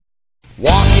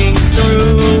Walking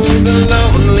through the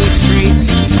lonely streets,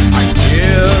 I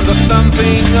hear the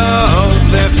thumping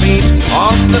of their feet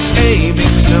on the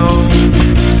paving stones.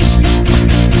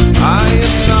 I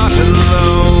am not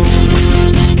alone,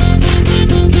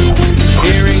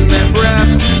 hearing their breath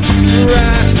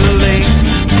rattling,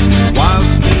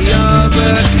 whilst the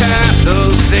other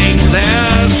cattle sing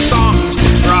their songs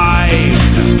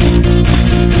contrived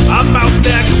about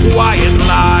their quiet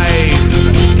lives.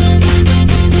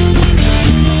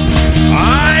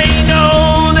 I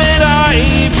know that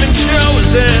I've been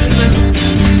chosen,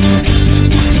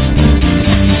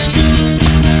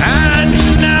 and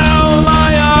now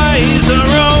my eyes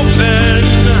are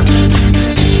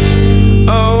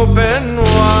open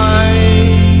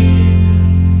wide.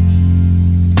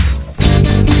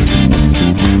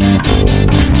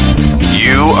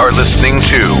 You are listening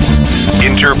to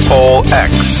Interpol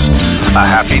X, a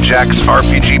Happy Jacks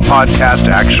RPG podcast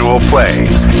actual play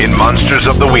in Monsters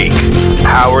of the Week,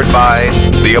 powered by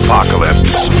the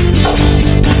Apocalypse.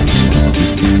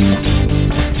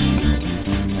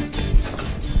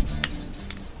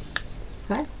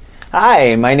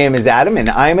 Hi, my name is Adam, and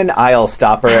I'm an aisle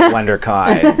stopper at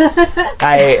WonderCon.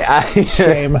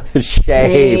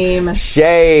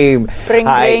 Shame.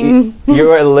 Bring.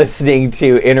 You are listening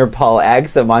to Interpol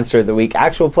X, a Monster of the Week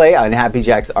actual play on Happy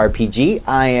Jacks RPG.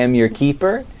 I am your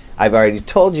keeper. I've already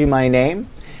told you my name,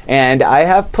 and I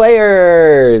have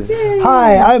players. Yay.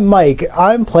 Hi, I'm Mike.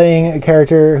 I'm playing a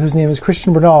character whose name is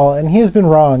Christian Bernal, and he has been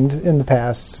wronged in the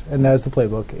past, and that is the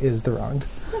playbook, is the wronged.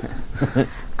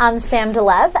 I'm Sam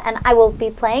DeLev, and I will be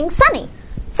playing Sunny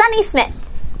Smith.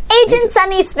 Agent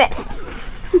Sunny Smith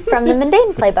from the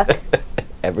Mundane Playbook.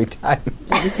 Every time.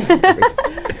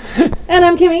 And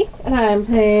I'm Kimmy, and I'm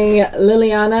playing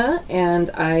Liliana, and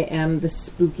I am the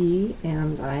spooky,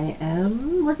 and I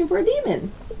am working for a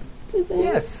demon.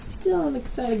 Yes. Still an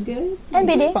excited good.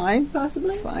 NBD. It's fine.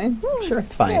 Possibly. It's fine. Sure,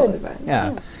 it's fine. Totally fine.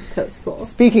 Yeah. Totes cool.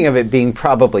 Speaking of it being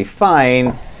probably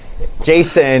fine,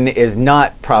 Jason is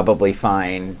not probably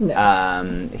fine.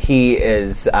 No. He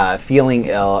is feeling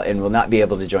ill and will not be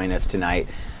able to join us tonight.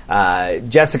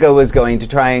 Jessica was going to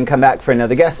try and come back for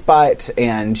another guest spot,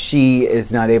 and she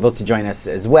is not able to join us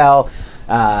as well.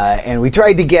 And we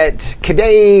tried to get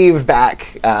Kadave back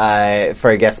for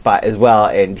a guest spot as well,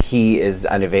 and he is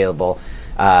unavailable.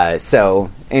 So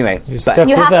anyway, You're stuck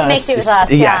You with have us. to make do with us.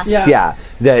 Yes, yeah.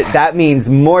 That means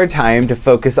more time to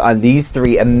focus on these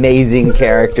three amazing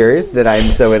characters that I'm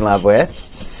so in love with,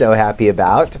 so happy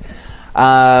about.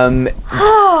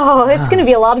 Oh, it's going to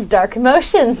be a lot of dark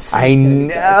emotions. I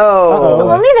know. If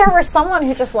only there were someone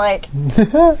who just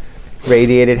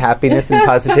Radiated happiness and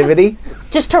positivity.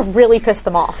 just to really piss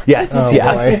them off. Yes, Oh,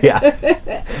 boy.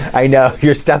 yeah. I know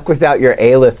you're stuck without your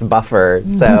Aelith buffer,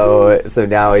 so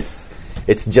now it's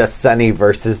just Sunny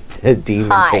versus the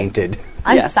demon Hi. tainted.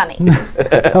 I'm Sunny.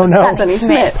 Oh no, Sunny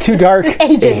Smith. too dark.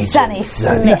 Agent Sunny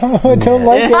Sunny. Smith. I don't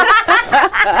like it.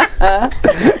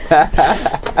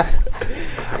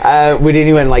 Would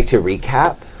anyone like to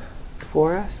recap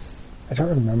for us? I don't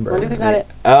remember. Wonder if they got it.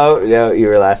 Oh no, you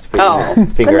were last.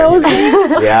 Finger nose on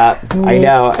Yeah, I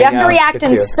know. You have to react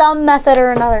in some method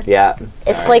or another. Yeah,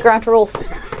 It's playground rules. And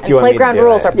you want me to playground do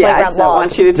rules it? are playground I laws.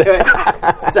 want you to do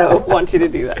it. So want you to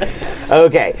do that.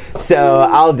 Okay, so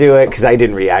I'll do it because I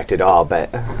didn't react at all.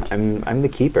 But I'm the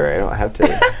keeper. I don't have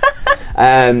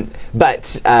to.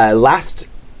 But last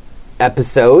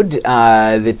episode,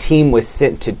 the team was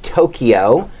sent to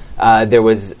Tokyo. There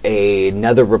was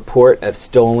another report of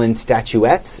stolen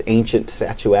statuettes, ancient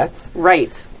statuettes.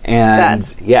 Right. And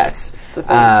That. yes,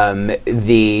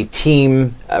 the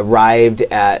team arrived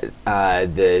at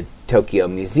the Tokyo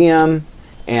Museum,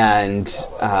 and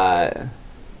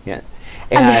yeah,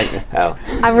 and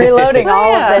I'm reloading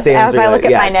all of this Sam's as I look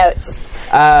at my yes.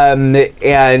 notes.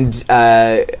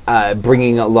 And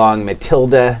bringing along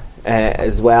Matilda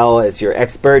as well as your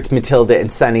expert. Matilda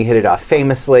and Sunny hit it off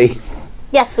famously.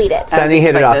 Yes, we did. Sunny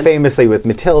hit it off expected. famously with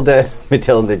Matilda.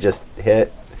 Matilda just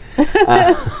hit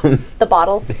The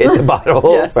bottle. the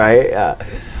bottle, Yes. right?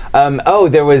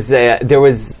 There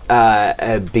was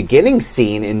a beginning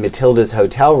scene in Matilda's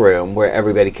hotel room where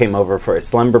everybody came over for a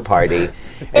slumber party.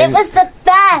 It was the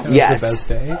best. Yes, The best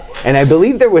day. and I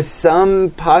believe there was some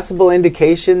possible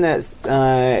indication that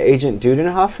Agent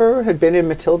Dudenhofer had been in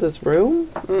Matilda's room.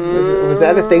 Was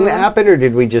that a thing that happened, or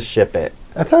did we just ship it?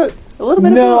 I thought A little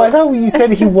bit no. of both. I thought you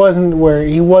said he wasn't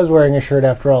he was wearing a shirt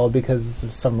after all because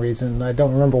of some reason. I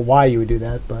don't remember why you would do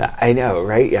that, but I know,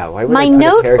 right? Yeah. Why would My I put a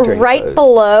note character in right clothes?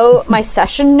 below my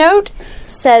session note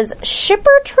says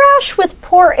shipper trash with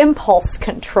poor impulse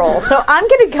control. So I'm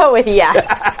going to go with yes.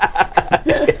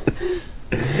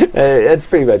 That's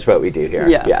pretty much what we do here.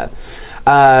 Yeah.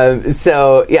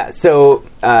 So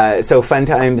fun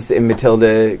times in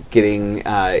Matilda getting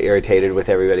irritated with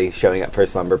everybody showing up for a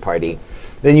slumber party.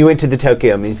 Then you went to the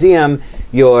Tokyo Museum.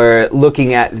 You're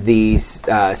looking at these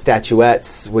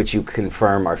statuettes, which you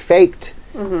confirm are faked.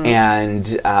 And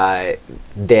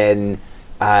then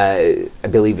I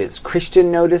believe it's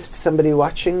Christian noticed somebody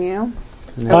watching you.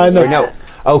 No. Or no.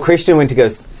 Oh, Christian went to go.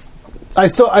 I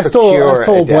stole a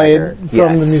blade from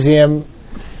the museum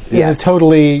in a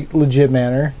totally legit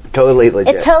manner. Totally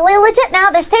legit. It's totally legit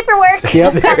now. There's paperwork.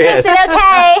 Yep. There is. Is it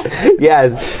okay?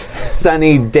 Yes.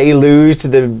 Sunny deluged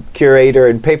the curator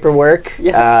in paperwork,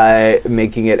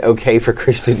 making it okay for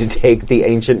Christian to take the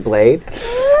ancient blade.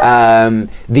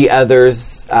 The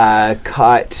others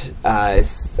caught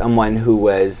someone who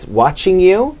was watching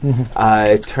you.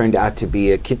 Turned out to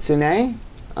be a kitsune.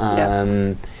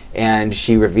 And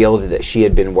she revealed that she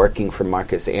had been working for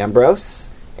Marcus Ambrose,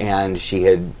 and she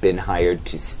had been hired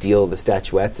to steal the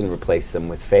statuettes and replace them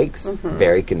with fakes,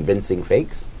 very convincing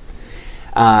fakes.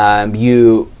 She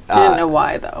didn't know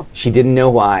why, though. She didn't know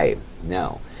why,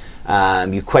 no.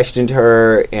 You questioned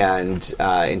her and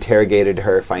interrogated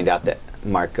her, find out that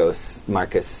Marcus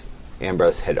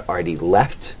Ambrose had already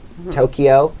left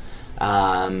Tokyo,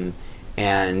 and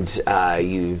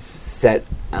you set...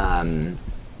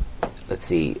 let's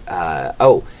see.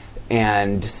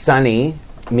 And Sunny,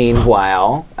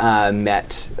 meanwhile,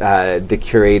 met the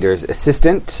curator's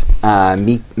assistant,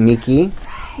 Miki,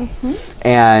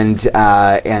 and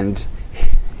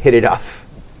hit it off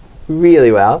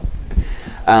really well.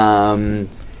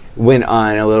 Went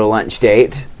on a little lunch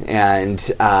date, and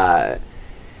you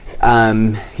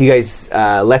guys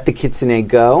let the kitsune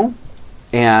go,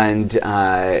 and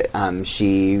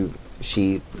she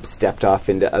stepped off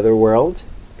into Otherworld.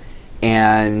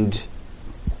 And is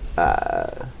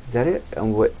that it?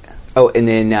 And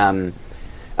then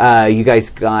you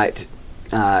guys got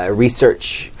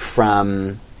research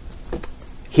from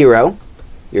Hero,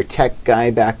 your tech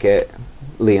guy back at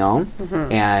Lyon,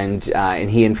 and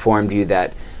he informed you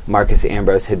that Marcus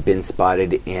Ambrose had been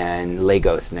spotted in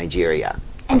Lagos, Nigeria.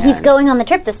 And he's going on the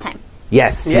trip this time.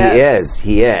 Yes, Yes.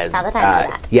 he is. Now that I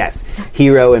know that. Yes.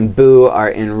 Hero and Boo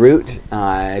are en route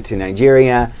to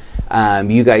Nigeria.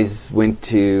 You guys went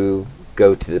to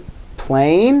go to the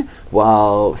plane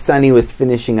while Sunny was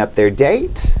finishing up their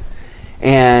date,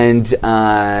 and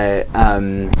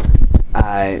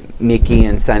Mickey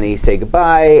and Sunny say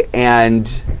goodbye, and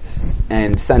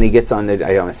Sunny gets on the.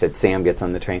 I almost said Sam gets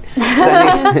on the train.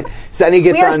 Sunny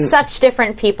gets We are on. such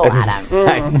different people,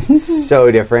 Adam.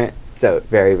 So different, so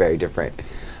very, very different.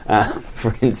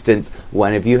 For instance,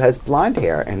 one of you has blonde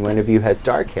hair, and one of you has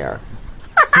dark hair.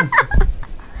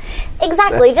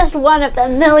 Exactly, just one of the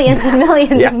millions and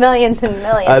millions and millions and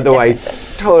millions.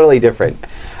 Otherwise, totally different.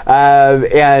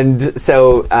 And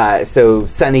so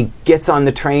Sunny gets on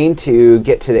the train to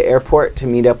get to the airport to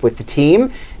meet up with the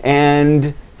team,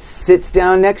 and sits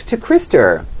down next to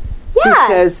Krister. Yeah.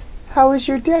 He says, "How was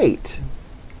your date?"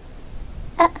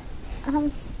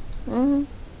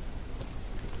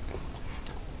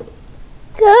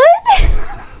 Good?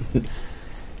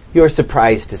 You're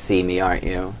surprised to see me, aren't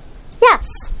you? Yes,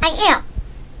 I am.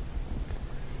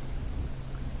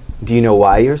 Do you know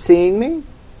why you're seeing me?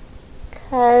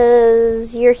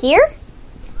 'Cause you're here?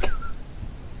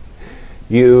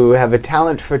 You have a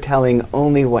talent for telling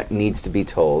only what needs to be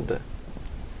told.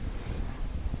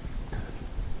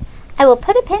 I will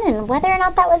put a pin in whether or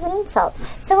not that was an insult.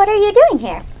 So what are you doing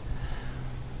here?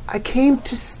 I came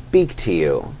to speak to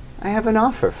you. I have an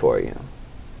offer for you.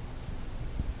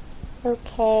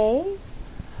 Okay.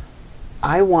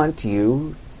 I want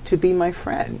you to be my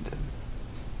friend.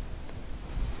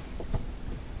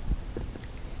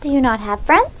 Do you not have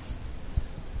friends?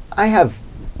 I have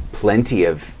plenty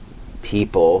of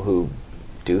people who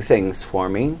do things for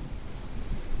me.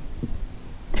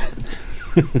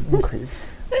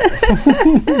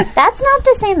 That's not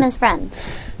the same as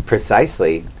friends.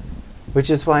 Precisely. Which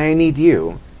is why I need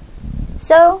you.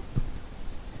 So,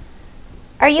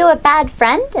 are you a bad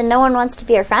friend and no one wants to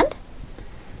be your friend?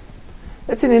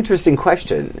 That's an interesting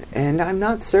question, and I'm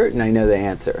not certain I know the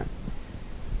answer.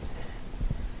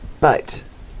 But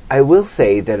I will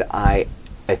say that I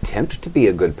attempt to be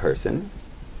a good person.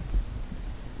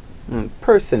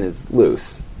 Person is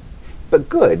loose, but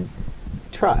good.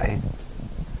 Try.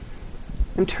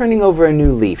 I'm turning over a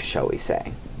new leaf, shall we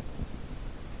say.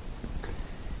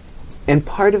 And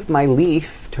part of my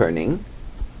leaf turning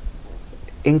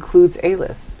includes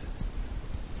Aelith.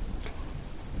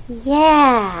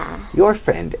 Yeah. Your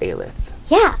friend, Aelith.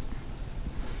 Yeah.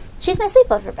 She's my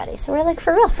sleepover buddy, so we're like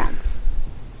for real friends.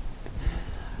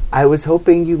 I was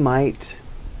hoping you might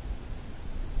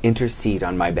intercede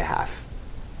on my behalf.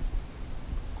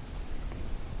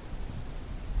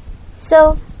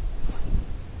 So,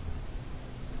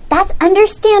 that's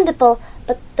understandable,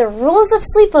 but the rules of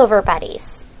sleepover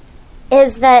buddies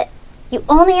is that you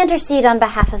only intercede on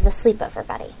behalf of the sleepover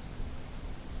buddy.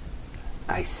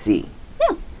 I see.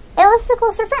 Yeah, Aelith's a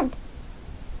closer friend.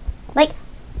 Like,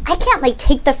 I can't, like,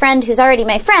 take the friend who's already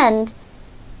my friend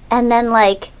and then,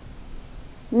 like,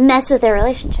 mess with their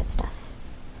relationship stuff.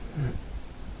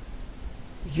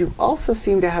 You also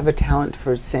seem to have a talent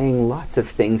for saying lots of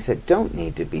things that don't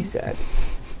need to be said.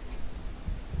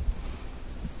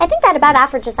 I think that about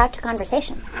averages out to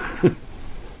conversation.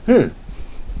 What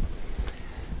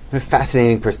a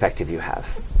fascinating perspective you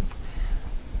have.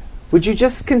 Would you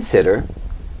just consider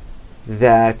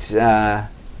that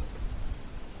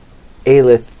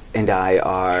Aelith and I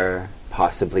are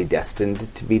possibly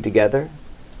destined to be together?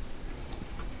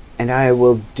 And I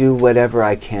will do whatever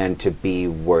I can to be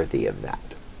worthy of that.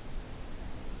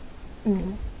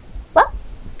 Well,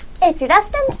 if you're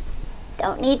destined,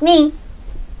 don't need me.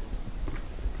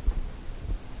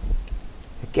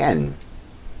 Again,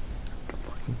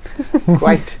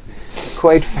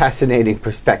 quite fascinating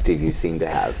perspective you seem to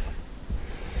have.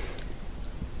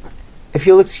 If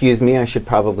you'll excuse me, I should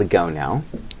probably go now.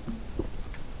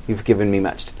 You've given me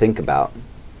much to think about.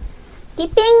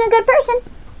 Keep being a good person.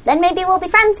 Then maybe we'll be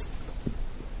friends.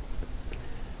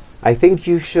 I think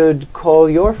you should call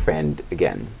your friend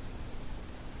again.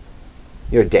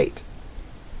 Your date.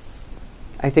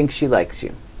 I think she likes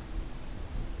you.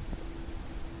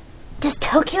 Does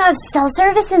Tokyo have cell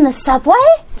service in the subway?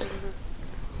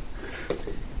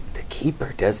 The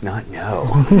keeper does not know.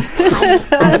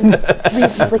 I'm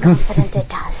reasonably confident it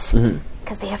does.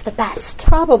 Because they have the best.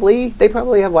 Probably. They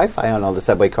probably have Wi-Fi on all the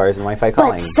subway cars and Wi-Fi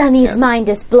calling. But Sunny's mind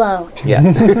is blown. Yeah.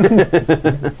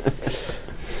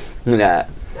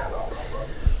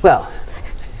 Well,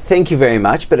 thank you very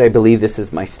much, but I believe this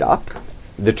is my stop.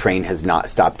 The train has not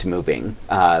stopped moving,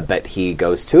 but he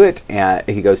goes to it, and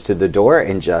he goes to the door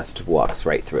and just walks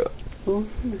right through it.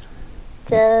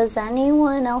 Does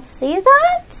anyone else see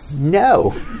that?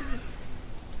 No.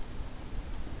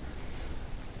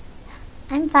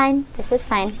 I'm fine. This is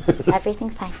fine.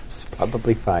 Everything's fine. It's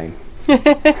probably fine.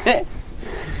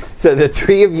 So the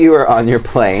three of you are on your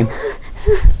plane.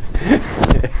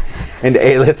 And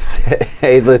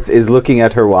Aelith is looking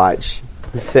at her watch.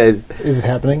 Says, Is it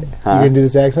happening? Huh? You gonna do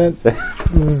this accent?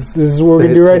 This is what we're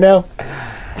gonna do right now?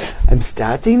 I'm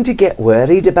starting to get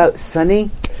worried about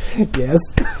Sunny.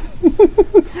 Yes. I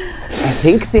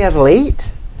think they're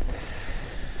late.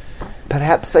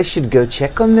 Perhaps I should go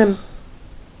check on them.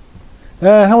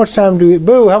 How much time do we...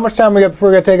 Boo, how much time we got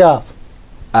before we gotta take off?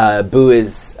 Boo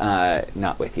is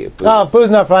not with you.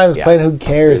 Boo's not flying this yeah. plane. Who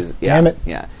cares? Boo's- Damn it.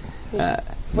 Yeah.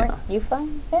 Weren't you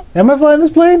flying it? Am I flying this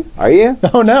plane? Are you?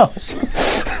 Oh, no. Do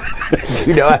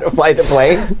you know how to fly the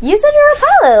plane? You said you were a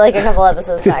pilot like a couple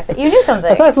episodes back. That you knew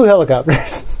something. I thought I flew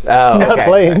helicopters. Oh, Not okay.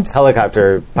 planes.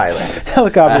 Helicopter pilot.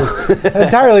 Helicopters. An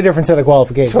entirely different set of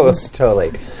qualifications.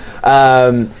 Totally.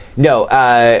 No.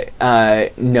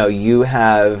 You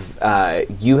have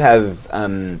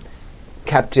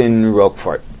Captain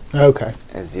Roquefort Okay.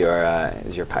 as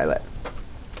your pilot.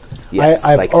 Yes,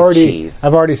 I've like the already cheese.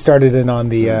 I've already started in on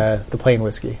the plain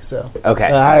whiskey. So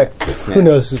Okay. who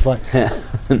knows who's flying?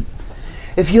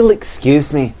 If you'll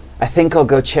excuse me, I think I'll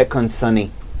go check on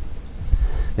Sunny.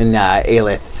 And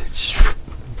Aelith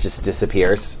just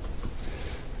disappears.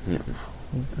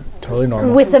 Totally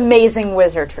normal. With amazing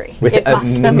wizardry. With It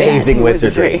must be amazing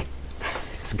wizardry.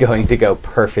 It's going to go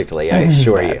perfectly, I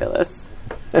assure you. Fabulous.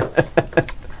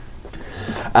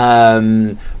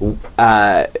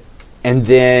 And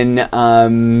then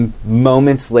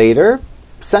moments later,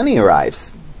 Sunny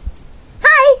arrives.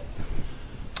 Hi.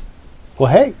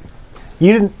 Well, hey,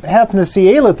 you didn't happen to see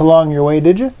Aelith along your way,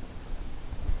 did you?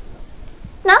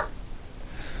 No?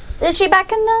 Is she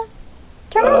back in the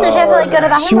terminal? Does she have to like go to the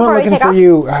bathroom She went before we looking take for off?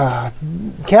 you.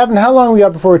 Captain, how long we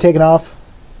got before we're taking off?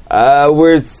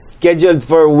 We're scheduled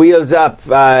for Wheels Up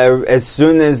as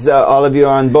soon as all of you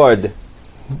are on board.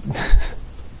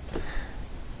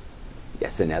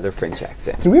 Yes, another French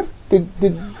accent. Did we ever, did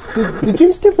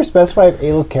Jace ever specify if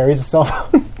Aelith carries a cell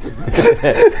phone?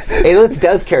 Aelith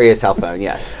does carry a cell phone,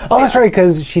 yes. Oh, that's right,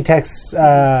 because she texts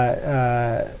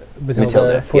Matilda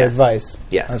for yes. advice.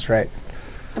 Yes. That's right.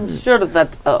 I'm sure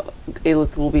that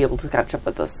Aelith will be able to catch up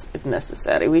with us if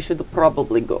necessary. We should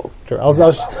probably go. Sure.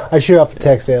 I shoot off a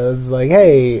text Aelith. It's like,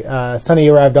 hey, Sunny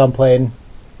arrived on plane,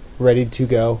 ready to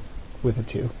go with a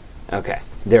 2. Okay.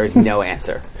 There is no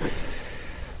answer.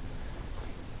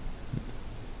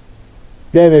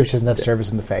 Yeah, maybe she doesn't have service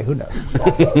in the Fae. Who knows?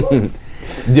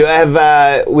 Do I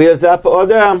have wheels up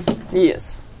order?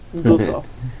 Yes. Do so.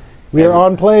 We are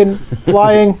on plane,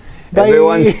 flying. Bye.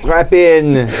 Everyone strap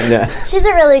in. No, She's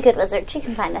a really good wizard. She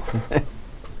can find us.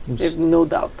 No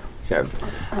doubt. sure.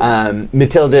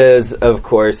 Matilda's, of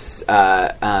course,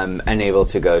 unable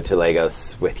to go to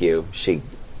Lagos with you. She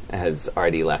has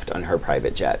already left on her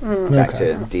private jet back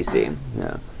to DC.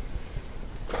 Yeah.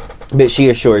 But she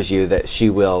assures you that she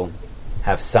will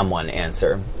have someone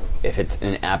answer if it's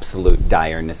an absolute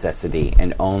dire necessity,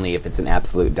 and only if it's an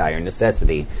absolute dire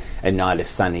necessity, and not if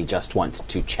Sunny just wants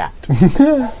to chat.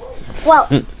 Well,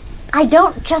 I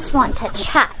don't just want to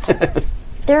chat.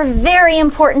 There are very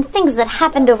important things that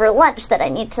happened over lunch that I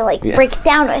need to break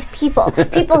down with people.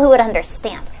 People who would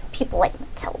understand. People like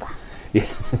Matilda. Yeah,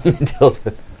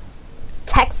 Matilda.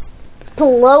 Text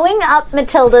blowing up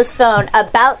Matilda's phone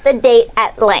about the date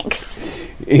at length.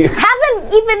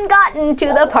 Haven't even gotten to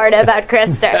the part about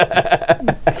Krister.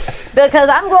 Because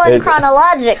I'm going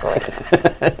chronologically.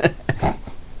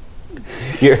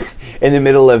 You're in the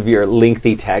middle of your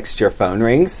lengthy text, your phone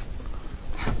rings.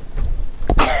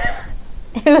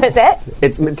 Who is it?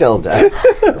 It's Matilda.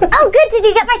 Oh, good. Did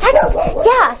you get my text?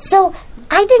 Yeah, so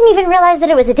I didn't even realize that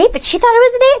it was a date, but she thought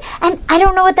it was a date, and I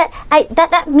don't know what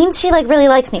that means. She really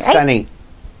likes me, right? Sunny,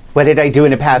 what did I do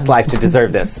in a past life to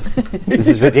deserve this? This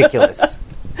is ridiculous.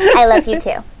 I love you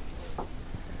too.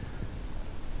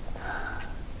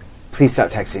 Please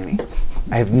stop texting me.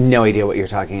 I have no idea what you're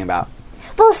talking about.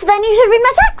 Well, so then you should read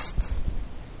my texts.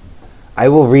 I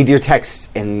will read your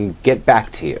text and get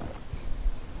back to you.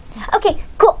 Okay,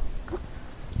 cool.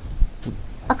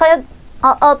 I'll call you.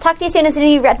 I'll talk to you soon as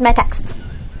you read my texts.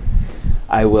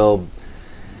 I will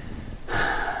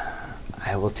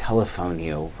telephone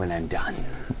you when I'm done.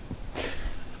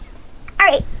 All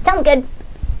right, sounds good.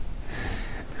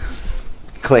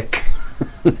 Click.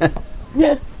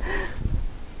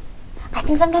 I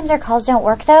think sometimes our calls don't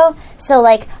work though, so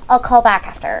I'll call back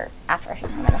after a few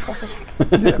minutes just to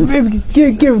check.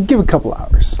 Maybe give a couple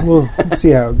hours. We'll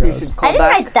see how it You goes. should I call didn't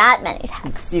back. write that many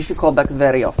texts. You should call back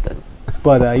very often.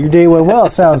 But your day went well,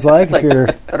 sounds like. If you're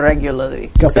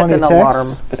Regularly. got Set plenty an of alarm.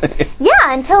 texts.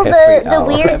 Yeah, until Every the hour.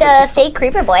 weird fake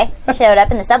creeper boy showed up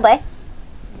in the subway.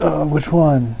 Which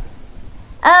one?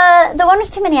 The one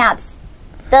with too many abs.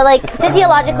 The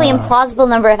physiologically implausible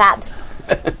number of abs.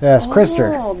 Yes,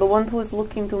 Krister. Oh, the one who is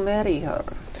looking to marry her.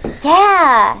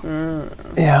 Yeah.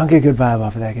 Yeah, I'll get a good vibe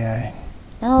off of that guy.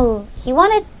 No, he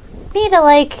wanted me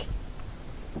to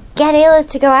get Aelith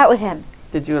to go out with him.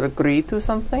 Did you agree to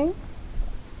something?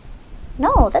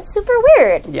 No, that's super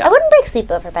weird. Yeah. I wouldn't break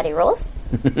sleepover buddy rules.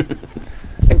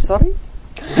 I'm sorry?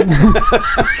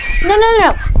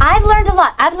 No. I've learned a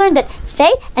lot. I've learned that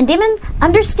Fae and Demon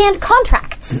understand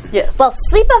contracts. Yes. Well,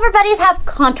 sleepover buddies have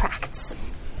contracts.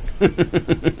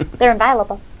 They're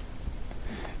inviolable.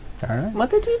 All right. What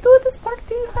did you do at this party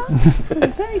you had?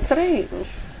 It's very strange.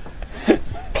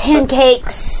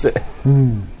 Pancakes.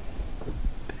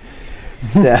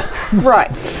 So,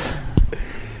 Right.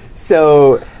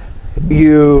 so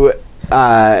you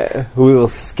we will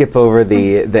skip over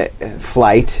the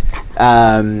flight.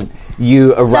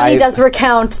 You arrive. Sonny does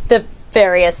recount the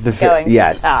various goings.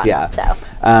 yes, on, yeah. So.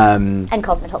 And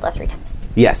called Matilda 3 times.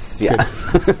 Yes, yeah.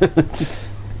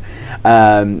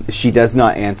 She does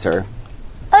not answer.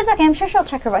 Oh, it's okay. I'm sure she'll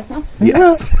check her voicemails.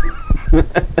 Yes.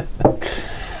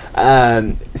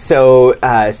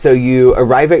 So you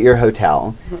arrive at your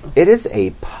hotel. It is a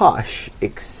posh,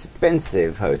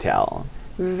 expensive hotel.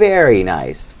 Very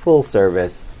nice, full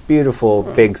service, beautiful,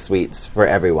 big suites for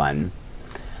everyone.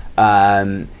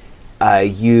 As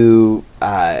you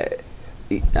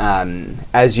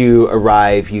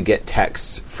arrive, you get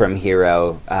text from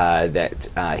Hero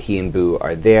that he and Boo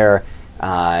are there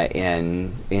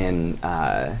in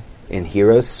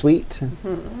Hero's suite.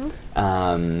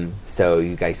 So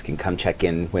you guys can come check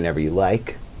in whenever you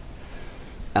like.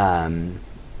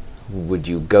 Would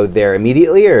you go there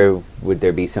immediately, or would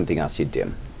there be something else you'd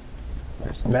do?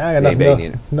 Nah, I got nothing Maybe,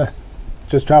 else. No,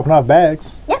 just dropping off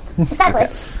bags. Yep, exactly.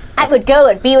 I would go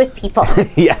and be with people.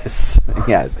 Yes.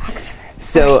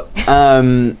 So,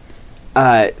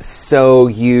 so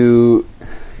you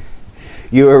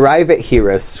arrive at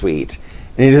Hero's suite,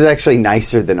 and it is actually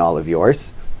nicer than all of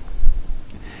yours.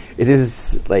 It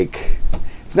is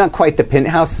it's not quite the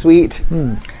penthouse suite,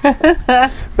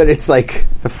 but it's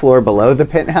the floor below the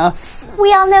penthouse.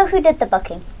 We all know who did the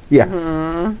booking.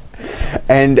 Yeah,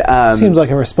 and Seems like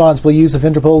a responsible use of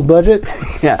Interpol's budget.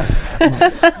 yeah.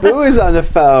 Boo is on the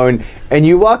phone, and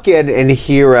you walk in, and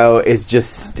Hero is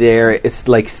just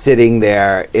sitting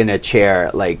there in a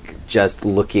chair, just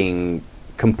looking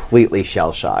completely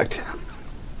shell shocked.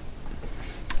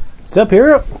 What's up,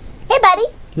 hero? Hey, buddy.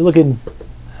 You're looking...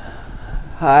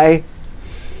 Hi.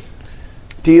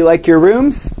 Do you like your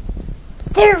rooms?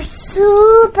 They're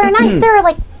super nice. There are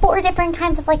like 4 different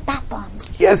kinds of like bath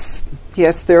bombs. Yes,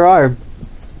 there are.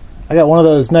 I got one of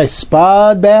those nice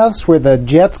spa baths where the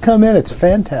jets come in. It's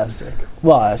fantastic.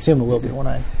 Well, I assume it will be when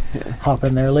I hop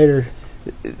in there later.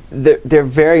 They're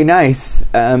very nice.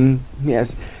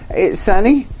 Yes. Hey,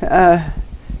 Sonny,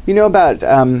 you know about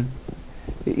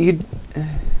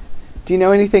do you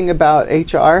know anything about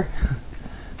HR?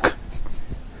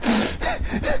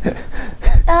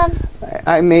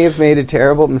 I may have made a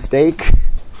terrible mistake.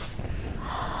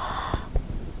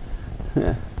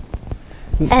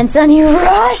 And Sonny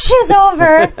rushes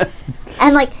over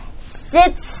and like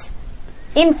sits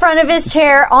in front of his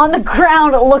chair on the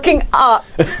ground looking up.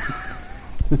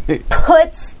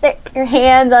 Puts their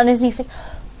hands on his knees like,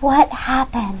 what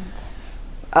happened?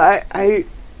 I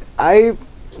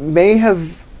may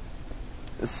have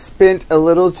spent a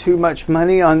little too much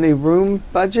money on the room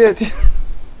budget.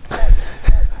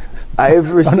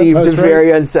 I've received a very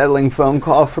unsettling phone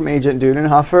call from Agent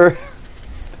Dudenhofer.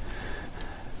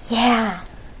 Yeah,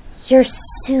 you're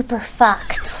super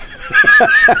fucked.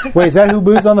 Wait, is that who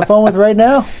Boo's on the phone with right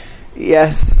now?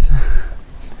 Yes.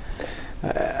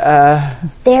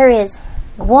 There is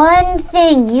one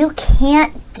thing you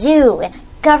can't do in a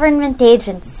government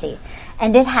agency,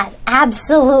 and it has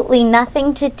absolutely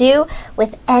nothing to do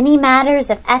with any matters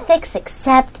of ethics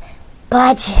except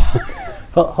budget.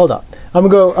 Hold on. I'm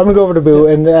gonna go over to Boo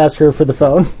and ask her for the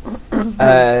phone.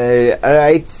 All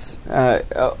right.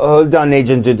 Hold on,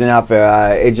 Agent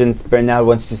Dudenhofer. Agent Bernal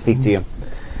wants to speak to you.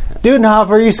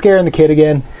 Dudenhofer, are you scaring the kid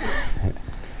again?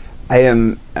 I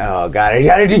am... Oh, God, I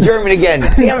gotta do German again.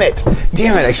 Damn it.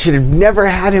 I should have never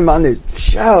had him on the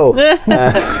show.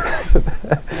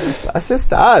 Was ist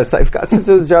das? I've got to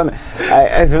do German.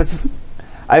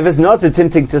 I was not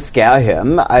attempting to scare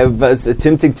him. I was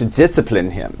attempting to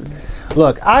discipline him.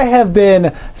 Look, I have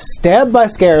been stabbed by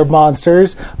scarab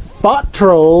monsters, fought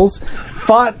trolls,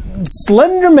 fought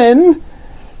Slendermen,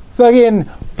 fucking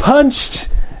punched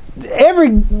every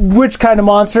which kind of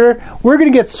monster. We're going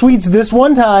to get sweets this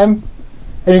one time,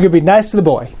 and you're going to be nice to the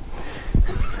boy.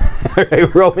 All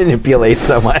right, roll manipulate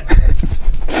someone.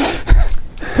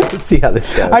 Let's see how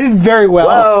this goes. I did very well.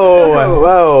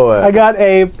 Whoa. I got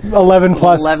a 11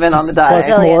 plus 11 on the die. plus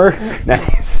more.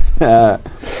 Nice.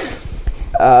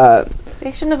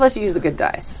 They shouldn't have let you use the good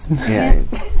dice. Yeah.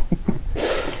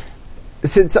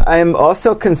 Since I'm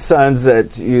also concerned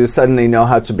that you suddenly know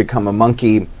how to become a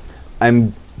monkey,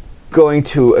 I'm going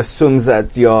to assume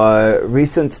that your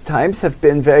recent times have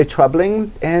been very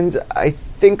troubling, and I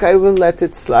think I will let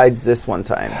it slide this one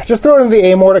time. Just throw it in the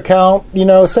Amort account.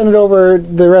 Send it over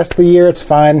the rest of the year. It's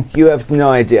fine. You have no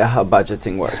idea how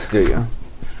budgeting works, do you?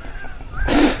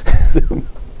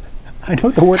 I know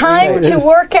what the word Time to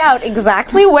work out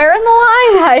exactly where in the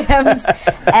line items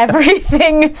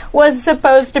everything was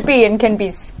supposed to be and can be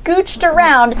scooched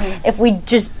around if we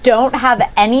just don't have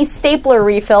any stapler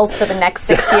refills for the next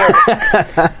 6 years.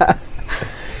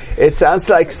 It sounds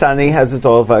like Sunny has it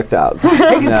all worked out.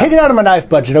 Take it out of my knife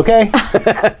budget, okay?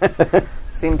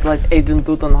 Seems like Agent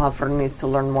Dudenhofer needs to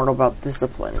learn more about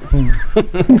discipline.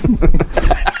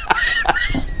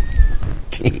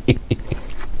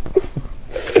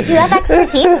 Do you have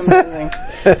expertise?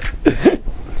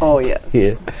 Oh, yes.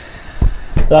 Yeah.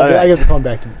 I get the phone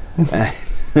back to me.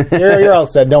 You're all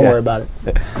set. Don't worry about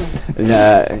it.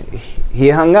 He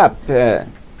hung up.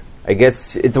 I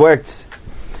guess it worked.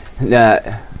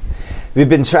 We've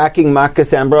been tracking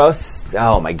Marcus Ambrose.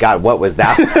 Oh my God, what was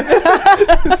that?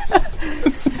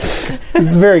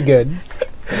 It's very good.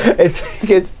 It's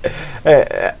because,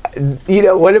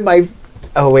 one of my...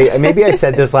 Oh, wait, maybe I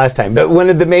said this last time, but one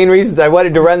of the main reasons I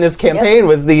wanted to run this campaign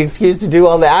was the excuse to do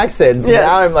all the accents. Yes.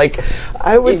 Now I'm like,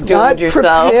 I was not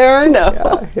yourself. prepared.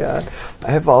 No. Yeah.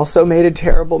 I have also made a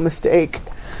terrible mistake.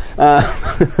 We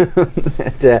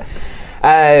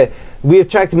have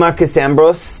tracked Marcus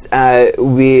Ambrose.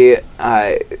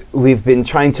 We've been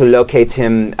trying to locate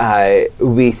him.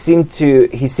 He seems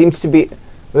to be...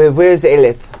 Where's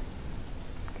Elith?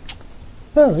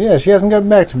 Oh, yeah, she hasn't gotten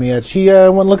back to me yet. She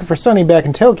went looking for Sunny back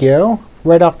in Tokyo,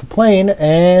 right off the plane,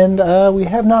 and we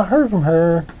have not heard from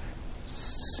her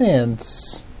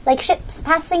since. Like ships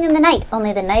passing in the night,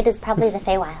 only the night is probably the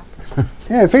Feywild.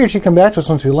 Yeah, I figured she'd come back to us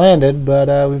once we landed, but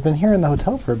we've been here in the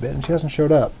hotel for a bit, and she hasn't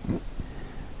showed up.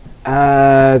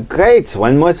 Great.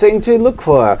 One more thing to look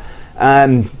for.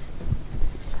 I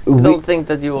don't think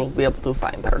that you will be able to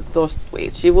find her. Just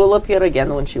wait. She will appear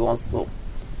again when she wants to.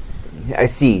 I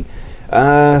see.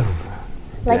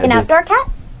 Like an outdoor cat?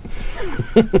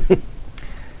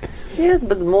 Yes,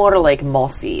 but more like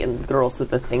mossy and girls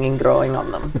with the thinging growing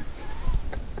on them.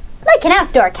 Like an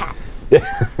outdoor cat.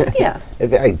 Yeah. A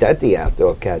very dirty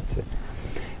outdoor cat.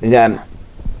 And,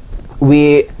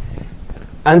 we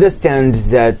understand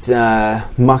that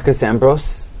Marcus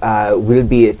Ambrose will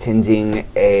be attending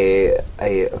a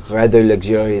rather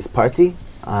luxurious party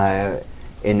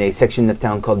in a section of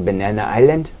town called Banana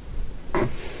Island.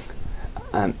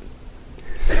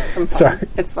 Sorry.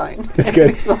 It's fine. It's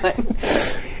good. It's fine.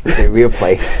 It's a real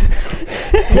place.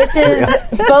 This is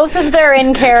both of their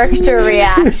in-character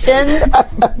reactions,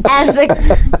 and the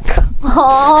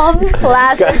calm,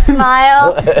 placid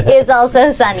smile is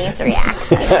also Sunny's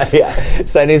reaction. Yeah.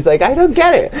 Sonny's like, I don't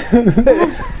get it.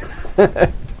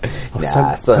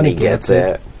 Nah, Sonny gets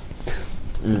it.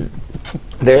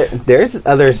 There's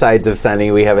other sides of Sonny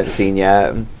we haven't seen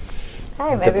yet.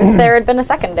 Hey, maybe if there had been a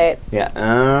second date.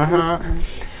 Yeah.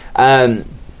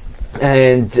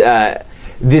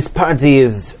 This party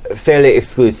is fairly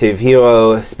exclusive.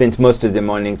 Hiro spent most of the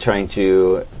morning trying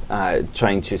to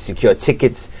secure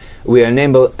tickets. We are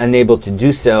unable to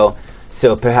do so.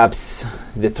 So perhaps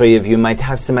the three of you might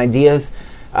have some ideas.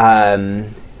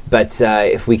 But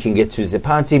if we can get to the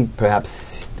party,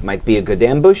 perhaps it might be a good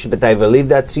ambush. But I will leave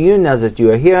that to you now that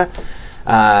you are here.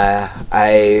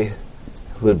 I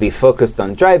will be focused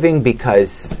on driving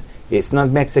because it's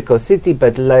not Mexico City,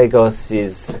 but Lagos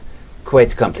is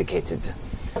quite complicated.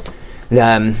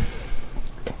 But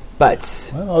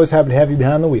Well, always happy to have you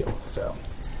behind the wheel. So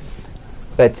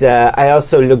I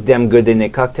also look damn good in a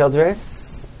cocktail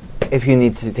dress. If you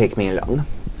need to take me along,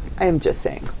 I am just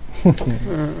saying.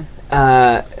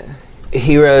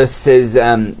 Hiro says,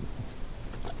 "I'm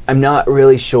not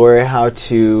really sure how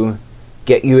to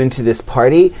get you into this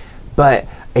party, but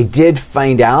I did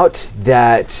find out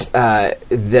that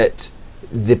that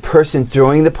the person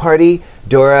throwing the party,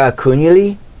 Dora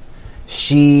Acuñali,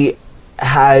 she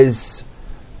has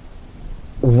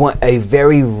a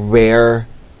very rare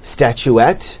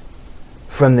statuette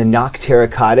from the Nock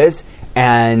terracottas,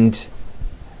 and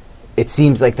it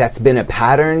seems like that's been a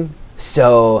pattern,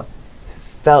 so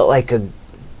felt like a...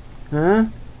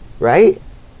 Right?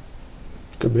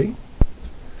 could be.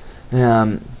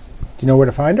 Do Do you know where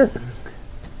to find her?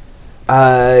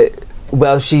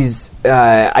 Well, she's...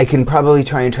 I can probably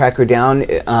try and track her down,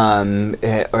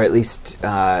 or at least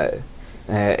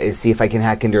see if I can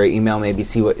hack into her email, maybe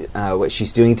see what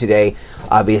she's doing today.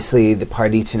 Obviously, the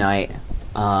party tonight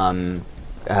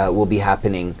will be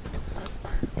happening.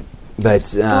 But...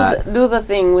 do the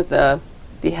thing with the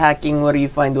hacking where you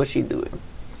find what she's doing.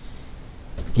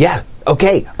 Yeah,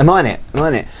 okay, I'm on it.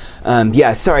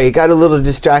 Yeah, sorry, I got a little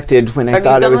distracted when I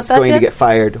thought I was going to get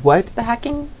fired. What? The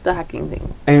hacking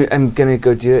thing. I'm going to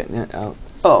go do it now.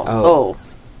 Oh.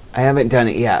 I haven't done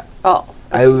it yet. Oh.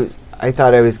 I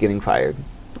thought I was getting fired.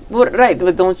 Well, right,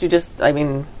 but don't you just,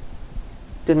 to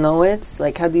know it?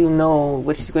 Like, how do you know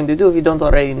what she's going to do if you don't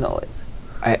already know it?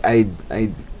 I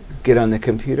get on the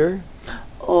computer.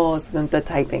 Oh, it's the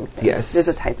typing thing. Yes. There's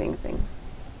a typing thing.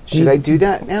 Should I do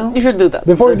that now? You should do that.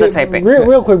 Before the typing.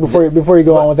 real quick before you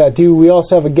go on with that, we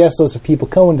also have a guest list of people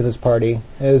coming to this party.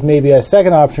 As maybe a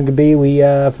second option could be we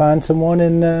find someone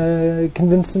and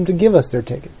convince them to give us their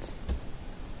tickets.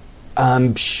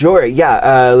 Sure.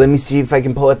 Yeah. Let me see if I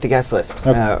can pull up the guest list.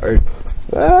 Okay.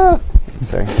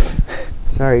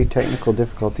 Sorry. Technical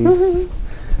difficulties.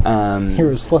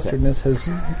 Hero's flusteredness has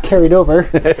carried over.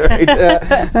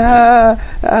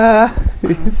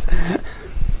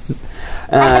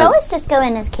 I could always just go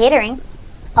in as catering,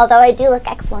 although I do look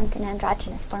excellent in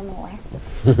androgynous formal wear.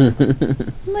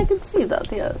 I can see that,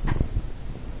 yes.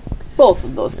 Both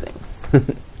of those things.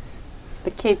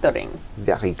 The catering.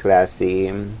 Very classy.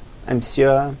 I'm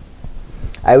sure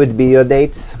I would be your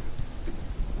dates.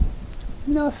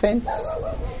 No offense.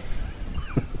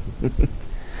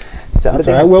 That's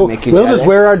all right. We'll just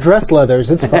wear our dress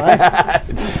leathers. It's fine.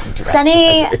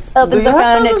 Sunny opens the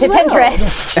phone to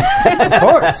Pinterest. Of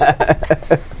course.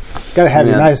 Got to have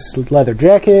your nice leather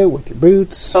jacket with your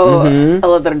boots. Oh, a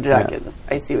leather jacket. Yeah.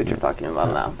 I see what you're talking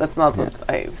about now. That's not what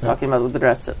I was talking about with the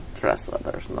dress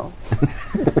leathers. No.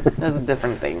 That's a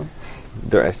different thing.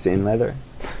 Dress in leather?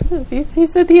 He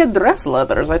said he had dress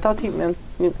leathers. I thought he meant,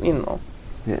 you know.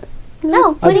 Yeah.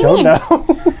 No, what do you mean? I don't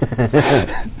know.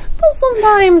 Well,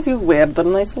 sometimes you wear the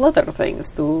nice leather things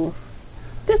to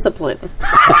discipline.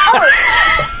 Oh,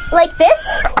 like this?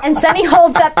 And Sunny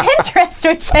holds up Pinterest,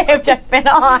 which they have just been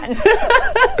on.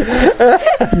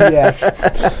 Yes.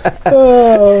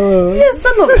 Yes,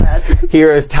 some of that.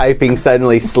 Hero's typing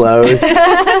suddenly slows. It's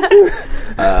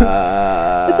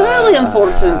really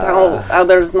unfortunate how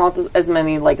there's not as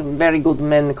many, very good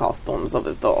men costumes of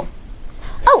it, though.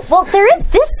 Oh, well, there is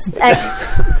this.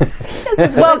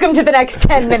 Welcome to the next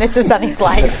 10 minutes of Sunny's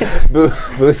life. Boo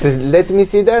says, let me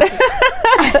see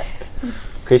that.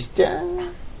 Christian?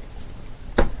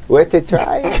 Worth a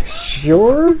try?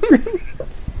 Sure.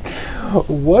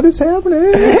 What is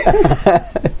happening?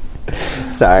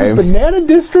 Sorry. Banana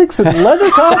districts and leather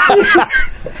costumes.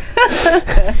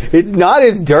 It's not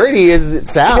as dirty as it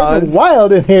sounds.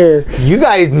 Wild in here. You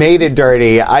guys made it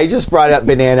dirty. I just brought up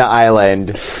Banana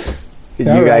Island. You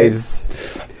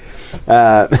guys.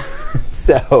 All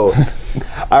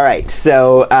right.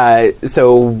 So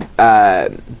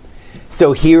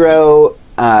Hero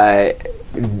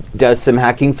does some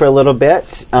hacking for a little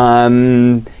bit,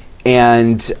 and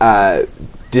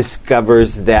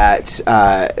discovers that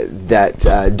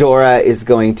Dora is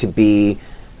going to be.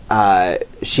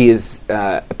 She is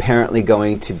apparently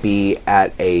going to be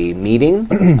at a meeting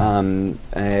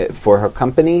for her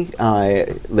company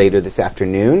later this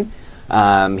afternoon.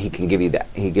 He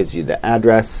gives you the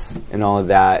address and all of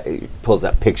that. He pulls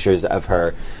up pictures of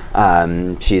her.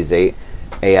 She's a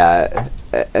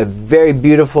very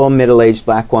beautiful middle-aged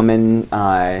black woman,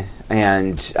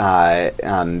 and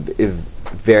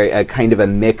very kind of a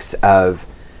mix of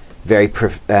very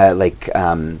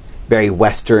very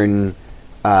Western.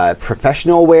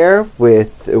 Professional wear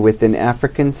with an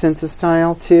African sense of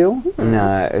style too,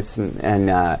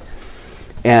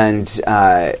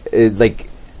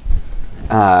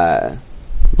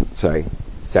 sorry,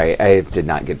 I did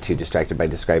not get too distracted by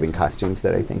describing costumes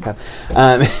that I think of.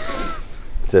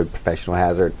 It's a professional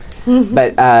hazard,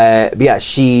 but yeah,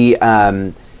 she's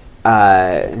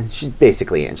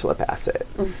basically Angela Bassett,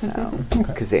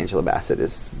 because Angela Bassett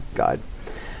is God.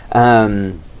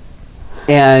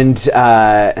 And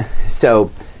so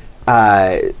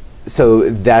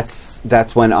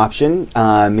that's one option.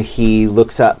 He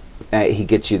looks up. He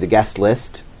gets you the guest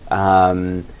list.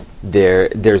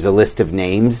 There's a list of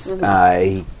names.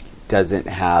 He doesn't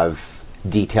have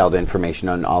detailed information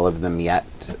on all of them yet,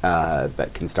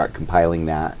 but can start compiling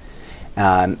that.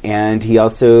 And he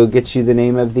also gets you the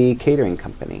name of the catering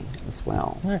company as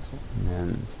well. Excellent.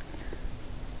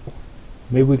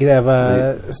 Maybe we could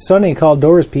have Sunny call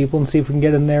Dora's people and see if we can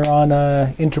get in there on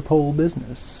Interpol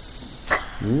business.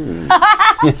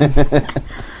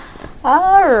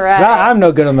 All right. I'm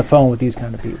no good on the phone with these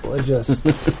kind of people. It just...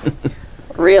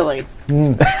 Really?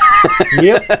 Yep. I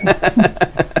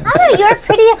know you're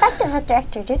pretty effective with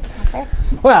Director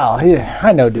Dudenhofer. Well, yeah,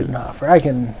 I know Dudenhofer.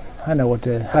 I know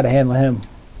how to handle him.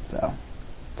 So,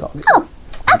 it's all good. Oh,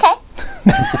 okay.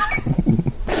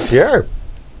 Sure.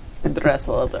 The rest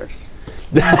of others.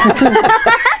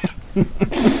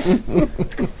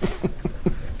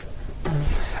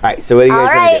 All right, so what are you guys All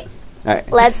going right. to do? All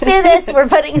right. Let's do this. We're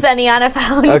putting Sunny on a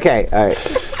phone. Okay, all right.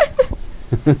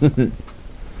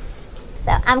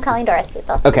 So I'm calling Dora's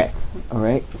people. Okay. All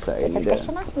right. Sorry, Because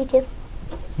Christian asked me to.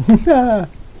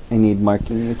 I need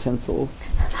marking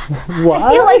utensils. What?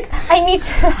 I feel like I need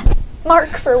to mark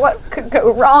for what could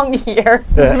go wrong here.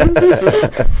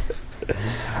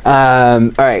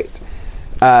 All right.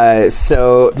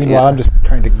 So Meanwhile, I'm just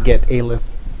trying to get Aelith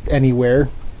anywhere.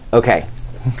 okay.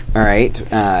 All right.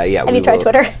 Yeah. Have you tried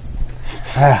Twitter?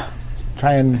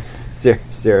 Try and...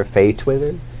 Is there a Faye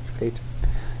Twitter?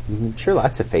 I'm sure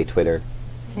lots of Faye Twitter.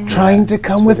 Trying to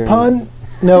come with pun?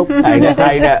 Nope. I know.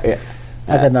 Yeah.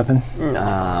 I got nothing.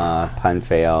 Pun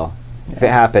fail. If it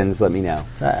happens, let me know.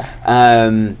 Ah.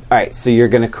 All right. So you're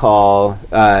going to call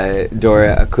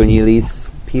Dora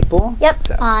Akunili's people? Yep,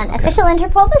 So, on official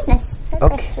Interpol business for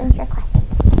Okay. Christian's request.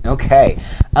 Okay.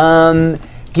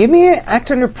 Give me an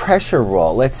act under pressure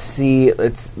roll. Let's see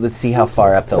how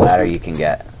far up the ladder you can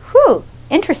get. Whew,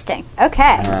 interesting.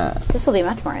 Okay. This will be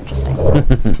much more interesting.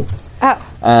 Oh,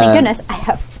 thank goodness. I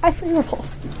have 5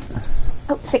 rerolls.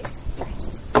 Oh, 6. Sorry.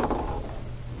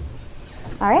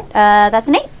 All right, that's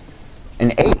an 8.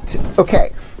 An 8.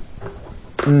 Okay.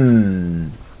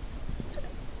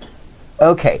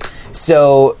 Okay.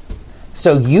 So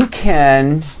you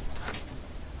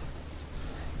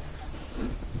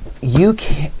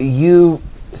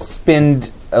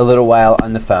spend a little while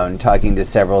on the phone talking to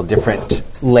several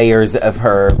different layers of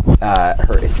her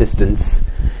assistants,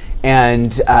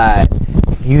 and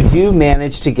you do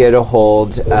manage to get a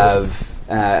hold of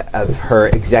her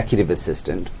executive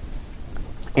assistant.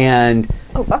 And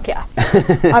Oh, fuck yeah.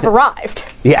 I've arrived.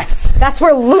 yes, That's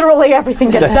where literally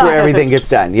everything gets that's done. where everything gets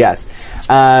done. Yes,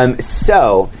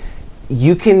 so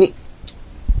you can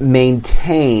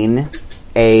maintain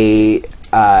a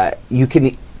you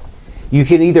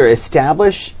can either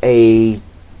establish a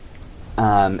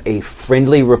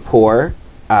friendly rapport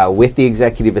with the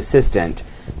executive assistant,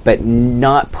 but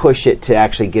not push it to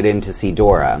actually get in to see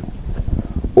Dora,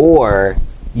 or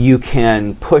you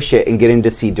can push it and get him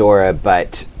to see Dora,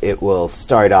 but it will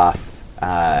start off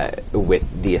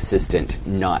with the assistant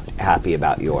not happy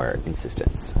about your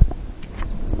insistence.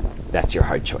 That's your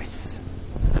hard choice.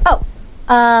 Oh,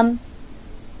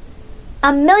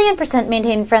 1,000,000%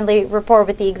 maintain friendly rapport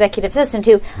with the executive assistant,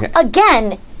 who,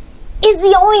 again, is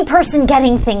the only person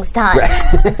getting things done.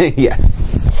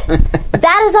 Yes.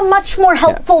 That is a much more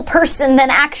helpful person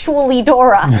than actually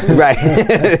Dora.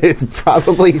 Right.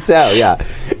 Probably so, yeah.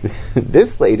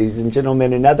 This, ladies and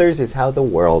gentlemen, and others, is how the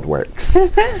world works.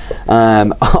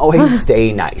 Always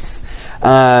stay nice.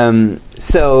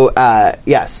 So Aya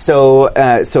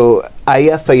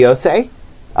Fayose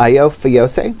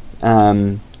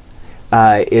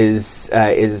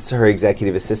is her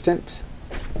executive assistant.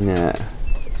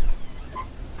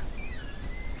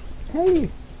 Hey.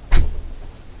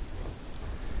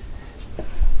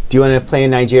 Do you want to play a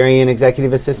Nigerian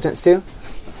executive assistant, Stu?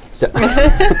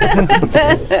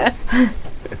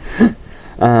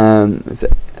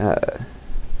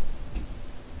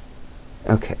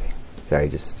 Okay. Sorry,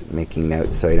 just making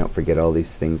notes so I don't forget all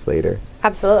these things later.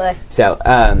 Absolutely. So,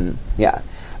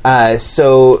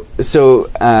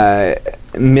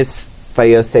 Miss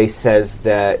Fayose says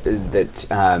that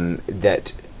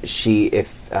she,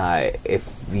 if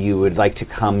you would like to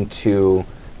come to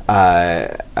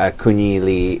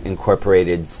Kunyili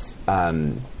Incorporated's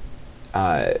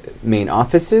main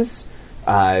offices,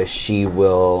 she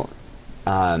will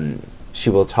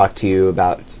talk to you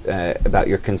about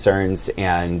your concerns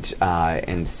and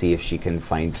see if she can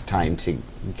find time to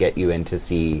get you in to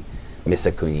see Miss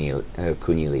Akunyili,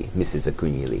 Mrs.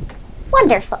 Akunyili.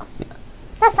 Wonderful. Yeah.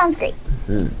 That sounds great.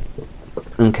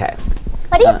 Mm-hmm. Okay.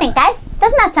 What do you think, guys?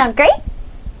 Doesn't that sound great?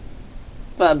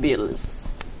 Fabulous.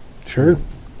 Sure.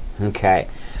 Okay.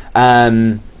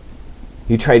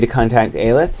 You tried to contact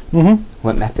Aelith? Mm-hmm.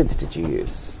 What methods did you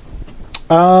use?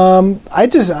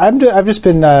 I've just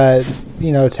been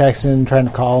texting and trying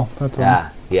to call. That's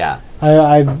all. Yeah.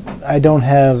 I don't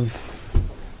have.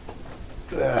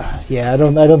 I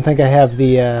don't think I have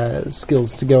the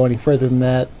skills to go any further than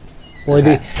that, or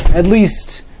at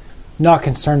least not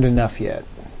concerned enough yet.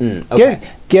 Okay.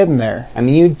 Getting there. I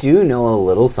mean, you do know a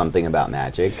little something about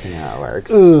magic and how it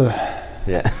works.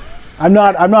 Yeah. I'm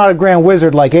not a grand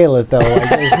wizard like Aelith, though. Like,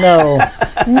 there's no.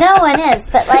 No one is,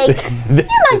 but you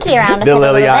monkey around with it a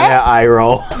little bit. The Liliana eye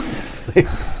roll.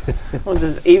 Well,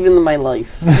 just even my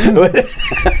life.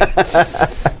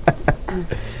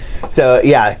 So,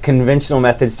 conventional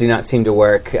methods do not seem to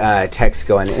work. Texts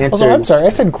go unanswered. Also, I'm sorry, I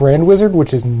said grand wizard,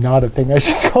 which is not a thing I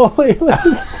should call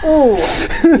Aelith. Ooh,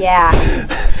 yeah.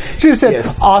 Should have said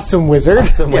awesome wizard.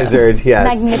 Awesome wizard, yes.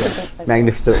 Magnificent wizard.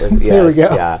 Magnificent wizard, yes. There we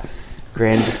go. Yeah.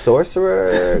 Grand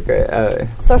sorcerer.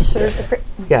 Sorcerer supreme.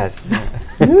 Yes.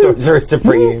 Sorcerer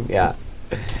supreme, yeah.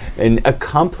 An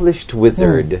accomplished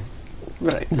wizard.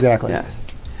 Right. Exactly. Yes.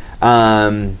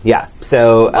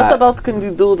 So... what about, can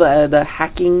you do the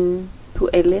hacking to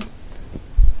Aelith?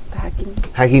 The hacking?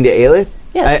 Hacking to Aelith?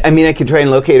 Yes. I mean, I could try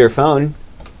and locate her phone.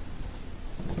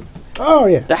 Oh,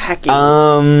 yeah. The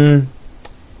hacking.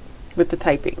 With the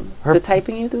typing. Her The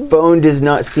typing you do? phone does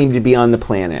not seem to be on the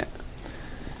planet.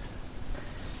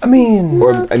 I mean...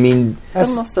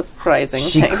 That's the most surprising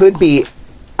She thing. could be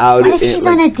out... What if she's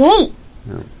on a date?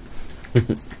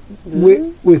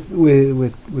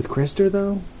 With Krister,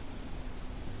 though?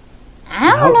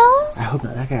 I don't know. I hope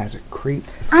not. That guy's a creep.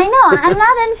 I know. I'm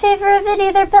not in favor of it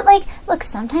either, but, look,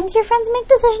 sometimes your friends make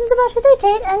decisions about who they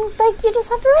date, and, you just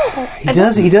have to roll with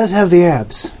it. He does have the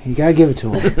abs. You gotta give it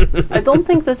to him. I don't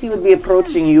think that he would be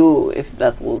approaching you if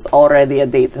that was already a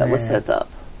date that was set up.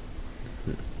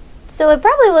 So it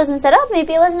probably wasn't set up.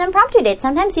 Maybe it was an impromptu date.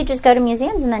 Sometimes you just go to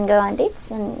museums and then go on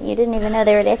dates, and you didn't even know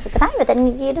they were dates at the time, but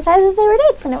then you decided that they were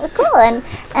dates, and it was cool, and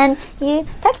you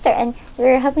text her, and you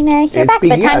were hoping to hear And back, but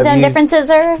speaking time of, zone differences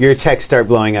are... Your texts start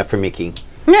blowing up for Mickey.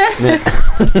 Excuse me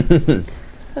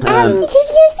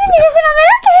just a moment,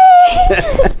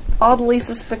 okay. Oddly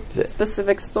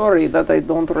specific story that I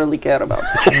don't really care about.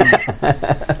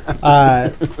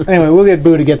 Anyway, we'll get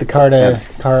Boo to get the car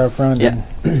up front and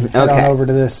head on Okay. over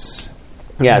to this.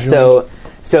 Yeah, joint.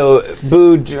 so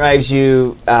Boo drives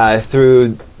you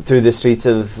through the streets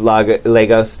of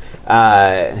Lagos.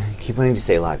 I keep wanting to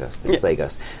say Lagos, but it's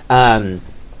Lagos.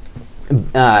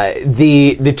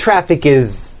 The traffic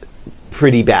is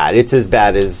pretty bad. It's as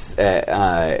bad as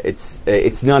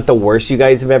it's not the worst you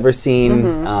guys have ever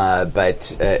seen,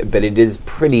 but it is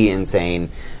pretty insane.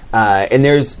 And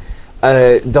there's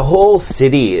the whole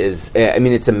city is. I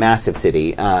mean, it's a massive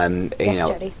city.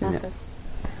 Jody, massive.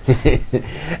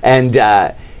 And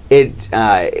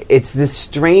it's this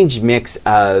strange mix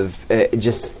of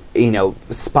just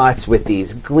spots with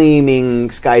these gleaming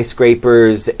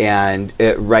skyscrapers, and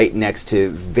right next to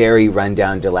very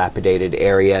rundown, dilapidated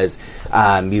areas.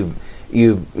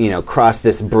 You cross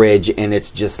this bridge, and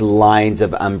it's just lines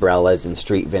of umbrellas and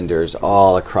street vendors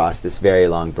all across this very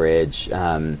long bridge.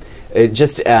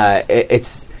 It's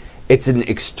an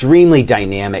extremely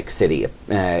dynamic city.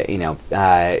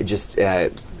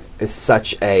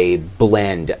 Such a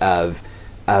blend of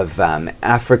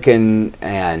African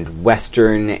and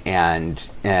Western and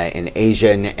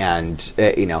Asian and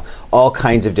all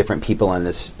kinds of different people on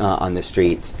the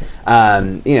streets.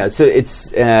 So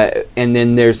it's and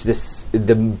then there's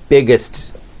the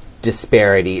biggest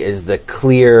disparity is the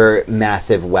clear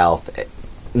massive wealth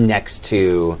next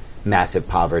to massive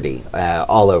poverty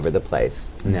all over the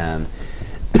place.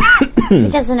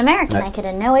 Which as an American I could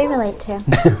in no way relate to.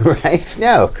 Right?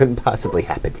 No, couldn't possibly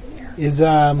happen. Is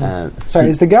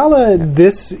the gala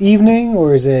this evening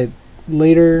or is it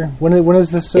later? When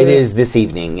is this? It is this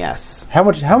evening. Yes. How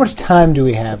much time do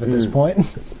we have at this point?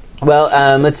 Well,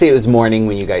 let's say it was morning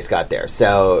when you guys got there.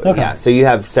 So so you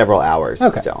have several hours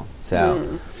still.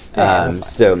 So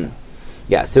so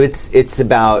it's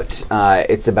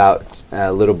about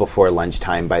a little before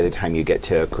lunchtime by the time you get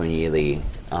to Kunyili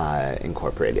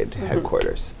Incorporated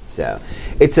headquarters. So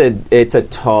it's a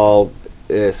tall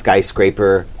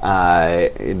skyscraper,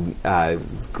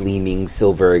 gleaming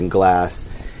silver and glass,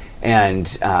 and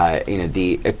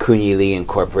the Kunyili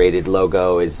Incorporated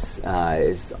logo is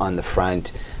on the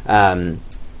front.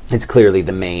 It's clearly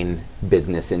the main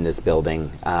business in this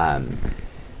building,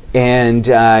 and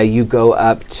you go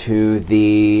up to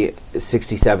the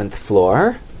 67th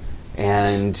floor,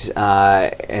 and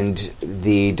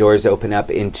the doors open up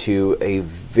into a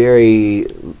very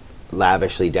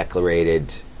lavishly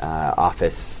decorated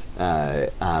office,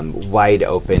 wide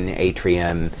open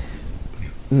atrium.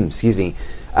 Excuse me.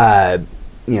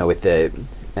 With the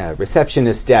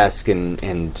receptionist desk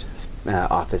and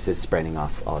offices spreading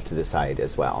off all to the side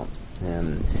as well.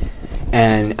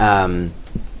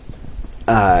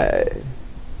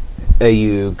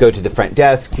 You go to the front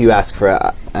desk. You ask for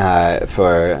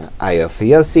Ayo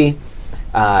Fiyosi,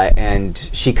 and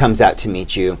she comes out to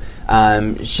meet you.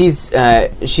 She's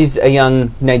a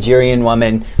young Nigerian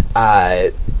woman.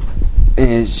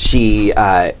 She's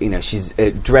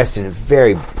dressed in a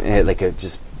very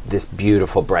just this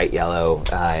beautiful bright yellow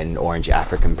and orange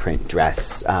African print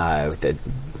dress with a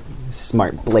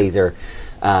smart blazer,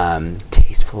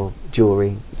 tasteful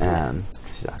jewelry.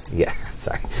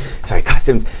 Sorry,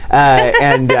 costumes.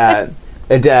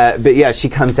 But she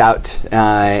comes out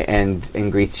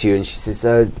and greets you, and she says,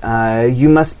 "You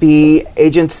must be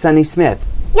Agent Sunny Smith."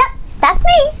 Yep, that's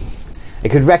me. I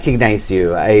could recognize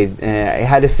you. I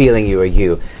had a feeling you were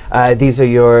you. These are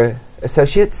your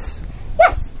associates?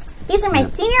 Yes, these are my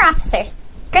senior officers,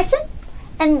 Christian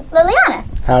and Liliana.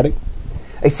 Howdy.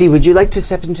 I see. Would you like to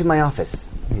step into my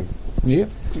office? Yeah.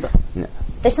 No.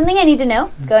 There's something I need to know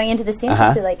going into the scene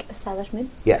just to establish mood.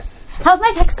 Yes. How have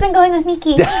my texts been going with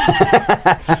Miki?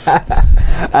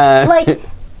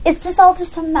 Is this all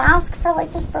just a mask for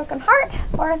just broken heart,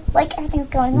 or everything's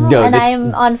going well? No, and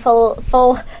I'm on full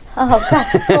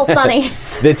Sunny.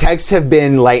 The texts have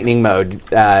been lightning mode.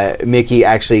 Mickey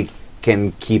actually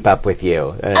can keep up with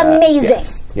you. Amazing.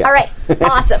 Yes. Yeah. All right.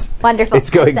 Awesome. Wonderful.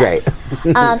 It's going great.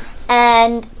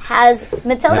 And has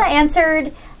Matilda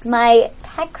answered my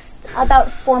text about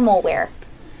formal wear?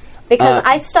 Because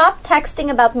I stopped texting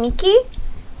about Miki,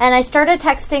 and I started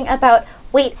texting about,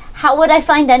 wait, how would I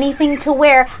find anything to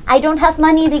wear? I don't have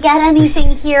money to get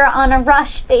anything here on a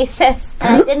rush basis,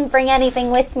 and I didn't bring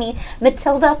anything with me.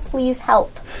 Matilda, please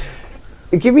help.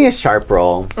 Give me a sharp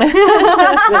roll.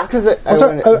 Just 'cause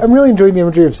I'm really enjoying the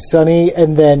imagery of Sunny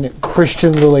and then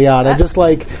Christian Liliana, just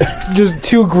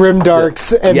two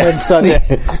grimdarks and then Sunny.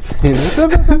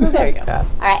 There you go. All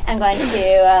right, I'm going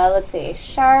to let's see,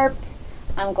 sharp.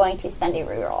 I'm going to spend a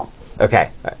reroll. Okay.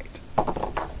 All right.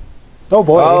 Oh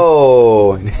boy.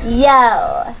 Oh.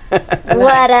 Yo.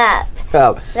 What up?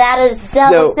 Oh. That is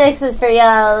double sixes for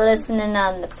y'all listening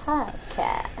on the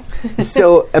podcast.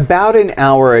 So about an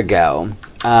hour ago,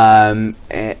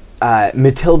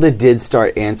 Matilda did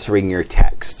start answering your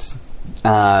texts.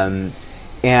 And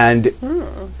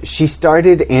she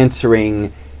started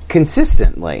answering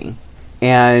consistently.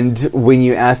 And when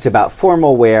you asked about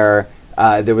formal wear,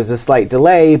 there was a slight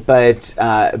delay, but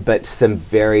some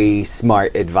very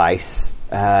smart advice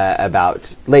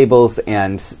about labels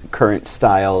and current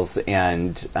styles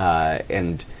and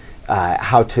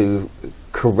how to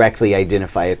correctly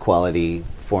identify a quality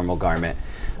formal garment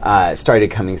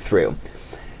started coming through.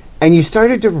 And you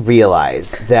started to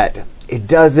realize that It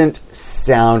doesn't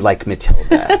sound like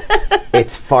Matilda.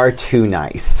 It's far too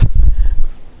nice.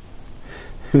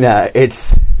 No,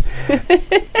 it's...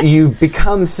 You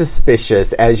become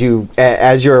suspicious as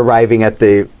you're arriving at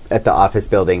the office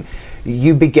building.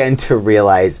 You begin to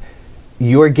realize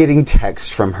you're getting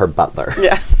texts from her butler.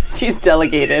 Yeah, she's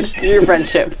delegated your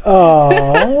friendship.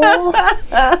 Oh.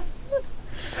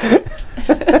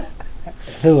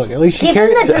 Hey, look, at least she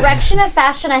Given carries... the direction of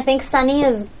fashion, I think Sunny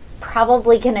is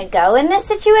probably going to go in this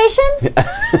situation.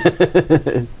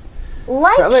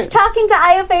 Probably. Talking to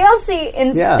Ayafeosi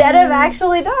instead of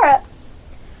actually Dara.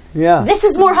 Yeah. This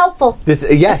is more helpful. Yes,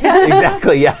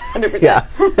 exactly. Yeah, 100%. Yeah,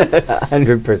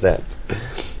 100%.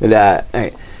 And, all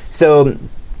right. So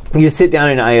you sit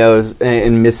down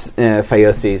in Miss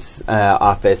Fayosi's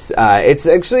office. It's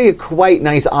actually a quite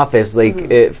nice office.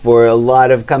 Like for a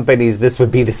lot of companies, this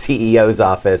would be the CEO's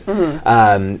office.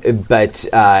 But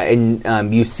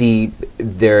you see,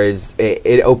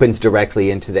 it opens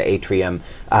directly into the atrium,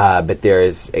 but there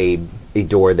is a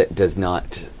door that does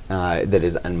not. That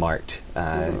is unmarked,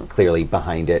 clearly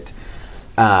behind it,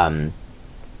 and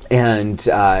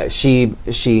she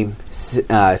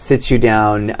sits you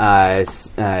down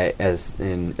as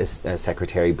a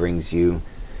secretary brings you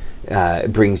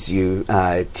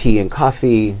tea and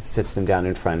coffee, sits them down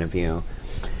in front of you.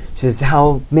 She says,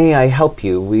 "How may I help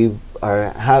you?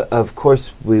 Of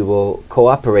course, we will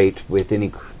cooperate with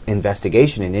any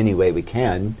investigation in any way we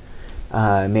can.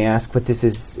 May I ask what this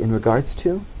is in regards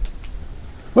to?"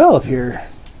 Well, if you're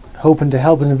hoping to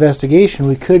help an investigation,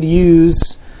 we could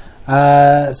use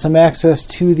some access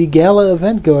to the gala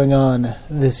event going on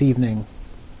this evening.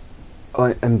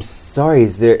 Oh, I'm sorry.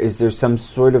 Is there some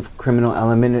sort of criminal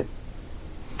element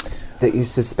that you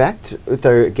suspect with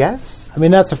our guests? I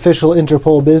mean, that's official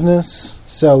Interpol business,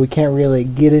 so we can't really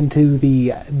get into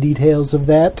the details of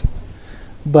that.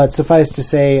 But suffice to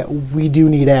say, we do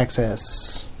need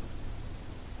access.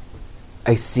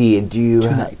 I see. And do you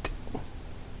tonight?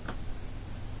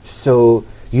 So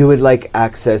you would like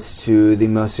access to the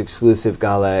most exclusive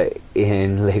gala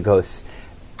in Lagos,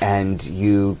 and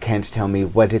you can't tell me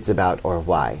what it's about or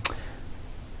why?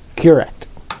 Correct.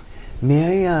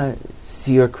 May I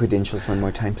see your credentials one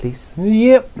more time, please?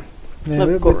 Yep.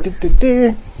 Of course.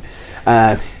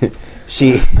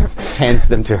 She hands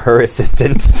them to her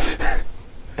assistant.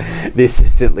 The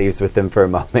assistant leaves with them for a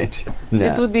moment. No.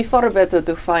 It would be far better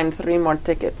to find 3 more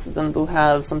tickets than to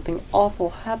have something awful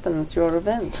happen at your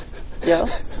event.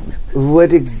 Yes?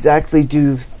 What exactly do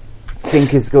you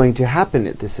think is going to happen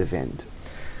at this event?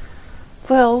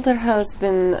 Well, there has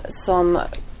been some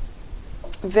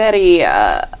very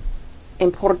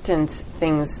important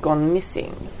things gone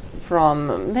missing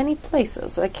from many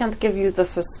places. I can't give you the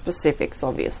specifics,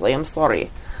 obviously. I'm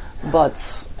sorry.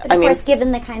 But Of course,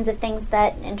 given the kinds of things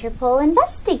that Interpol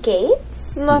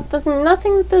investigates.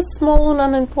 Nothing this small and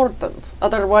unimportant.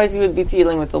 Otherwise, you would be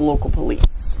dealing with the local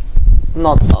police,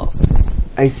 not us.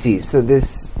 I see. So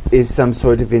this is some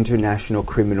sort of international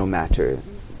criminal matter.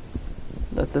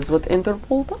 That is what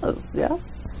Interpol does,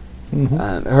 yes?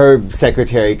 Her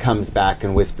secretary comes back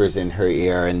and whispers in her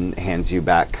ear and hands you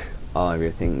back all of your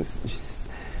things. She says,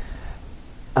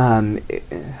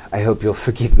 I hope you'll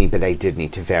forgive me, but I did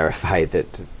need to verify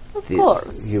that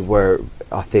you were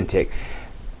authentic.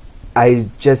 I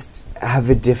just have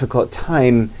a difficult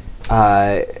time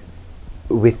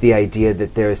with the idea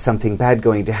that there is something bad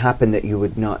going to happen that you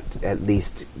would not at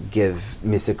least give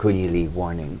Miss Akunyili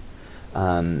warning.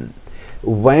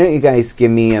 Why don't you guys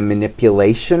give me a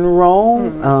manipulation roll?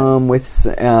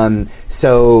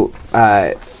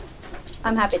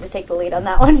 I'm happy to take the lead on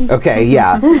that one. Okay,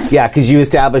 yeah, because you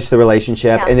established the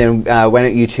relationship, and then why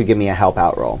don't you two give me a help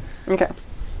out roll? Okay.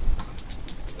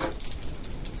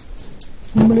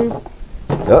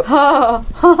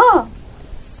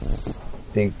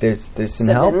 Think there's some 7,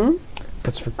 help.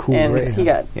 That's for cool, and right? he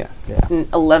got Yes. an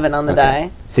 11 on the die.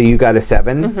 So you got a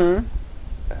 7.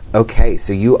 Okay,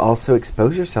 so you also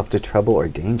expose yourself to trouble or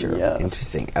danger. Yes.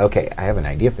 Interesting. Okay, I have an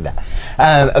idea for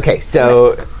that. Okay,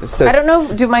 so I don't know.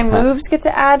 Do my moves get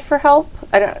to add for help?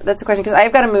 I don't. That's a question because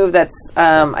I've got a move that's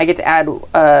I get to add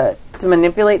to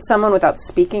manipulate someone without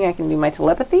speaking. I can do my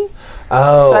telepathy.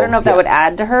 Oh, So I don't know if that would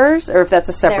add to hers or if that's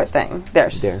a separate thing.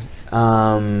 Theirs. There.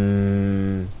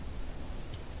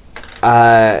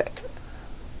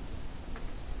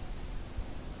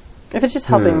 If it's just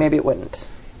helping, maybe it wouldn't.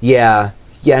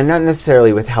 Yeah, not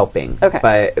necessarily with helping.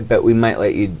 Okay. But we might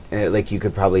let you, you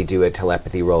could probably do a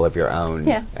telepathy roll of your own.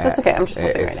 Yeah, that's okay. I'm just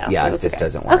helping right now. Yeah, so if this okay.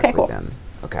 doesn't work Okay, cool. with them.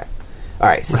 Okay. All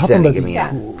right, so Help Senna, them give to me be a...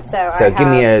 cool. So So I give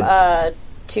me have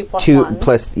 2 plus Two 1s.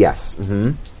 plus, yes.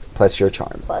 Plus your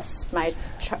charm. Plus my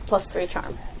plus 3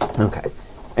 charm. Okay.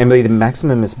 Emily, the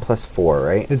maximum is +4,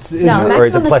 right? No, or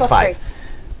is it maximum is +5?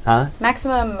 Huh?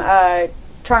 Maximum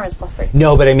charm is +3.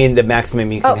 No, but I mean the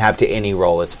maximum you can have to any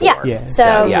roll is 4. Yeah.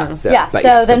 Yeah.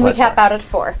 So then we cap +4. out at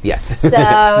 4. Yes. So 7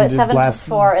 last plus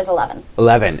 4 is 11.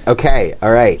 11. Okay.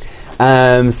 All right.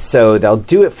 So they'll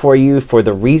do it for you for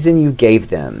the reason you gave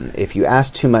them. If you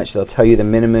ask too much, they'll tell you the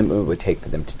minimum it would take for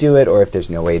them to do it, or if there's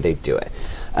no way they'd do it.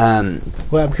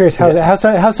 Well, I'm curious how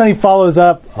Sunny follows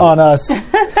up on us,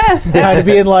 kind of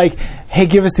being like, "Hey,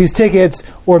 give us these tickets,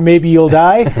 or maybe you'll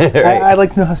die." Right. I'd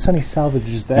like to know how Sunny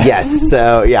salvages that. Yes.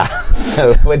 So yeah.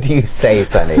 So what do you say,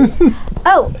 Sunny?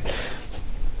 Oh,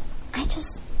 I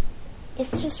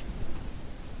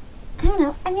don't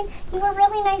know. I mean, you were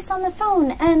really nice on the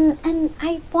phone, and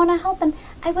I want to help, and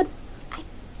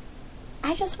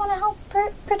I just want to help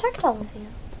protect all of you.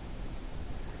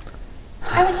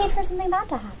 I would hate for something bad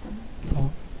to happen.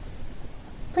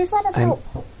 Please let us help.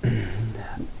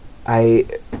 I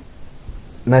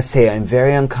must say I'm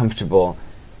very uncomfortable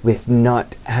with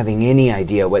not having any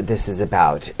idea what this is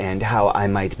about and how I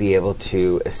might be able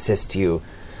to assist you.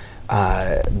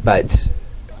 But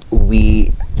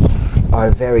we are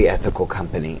a very ethical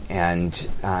company, and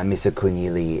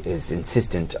Misakuni is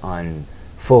insistent on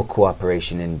full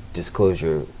cooperation and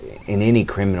disclosure in any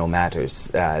criminal matters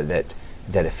that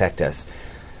affect us.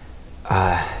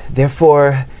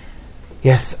 Therefore,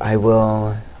 yes, I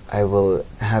will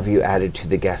have you added to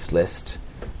the guest list.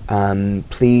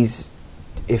 Please,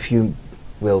 if you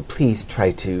will, please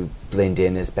try to blend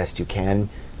in as best you can.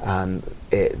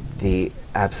 The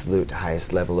absolute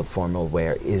highest level of formal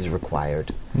wear is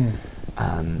required.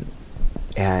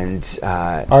 And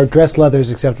Our dress leather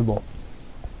is acceptable.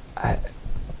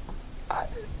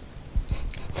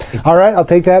 All right, I'll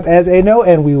take that as a no,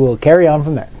 and we will carry on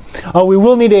from there. We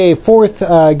will need a fourth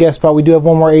guest spot. We do have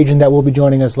one more agent that will be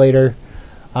joining us later.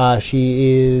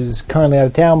 She is currently out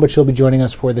of town, but she'll be joining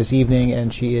us for this evening,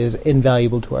 and she is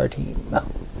invaluable to our team.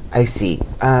 I see.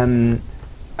 Sunny,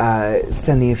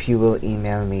 if you will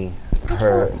email me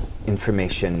her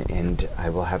information, and I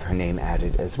will have her name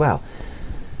added as well.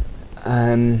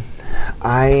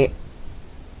 I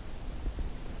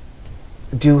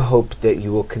do hope that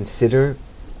you will consider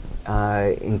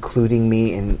including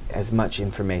me in as much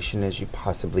information as you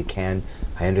possibly can.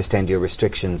 I understand your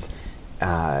restrictions,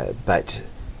 but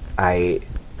I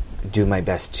do my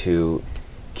best to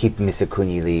keep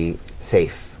Misakuni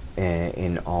safe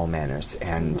in all manners.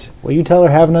 And Well, you tell her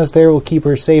having us there will keep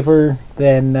her safer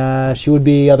than she would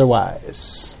be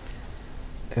otherwise.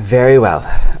 very well.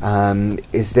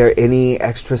 Is there any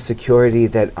extra security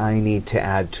that I need to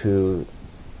add to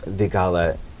the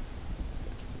gala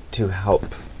to help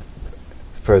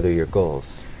further your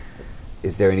goals?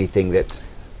 Is there anything that...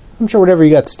 I'm sure whatever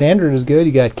you got standard is good.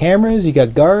 You got cameras, you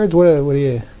got guards. What do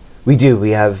you... We do.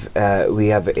 We have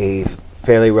a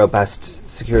fairly robust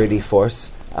security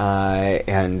force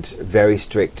and very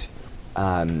strict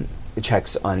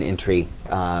checks on entry,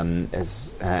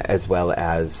 as well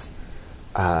as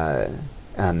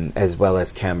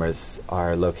cameras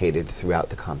are located throughout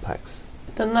the complex.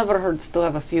 It never hurts to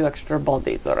have a few extra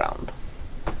bodies around.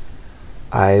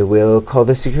 I will call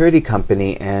the security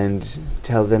company and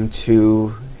tell them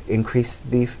to increase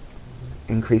the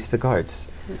guards.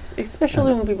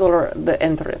 Especially when people are... The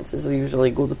entrance is a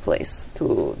usually good place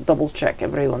to double-check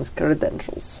everyone's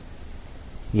credentials.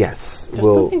 Yes, Just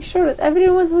making sure that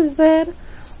everyone who's there...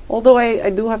 Although I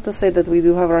do have to say that we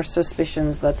do have our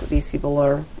suspicions that these people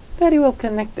are very well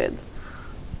connected.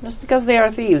 Just because they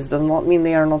are thieves does not mean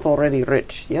they are not already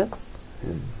rich, yes?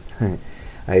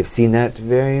 I've seen that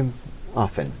very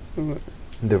often. Mm.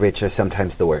 The rich are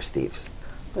sometimes the worst thieves.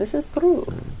 This is true.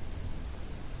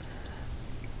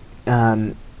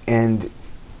 And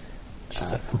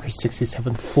She's like from her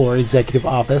 67th floor executive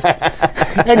office.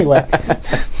 Anyway.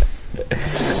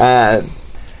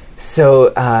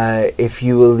 So, if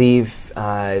you will leave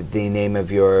the name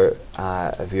of your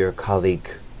colleague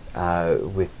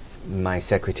with my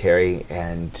secretary,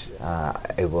 and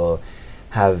I will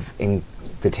have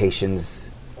invitations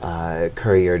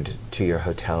couriered to your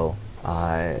hotel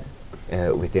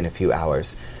within a few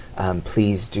hours.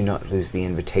 Please do not lose the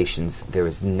invitations. There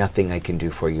is nothing I can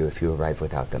do for you if you arrive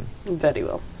without them. Very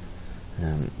well.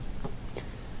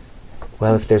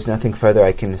 Well, if there's nothing further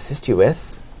I can assist you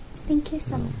with... Thank you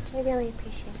so much. I really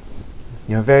appreciate it.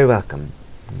 You're very welcome.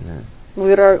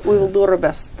 We will do our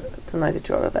best tonight at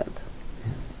your event.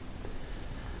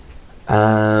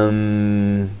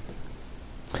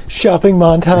 Shopping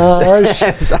montage.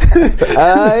 Yes.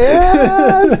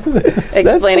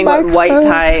 Explaining what white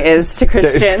tie is to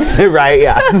Christian. Right,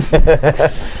 yeah.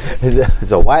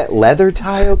 Is a white leather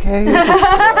tie okay?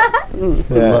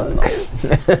 Yeah.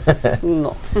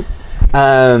 No.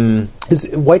 Is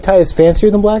white tie is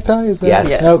fancier than black tie? Is that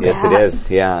Yes, Okay. yes, it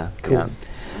is. Yeah, Cool.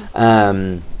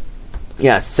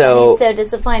 yeah. So He's so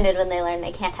disappointed when they learn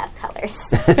they can't have colors.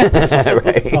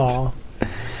 right.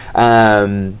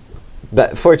 Aw.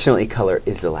 But fortunately, color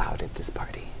is allowed at this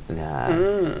party.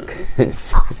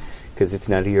 Because it's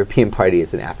not a European party,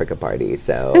 it's an Africa party.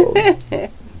 So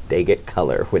they get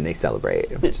color when they celebrate,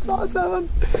 which is awesome.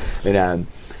 And,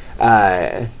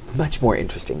 it's much more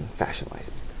interesting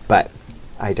fashion-wise. But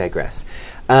I digress.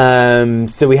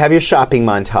 So we have your shopping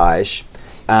montage.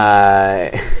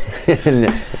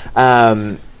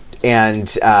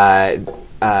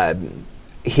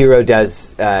 Hero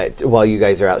does, while you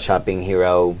guys are out shopping,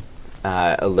 Hero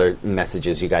alert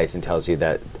messages you guys and tells you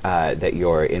that that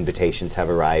your invitations have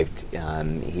arrived.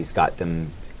 He's got them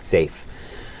safe.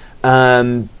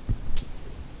 And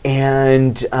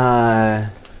Do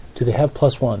they have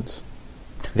 +1s?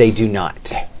 they do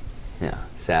not. Yeah.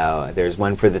 So there's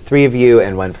one for the three of you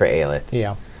and one for Aelith.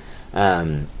 Yeah.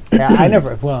 Um, Yeah, I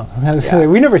never. Well, I was saying,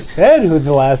 we never said who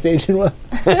the last agent was.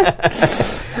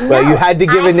 well, you had to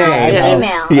give a name. An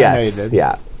email. Yes. I know you did.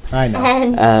 Yeah. I know.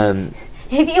 And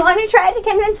if you want to try to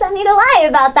convince Sunny to lie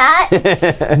about that,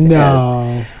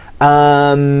 No.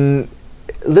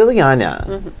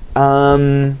 Liliana,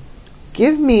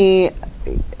 give me.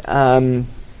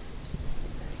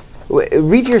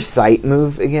 Read your sight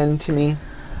move again to me.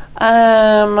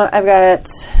 I've got.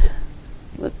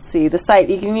 Let's see the sight.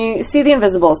 You can see the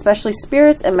invisible, especially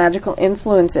spirits and magical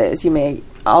influences. You may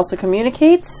also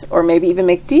communicate, or maybe even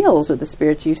make deals with the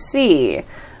spirits you see,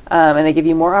 and they give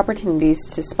you more opportunities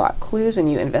to spot clues when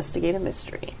you investigate a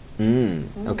mystery.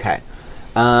 Okay.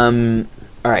 All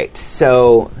right.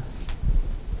 So.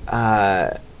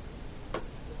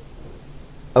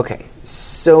 Okay.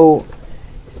 So,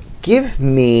 give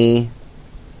me.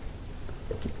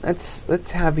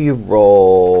 Let's have you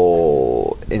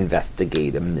roll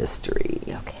investigate a mystery.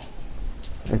 Okay.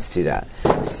 Let's do that.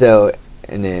 So,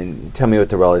 and then tell me what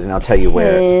the roll is, and I'll tell you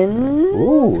where.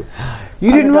 Ooh,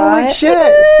 you didn't roll like die.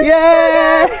 shit!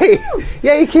 Yay!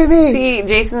 Yay, Kimmy! See,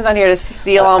 Jason's not here to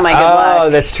steal all my good luck. Oh,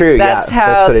 that's true. That's yeah, how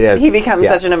that's what it is. he becomes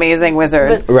Yeah. such an amazing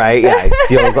wizard. Right? Yeah, he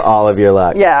steals all of your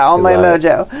luck. Yeah, all I my love it.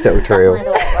 mojo. So true.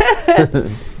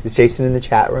 Definitely. Is Jason in the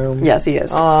chat room? Yes, he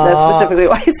is. Aw. That's specifically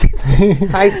why I said that.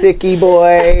 Hi, Sicky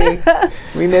boy.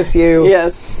 We miss you.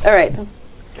 Yes. All right.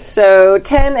 So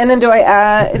 10, and then do I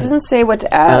add? It doesn't say what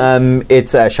to add.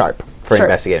 It's sharp for Sharp.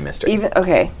 investigate a mystery. Even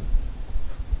okay.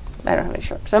 I don't have any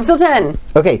sharp, so I'm still 10.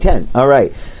 Okay, 10. All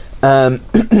right.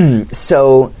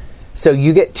 So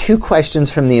you get 2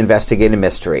 questions from the investigate a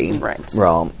mystery Right.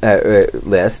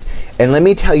 list, and let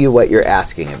me tell you what you're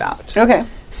asking about. Okay.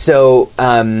 So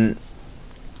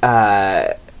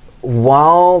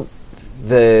while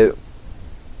the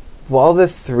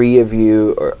three of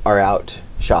you are out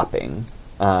shopping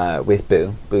with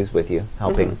Boo's with you,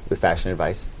 helping with fashion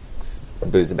advice.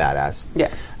 Boo's a badass. Yeah.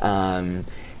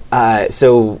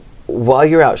 So while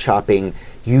you're out shopping,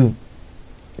 you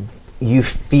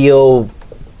feel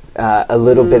a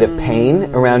little bit of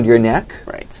pain around your neck,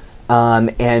 Right.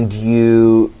 and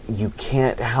you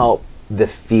can't help the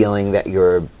feeling that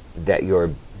you're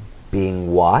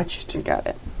being watched. Got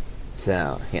it.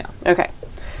 So yeah. Okay.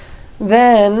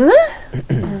 Then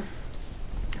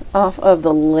off of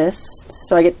the list,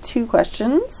 so I get 2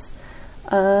 questions.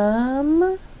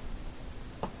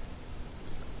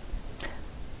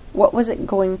 What was it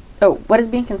going? Oh, what is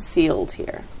being concealed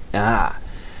here?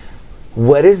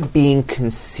 What is being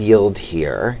concealed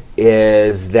here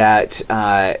is that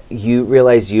you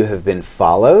realize you have been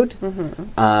followed,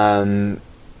 and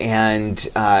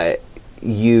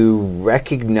you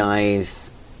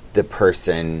recognize the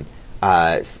person.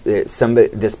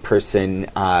 This person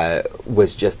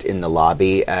was just in the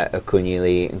lobby at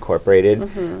Akunyili Incorporated,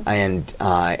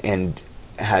 and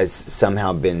has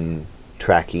somehow been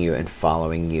tracking you and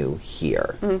following you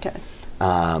here. Okay.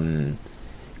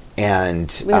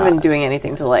 And We haven't been doing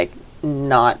anything to like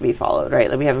not be followed, right?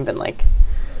 Like we haven't been like,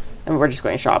 and we're just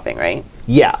going shopping, right?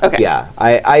 yeah, Okay. yeah.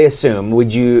 I assume.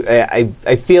 Would you?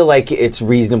 I feel like it's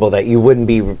reasonable that you wouldn't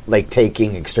be like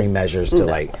taking extreme measures to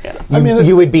like. yeah. You, I mean,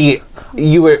 you would be.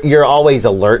 You're always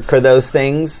alert for those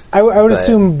things. I would But-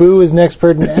 assume Boo is an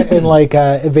expert in like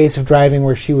evasive driving,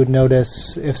 where she would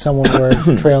notice if someone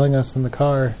were trailing us in the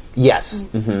car. Yes.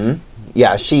 Mm-hmm.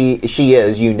 Yeah, she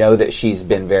is. You know that she's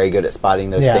been very good at spotting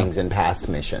those Yeah. things in past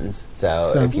missions.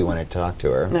 So if you want to talk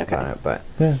to her Okay. about it, but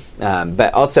Yeah.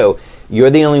 but also you're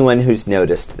the only one who's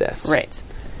noticed this, Right.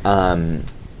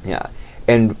 Yeah,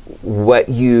 and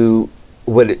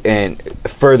and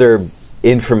further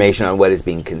information on what is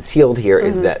being concealed here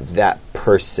is that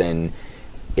person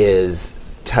is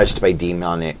touched by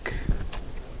demonic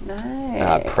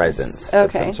Nice. presence of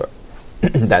Okay. some sort.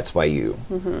 That's why you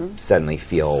suddenly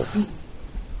feel.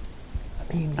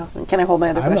 Awesome. Can I hold my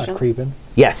other I'm question? not creeping.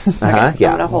 Yes. I'm Yeah.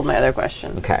 going to hold my other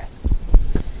question. Okay.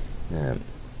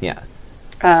 Yeah.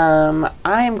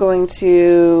 I am going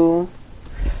to.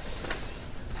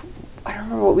 I don't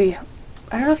know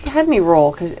if you had me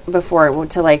roll before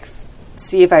to like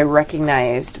see if I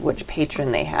recognized which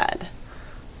patron they had.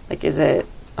 Like, is it?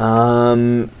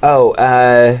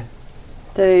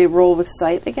 Did I roll with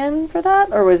sight again for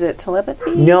that, or was it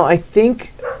telepathy? No, I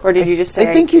think. Or did you just say?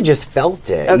 I think you just felt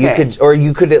it. Okay.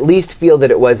 You could at least feel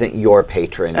that it wasn't your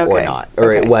patron or Okay. not,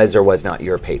 or Okay. it was or was not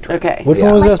your patron. Okay. Which Yeah.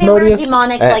 one was Like they were Asmodeus?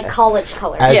 demonic, like college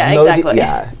colors. Yeah, exactly.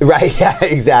 Yeah, right. Yeah,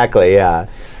 exactly. Yeah.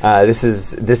 This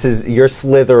is your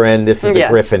Slytherin. This is Yeah.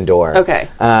 a Gryffindor. Okay.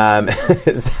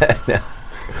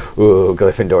 Ooh,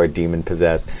 Gryffindor, demon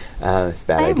possessed. It's a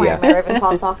bad I am idea. wearing my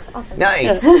Ravenclaw socks. Awesome.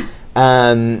 Nice.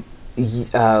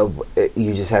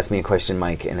 You just asked me a question,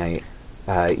 Mike, and I.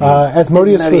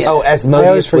 Asmodeus was. Asmodeus. Oh, I always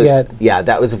Asmodeus forget. was. Yeah,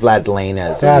 that was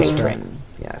Vladlena's That's patron.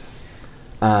 Yes.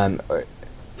 So I'm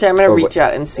going to Or reach what-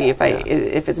 out and see if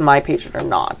if it's my patron or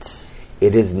not.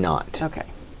 It is not. Okay.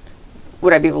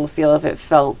 Would I be able to feel if it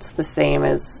felt the same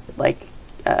as like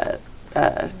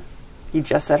you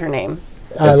just said her name?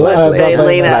 Vladlena.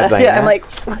 Elena. Vladlena. Yeah, I'm like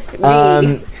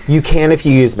me. You can if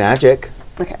you use magic.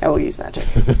 Okay, I will use magic.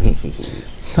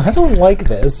 I don't like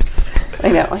this. I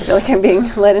know. I feel like I'm being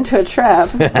led into a trap,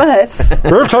 but It's a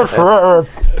trap.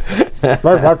 It's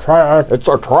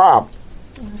a trap.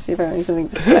 let's see if I can do something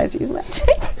besides use magic.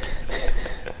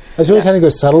 I was really trying to go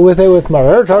subtle with it with my.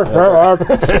 Ooh, Yeah,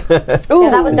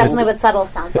 that was definitely what subtle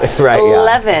sounds like. Right. Yeah.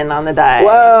 11 on the die.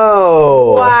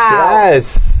 Whoa! Wow.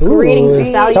 Yes. Greetings and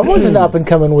Someone's salutations. an up and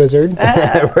coming wizard.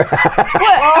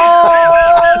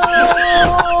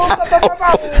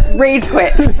 Rage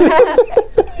quit.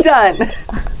 Done.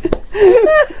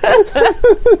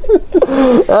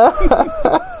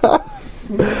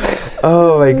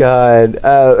 Oh my god.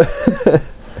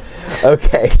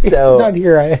 Okay, He's so not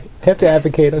here. I have to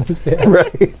advocate on his behalf.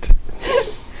 right.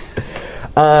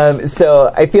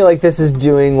 So I feel like this is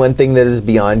doing one thing that is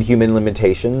beyond human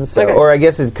limitations. So, Okay. or I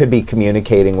guess it could be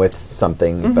communicating with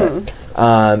something.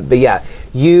 But yeah,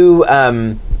 you.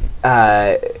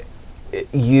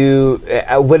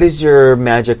 What does your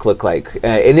magic look like?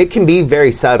 And it can be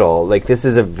very subtle. Like this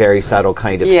is a very subtle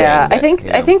kind of Yeah,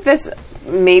 thing. I think this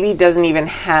maybe doesn't even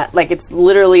have like it's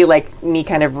literally like me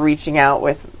kind of reaching out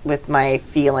with my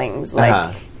feelings.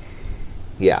 Like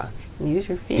yeah. use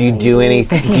your feelings. Do you do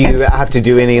anything? Do you have to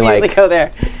do any Immediately like go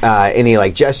there? any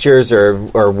like gestures or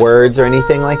words or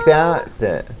anything like that?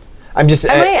 I'm just.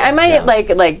 I might yeah.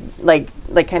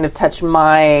 like kind of touch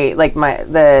my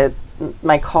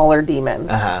my collar demon.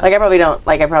 Like I probably don't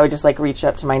like I probably just like reach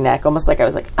up to my neck almost like I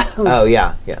was like Oh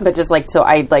yeah. but just like so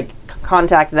I like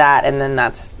contact that and then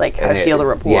that's like how And I feel the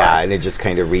rapport. Yeah, and it just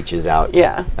kind of reaches out.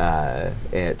 Yeah.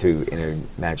 Through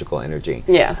magical energy.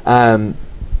 Yeah.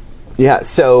 Yeah.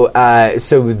 So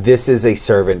this is a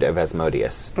servant of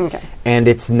Asmodeus. Okay. And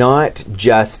it's not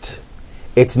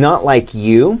like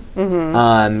you.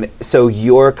 So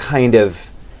you're kind of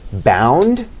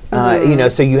bound.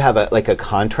 So you have a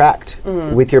contract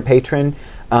with your patron.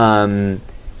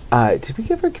 Did we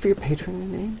ever give your patron a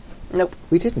name? Nope.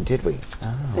 We didn't, did we?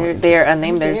 Oh, They are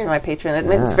unnamed. They're just my patron.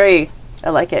 It's very. I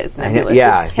like it. It's nebulous.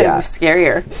 yeah, It's kind yeah. of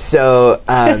scarier. So,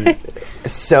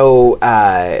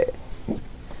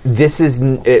 this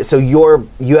is so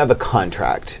you have a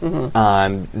contract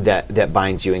that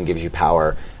binds you and gives you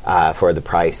power for the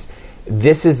price.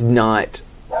 This is not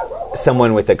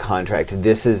someone with a contract.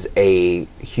 This is a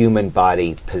human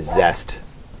body possessed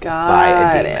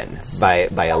by a demon,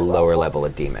 by a lower level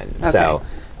of demon. So,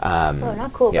 Oh,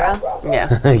 not cool, yeah. bro.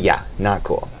 Yeah. yeah, not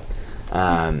cool.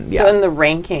 Yeah. So in the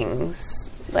rankings,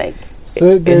 like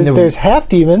So there's half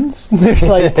demons. There's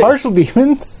like partial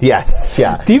demons. yes,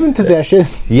 yeah. Demon possession.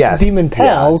 Yes, Demon yeah.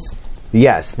 pals.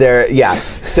 Yes, there. Yeah.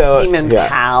 So demon yeah.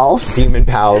 pals. Demon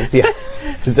pals. Yeah.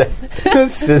 Demon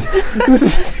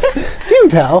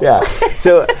pal. Yeah.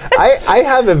 So I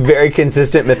have a very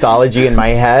consistent mythology in my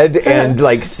head, and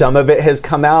like some of it has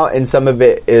come out, and some of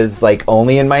it is like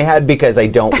only in my head because I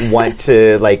don't want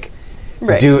to like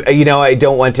Right. I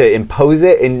don't want to impose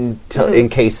it in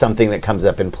case something that comes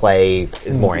up in play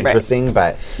is more interesting.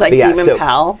 But Like but yeah, demon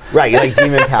pal. right? Like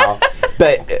demon pal.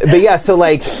 But yeah, so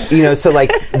like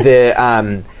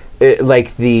the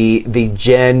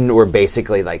Jinn were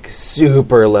basically like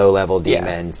super low level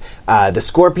demons. The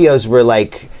Scorpios were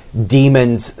like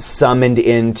demons summoned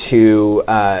into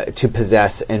to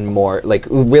possess and more like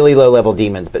really low level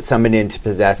demons, but summoned in to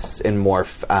possess and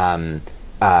morph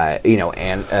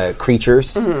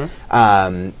creatures.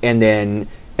 And then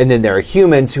there are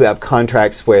humans who have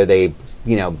contracts where they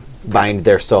bind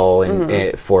their soul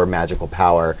for magical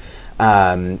power.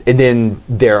 And then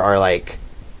there are like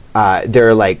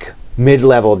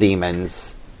mid-level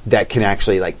demons that can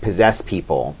actually like possess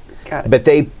people. Got it. But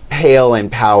they pale in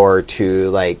power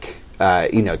to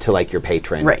to your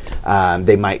patron. Right.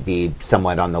 They might be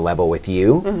somewhat on the level with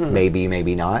you,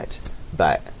 maybe not.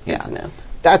 But yeah, Good to know.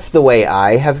 that's the way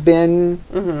I have been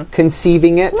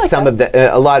conceiving it.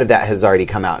 A lot of that has already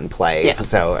come out in play, Yeah.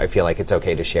 so I feel like it's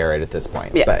okay to share it at this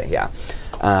point. Yeah. But yeah,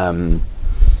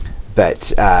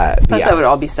 Plus, that would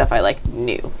all be stuff I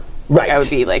knew. Right. I would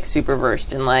be super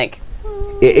versed in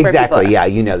exactly. people Yeah,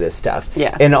 you know this stuff.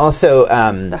 Yeah. and also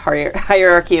the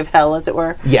hierarchy of hell, as it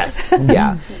were. yes,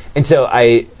 yeah. And so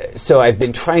I've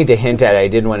been trying to hint at it. I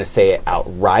didn't want to say it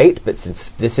outright, but since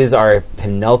this is our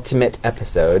penultimate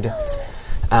episode.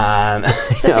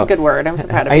 Such a good word. I'm so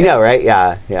proud of you. I know, right?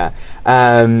 Yeah.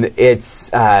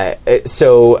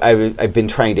 So I've been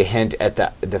trying to hint at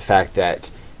the fact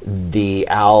that the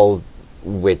owl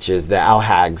witches, the owl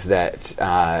hags that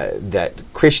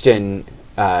Christian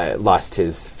lost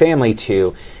his family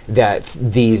to, that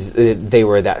they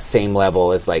were that same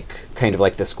level as kind of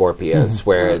like the Scorpios,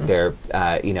 where they're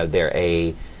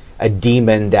a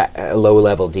demon, a low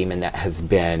level demon that has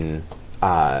been.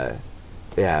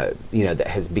 That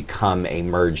has become a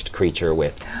merged creature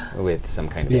with some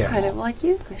kind of Yes. Kind of like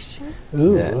you, Christian.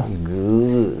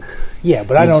 Ooh. Yeah,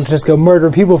 but I don't just go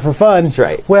murdering people for fun. That's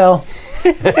right. Well,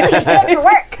 You do it for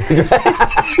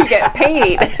work. You get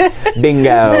paid.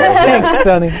 Bingo. thanks,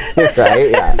 Sonny. Right?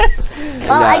 Yeah.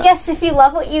 Well, I guess if you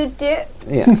love what you do,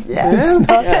 Yeah.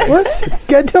 What?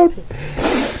 I don't.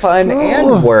 Fun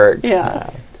and work. Yeah.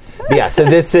 Yeah, so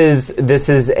this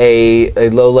is a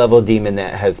low level demon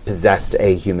that has possessed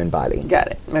a human body. Got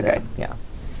it. Okay. Yeah.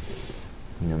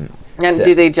 And So-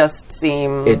 do they just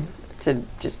seem It- to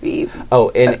just be... Oh,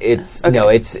 and it's okay. no,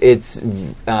 it's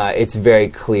very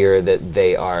clear that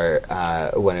they are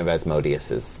one of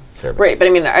Asmodeus's servants. Right, but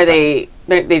I mean, are they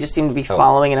just seem to be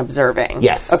following and observing?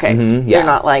 Yes. Okay. Mhm, yeah. They're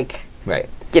not right.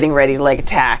 getting ready to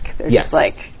attack. They're Yes.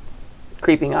 just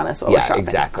creeping on us while we're Yeah, shopping.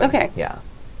 exactly. Okay. Yeah.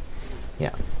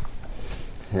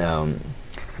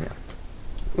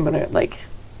 I'm gonna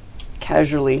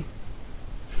casually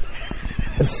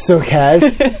So cash.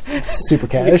 Super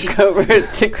cash. go over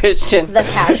to Christian. the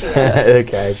casuals.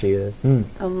 Okay, she is.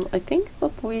 I think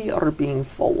that we are being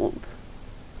followed.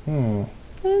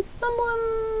 It's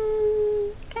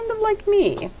someone kind of like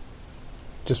me.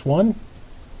 Just one?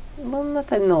 One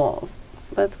that I know of,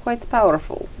 but quite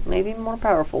powerful. Maybe more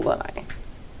powerful than I.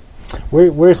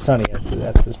 Where's Sonny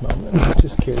at this moment?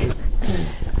 Just curious.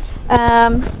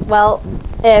 Well,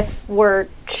 if we're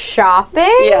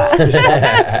shopping,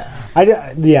 Yeah.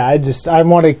 I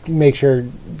want to make sure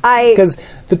I because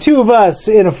the two of us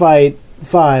in a fight,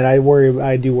 fine.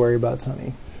 I do worry about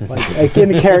Sonny. Like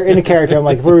in a character, I'm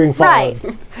like, if we're being followed.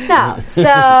 right. No.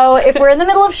 So if we're in the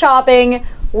middle of shopping,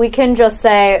 we can just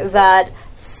say that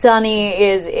Sunny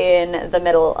is in the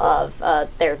middle of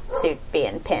their suit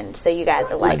being pinned. So you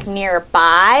guys are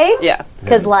nearby. Yeah.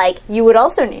 Because you would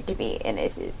also need to be in a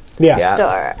suit Yeah.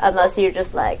 store unless you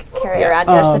just carry around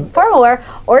your formal wear,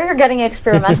 or you're getting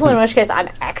experimental. In which case, I'm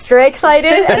extra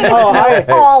excited and know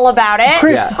all about it.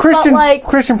 Christian, But,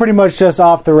 Christian pretty much just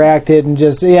off the racked it and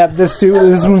just this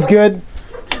one's good.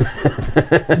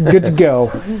 Good to go.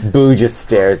 Boo just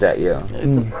stares at you.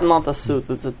 It's not a suit,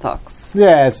 it's a tux.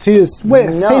 Yeah, it's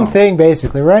same thing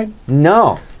basically, right?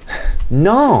 No.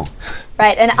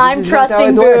 right, and I'm is not how trusting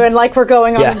it Boo, works. and we're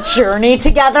going on a journey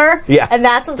together. Yeah. And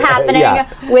that's what's happening Yeah.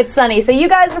 with Sunny. So you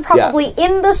guys are probably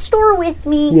in the store with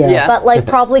me, Yeah. but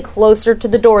probably closer to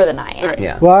the door than I am. Right.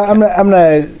 Yeah. Well, I'm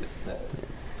gonna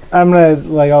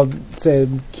I'll say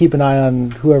keep an eye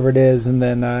on whoever it is, and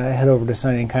then head over to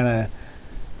Sunny and kind of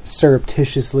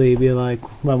surreptitiously be like,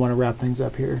 I want to wrap things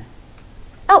up here.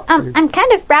 Oh, I'm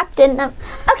kind of wrapped in. Okay,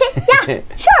 yeah,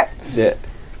 sure.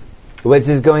 What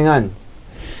is going on?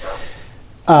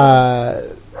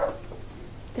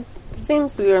 It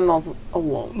seems we are not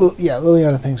alone.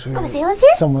 Liliana thinks we. is he live here?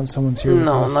 Someone's here. with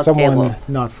No, us. not someone Caleb.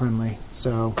 not friendly.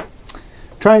 So,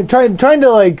 trying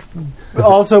to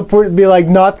also be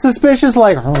not suspicious,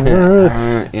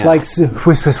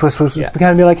 whisper, Yeah.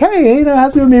 kind of be like, hey,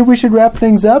 how's it? Maybe we should wrap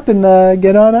things up and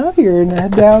get on out here and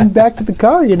head down back to the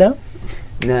car.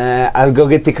 Nah, I'll go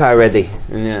get the car ready.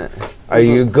 Yeah. Are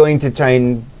we going to try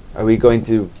and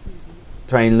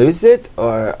lose it,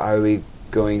 or are we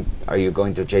going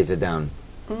to chase it down?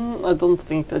 I don't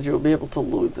think that you'll be able to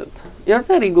lose it. You're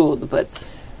very good, but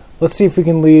Let's see if we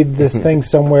can lead this thing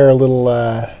somewhere a little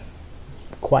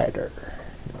quieter.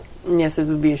 yes, it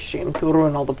would be a shame to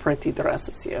ruin all the pretty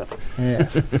dresses here. Yeah.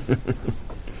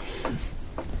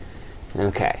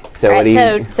 Okay. So Right, what are you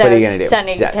going to do?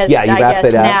 Sunny has, you I wrap guess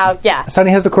it up. now, yeah.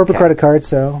 Sonny has the corporate credit card,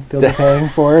 so they'll be paying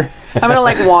for. I'm gonna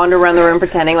like wander around the room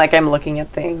pretending like I'm looking at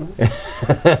things.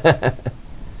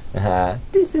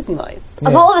 This is nice.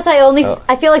 Of all of us,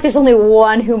 I feel like there's only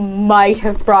one who might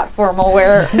have brought formal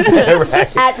wear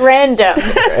just at random.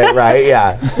 Right?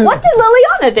 Yeah. What did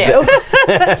Liliana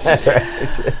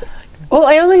do? Well,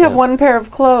 I only have one pair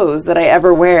of clothes that I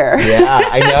ever wear. Yeah.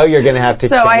 I know you're going to have to.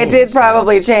 So I did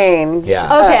probably change. Yeah.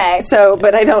 Okay.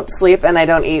 But I don't sleep and I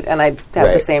don't eat and I have the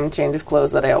Right. same change of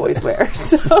clothes that I always wear.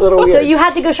 So So you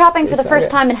had to go shopping for the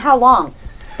first time in how long?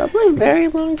 probably a very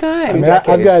long time. I mean,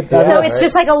 I've got. So it's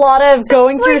just like a lot of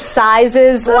going through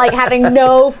sizes, like having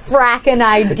no fracking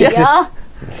idea.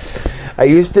 I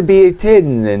used to be a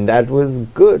 10, and that was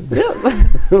good.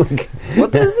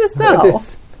 What is this now? What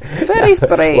is- Very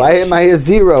strange. Why am I a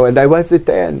 0 and I was a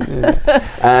 10?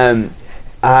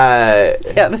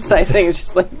 Yeah, the size thing is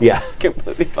just like Yeah.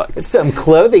 completely fucked. Some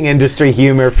clothing industry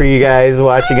humor for you guys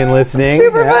watching and listening.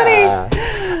 Super funny.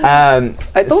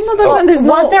 I don't understand. There's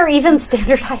Was no. there even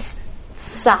standardized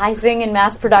sizing and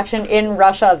mass production in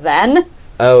Russia then?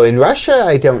 Oh, in Russia,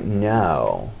 I don't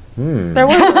know. There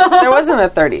wasn't in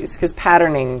the 30s because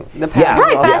patterning. The pattern. Yeah.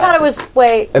 Right, but I thought it was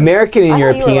American and I thought you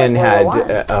were, European like, had. World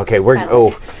War I. Okay, we're. Kinda.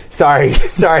 Oh, sorry, guys.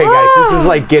 This is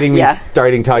like getting me Yeah.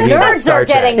 starting talking about nerds Star are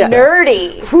Trek. getting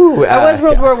nerdy. Whew, I was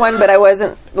World War One, but I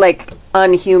wasn't like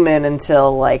unhuman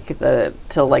until like the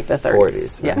 30s.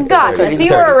 40s, Yeah, right. Gotcha. 30s, So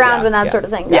you were 30s, around yeah, when that yeah. sort of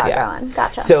thing got Yeah. going.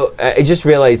 Gotcha. So I just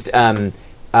realized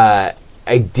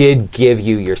I did give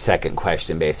you your second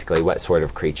question. Basically, what sort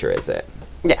of creature is it?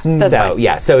 Yes, that's So fine.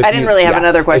 yeah, so if I didn't you- really have yeah,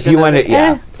 another question. If you I was wanted,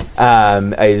 like,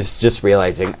 yeah, I was just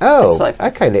realizing. Oh, That's totally fine. I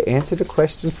kind of answered a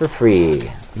question for free. I'm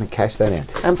gonna cash that in.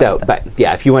 I'm So, fine with but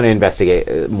yeah, if you want to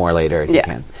investigate more later, you Yeah.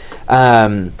 can.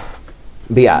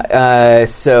 But yeah,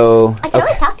 so I can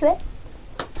always talk to it.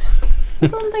 I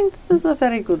don't think this is a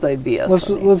very good idea. Let's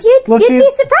Sonny. let's You'd let's see.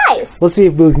 be surprised. Let's see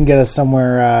if Boo can get us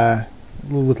somewhere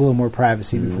with a little more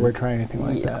privacy before we try anything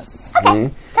like Yes.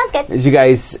 mhm. Sounds good. as you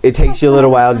guys, it takes you a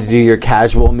little while to do your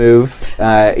casual move.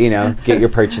 Get your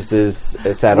purchases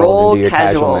settled Roll and do your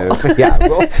casual casual. move.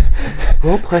 Yeah,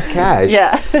 roll plus cash.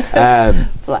 Yeah. Um,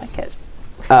 Black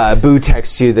cat. Boo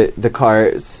texts you that the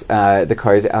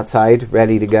car's outside,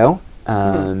 ready to go.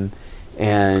 And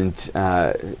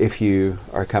if you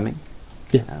are coming,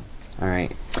 Yeah. all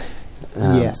right.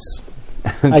 that. Yes,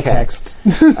 I okay. text.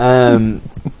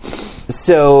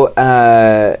 So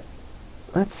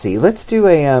let's see. Let's do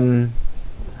a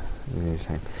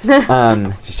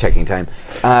just checking time.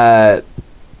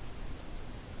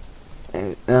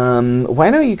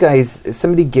 Why don't you guys?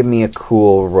 Somebody give me a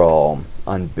cool roll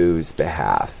on Boo's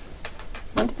behalf.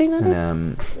 What did they not do?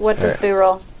 And, What does Boo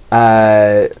roll?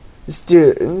 just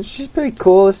do. She's pretty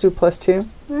cool. Let's do +2.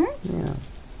 Yeah,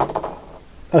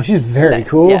 Oh, she's very Nice.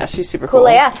 cool. Yeah, she's super cool. Cool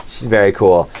AF. she's very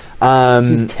cool.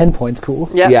 She's 10 points cool.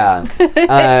 Yeah.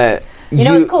 Yeah. You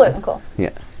know what's cooler than cool? Yeah.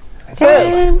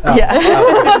 Yeah.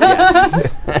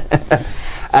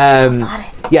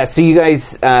 Yeah. So you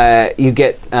guys, you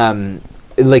get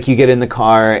you get in the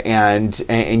car and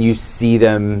you see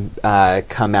them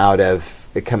come out of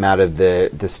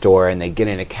the store, and they get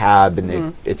in a cab,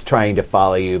 and it's trying to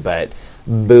follow you, but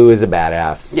Boo is a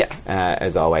badass,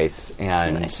 as always,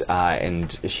 and Nice.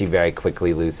 and she very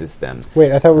quickly loses them.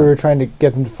 Wait, I thought we were trying to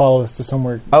get them to follow us to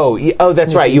somewhere. Oh,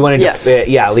 that's right. You wanted Yes. to,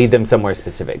 lead them somewhere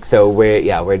specific. So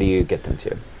where do you get them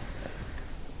to?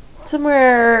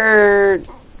 Somewhere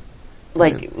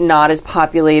like not as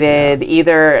populated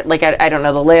either. Like I don't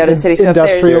know the layout of the city. So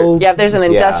Industrial- if there's an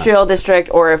industrial district,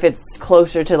 or if it's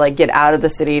closer to like get out of the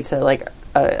city to like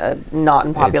a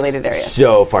not populated area.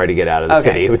 So far to get out of the Okay.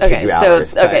 city, it would take Okay, you so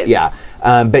hours. it's- okay. But yeah,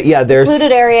 but yeah, there's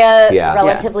Secluded area, Yeah.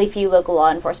 relatively few local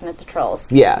law enforcement patrols.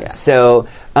 Yeah. So,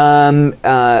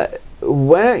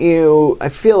 why don't you? I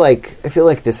feel like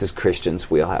this is Christian's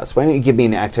wheelhouse. Why don't you give me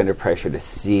an act under pressure to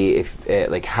see if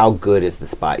how good is the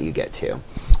spot you get to?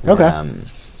 Okay.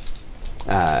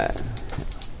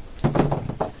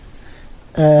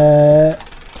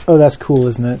 That's cool,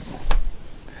 isn't it?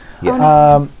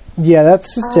 Yes. Yeah,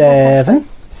 that's a 7.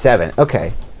 7.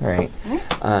 Okay. All right.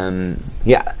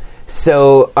 Yeah.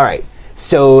 So, all right.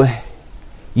 So,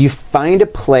 you find a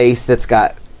place that's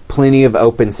got plenty of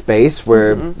open space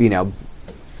where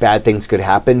bad things could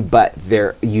happen, but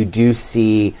there you do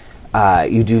see a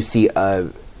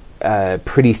a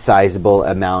pretty sizable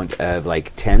amount of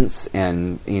like tents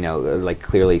and like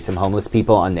clearly some homeless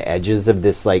people on the edges of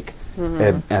this like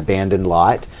abandoned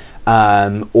lot.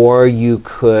 Or you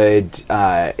could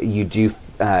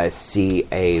see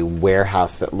a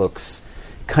warehouse that looks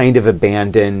kind of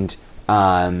abandoned,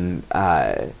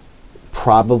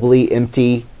 probably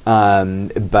empty,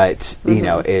 but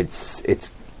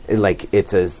it's like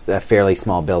it's a fairly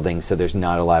small building, so there's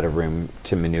not a lot of room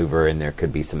to maneuver, and there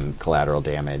could be some collateral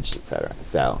damage, etc.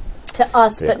 So to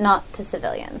us, but not to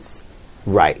civilians.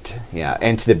 Right. Yeah,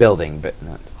 and to the building, but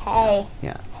not. Hey.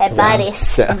 Yeah. Hey, buddies.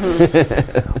 So.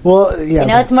 Well,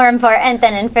 yeah. It's more important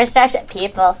than infrastructure,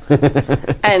 people.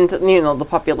 And, the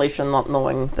population not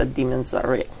knowing that demons are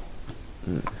real.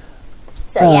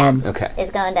 So, Okay.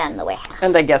 it's going down in the warehouse.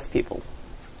 And I guess people.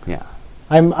 Yeah.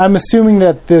 I'm assuming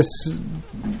that this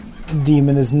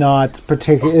demon is not going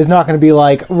to be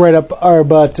like right up our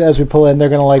butts as we pull in. They're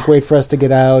going to like wait for us to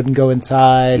get out and go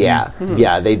inside. Yeah.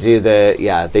 Yeah, they do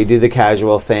the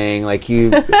casual thing like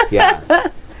you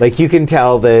like you can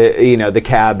tell the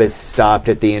cab is stopped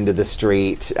at the end of the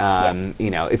street.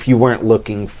 If you weren't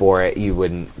looking for it, you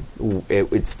wouldn't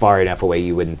it's far enough away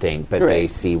you wouldn't think, but they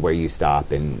see where you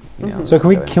stop and So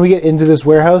can we get into this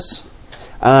warehouse?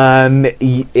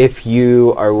 If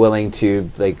you are willing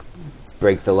to like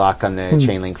break the lock on the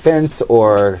chain link fence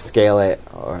or scale it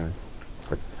or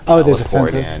there's a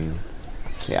fence in.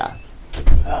 Yeah.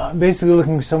 I'm basically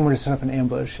looking for somewhere to set up an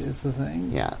ambush is the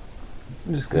thing. Yeah.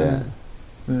 I'm just gonna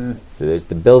So there's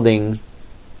the building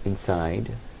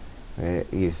inside. Right?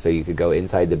 So you could go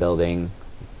inside the building.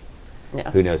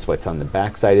 Yeah. Who knows what's on the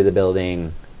back side of the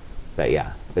building? But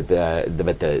yeah, but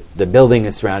the building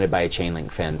is surrounded by a chain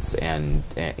link fence, and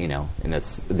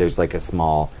there's like a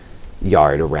small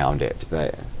yard around it.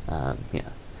 But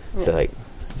so like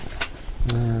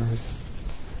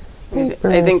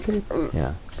I think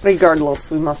yeah.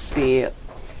 regardless, we must be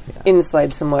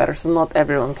inside somewhere, so not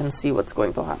everyone can see what's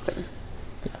going to happen.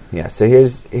 Yeah, so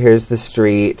here's the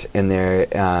street, and there,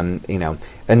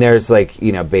 and there's like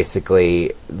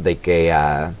basically like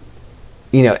a,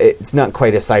 it's not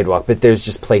quite a sidewalk, but there's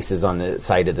just places on the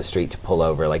side of the street to pull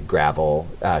over, like gravel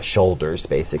shoulders,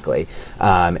 basically,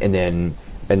 and then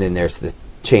there's the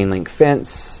chain link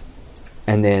fence,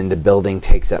 and then the building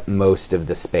takes up most of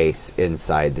the space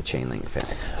inside the chain link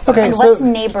fence. Okay, And what's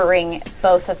neighboring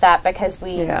both of that? Because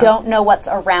we don't know what's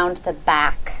around the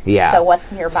back. Yeah. So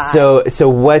what's nearby? So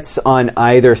what's on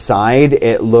either side?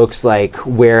 It looks like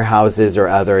warehouses or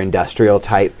other industrial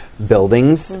type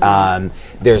buildings.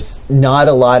 There's not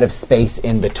a lot of space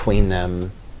in between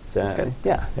them. So,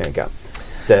 yeah, there you go.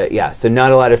 So so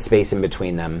not a lot of space in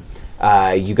between them.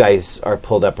 You guys are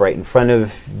pulled up right in front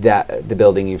of the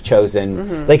building you've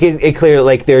chosen. Like it clearly,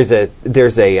 like there's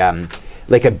a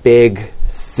like a big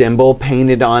symbol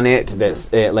painted on it. That's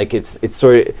it's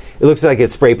sort of, it looks like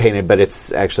it's spray painted, but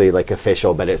it's actually like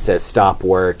official. But it says "Stop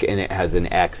Work" and it has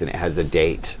an X and it has a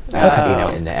date. In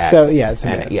the X. So yeah, it's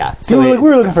So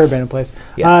we're looking for a abandoned place.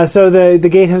 Yeah. So the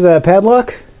gate has a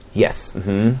padlock. Yes.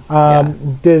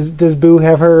 Does Boo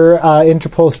have her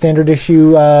Interpol standard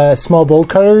issue small bolt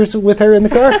cutters with her in the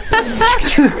car?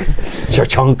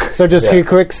 Chunk. So just a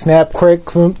quick snap, quick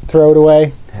throw it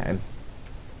away, Okay.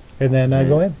 and then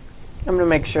go in. I'm going to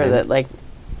make sure that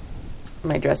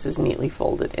my dress is neatly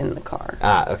folded in the car.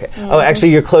 Okay. Oh,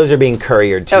 actually, your clothes are being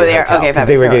couriered to Oh, your they are? hotel, Okay, because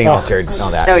they were fabulous. getting Oh. altered and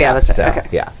all that. Oh, yeah, that's right. So, Okay.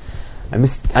 yeah.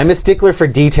 I'm a stickler for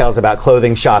details about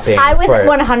clothing shopping. I was for-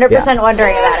 100% yeah.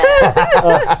 wondering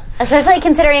about it. Especially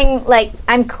considering, like,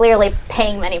 I'm clearly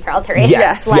paying money for alteration.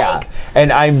 Yes, yeah.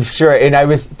 And I'm sure, and I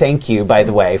was, thank you, by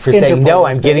the way, for saying, Interpol no,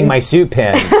 is I'm getting paying. my suit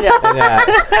pin.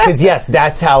 Because, yes,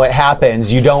 that's how it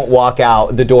happens. You don't walk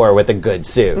out the door with a good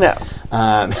suit. No.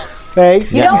 Hey,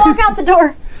 You don't walk out the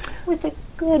door with a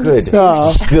good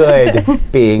suit. Good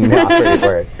being the operative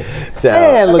word. So,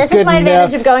 Yeah, Well, look this is good my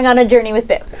advantage enough. of going on a journey with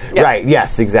Boo. right,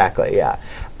 yes, exactly, yeah.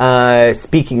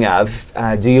 Speaking of,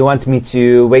 do you want me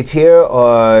to wait here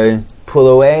or pull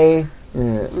away?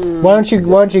 why don't you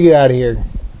get out of here?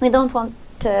 We don't want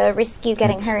to risk you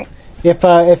getting hurt.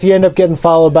 If you end up getting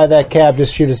followed by that cab,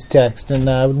 just shoot us a text and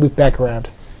loop back around.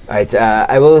 All right,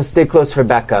 I will stay close for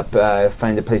backup,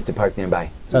 find a place to park nearby.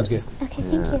 Sounds good. Okay,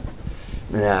 thank you.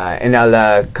 And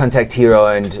I'll contact Hero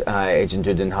and Agent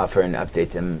Dudenhofer and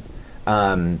update them.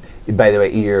 By the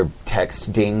way, your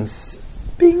text dings.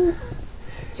 Bing.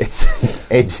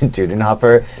 It's Agent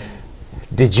Dudenhofer.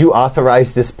 Did you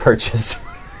authorize this purchase?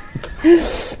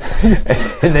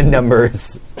 And the number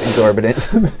is exorbitant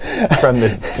from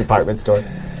the department store.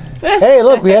 Hey,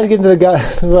 look, we had to get into the guy.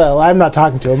 Well, I'm not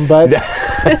talking to him, but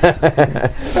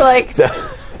Like, So,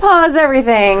 pause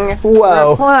everything.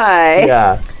 whoa. Reply.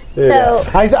 Yeah. So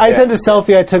I sent a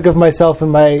selfie I took of myself in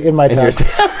my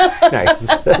tux. Nice.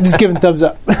 Just giving thumbs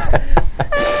up.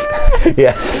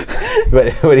 Yeah.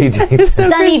 What are you doing?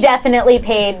 Sunny definitely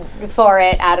paid for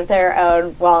it out of their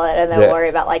own wallet, and then Yeah. worry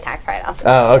about like tax write-offs.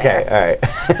 Oh, okay. All right.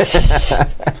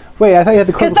 Wait, I thought you had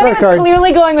the Because corporate Sunny credit was card.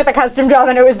 clearly going with a custom job,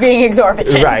 and it was being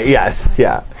exorbitant. Right. Yes.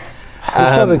 Yeah.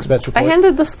 Just filled an expense I report.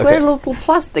 handed the square little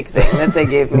plastic thing that they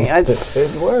gave me.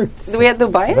 It works. Do we have to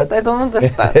buy it? I don't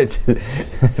understand.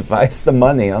 Advise the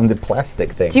money on the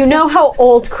plastic thing. Do you know how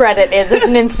old credit is as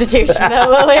an institution,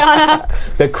 though, Liliana?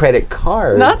 The credit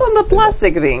card. Not on the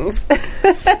plastic things.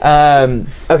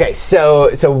 Okay,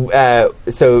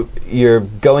 so you're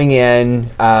going in,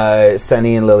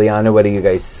 Sunny and Liliana. What are you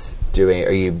guys doing?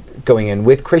 Are you going in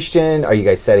with Christian? Are you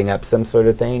guys setting up some sort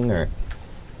of thing, or?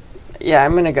 Yeah,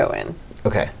 I'm gonna go in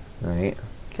Okay, all right.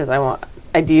 because I want.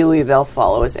 Ideally, they'll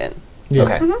follow us in. Yeah.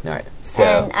 Okay, all right. So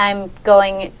And I'm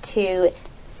going to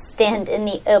stand in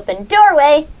the open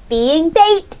doorway, being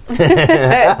bait.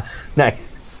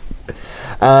 nice.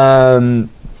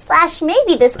 /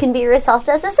 maybe this can be resolved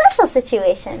as a social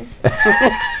situation.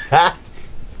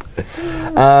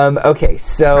 Okay,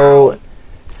 so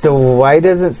why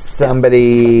doesn't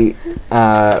somebody?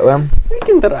 Well, We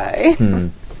can try.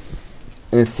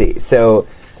 let's see. So,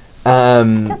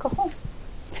 Took a whole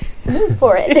move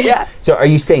for it. Yeah. so are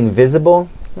you staying visible?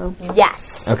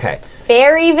 Yes. Okay,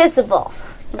 Very visible.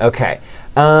 okay.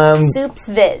 Soups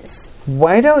viz.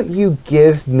 Why don't you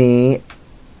give me?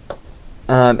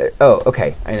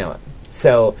 Okay, I know it.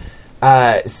 So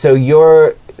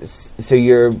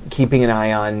you're keeping an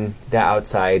eye on the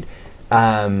outside.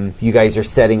 You guys are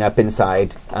setting up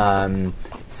inside.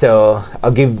 So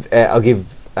I'll give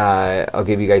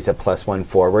you guys a +1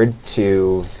 forward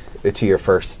to your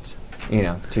first,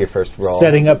 to your first roll.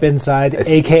 Setting up inside, It's-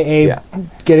 a.k.a. yeah.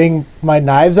 getting my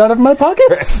knives out of my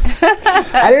pockets.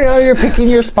 I don't know. You're picking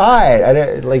your spot. I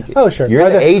don't, like. Oh, sure. You're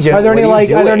the agent. Are there What any you like?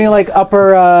 Are there doing? any like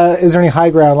upper? Is there any high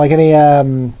ground? Like any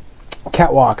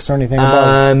catwalks or anything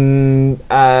above?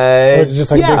 Or is it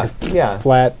just like yeah, big yeah.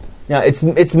 flat? Yeah,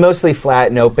 it's mostly flat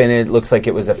and open. It looks like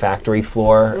it was a factory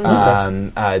floor.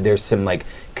 There's some like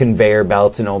conveyor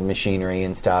belts and old machinery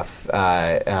and stuff,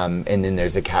 and then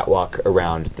there's a catwalk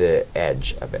around the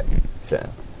edge of it.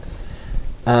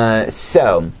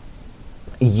 So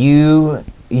you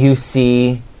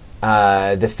see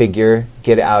the figure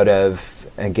get out of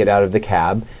the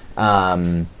cab,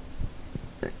 and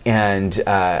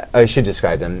I should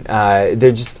describe them.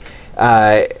 They're just.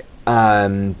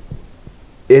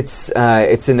 It's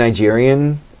a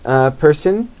Nigerian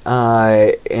person,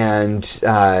 and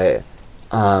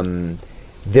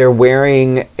they're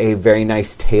wearing a very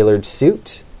nice tailored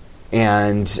suit,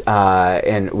 and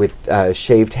with a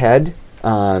shaved head,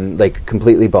 like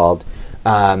completely bald,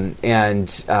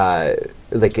 and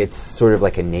like it's sort of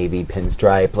like a navy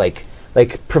pinstripe,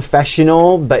 like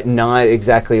professional, but not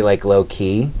exactly like low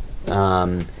key.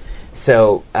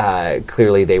 So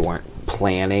clearly they weren't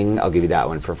planning. I'll give you that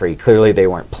one for free. Clearly they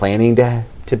weren't planning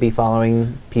to be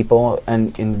following people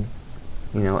in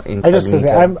I just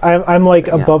I'm like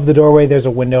above the doorway. There's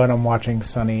a window, and I'm watching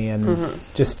Sunny and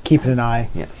just keeping an eye.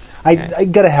 Yeah. I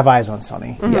gotta have eyes on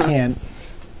Sunny. You can't.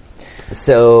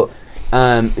 So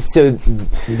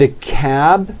the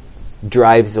cab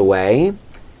drives away,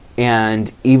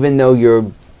 and even though you're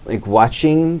like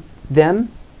watching them,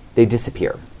 they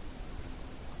disappear.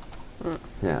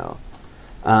 No.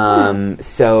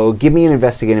 So give me an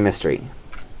investigative mystery.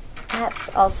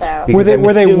 That's also Because I'm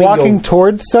Were they assuming walking you'll-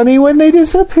 towards Sunny when they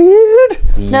disappeared?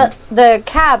 no the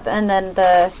cab, and then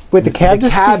the Wait, the cab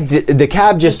The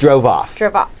cab just drove off.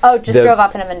 drove off. Oh, just The- drove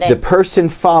off in a mundane. The person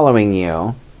following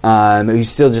you, you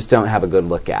still just don't have a good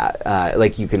look at.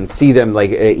 Like you can see them,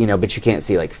 like but you can't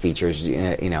see like features.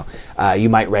 You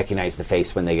might recognize the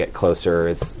face when they get closer.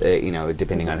 It's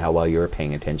depending on how well you were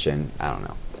paying attention. I don't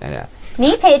know. And,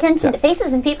 Me pay attention to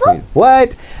faces and people.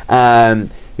 what?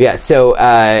 Yeah. So,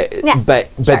 but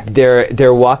sure.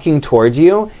 they're walking towards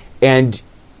you, and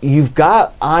you've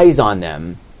got eyes on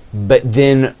them, but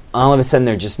then all of a sudden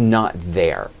they're just not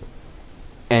there.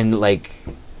 And like,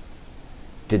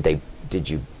 did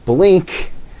you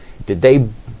blink? Did they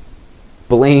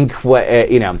blink? What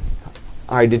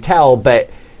hard to tell. But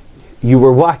you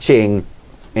were watching,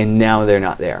 and now they're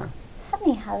not there.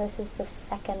 Funny how this is the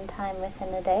second time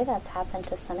within a day that's happened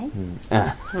to Sunny.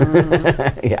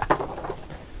 Yeah.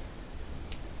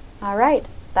 All right,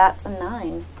 that's a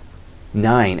 9.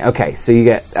 9. Okay, so you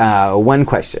get one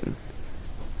question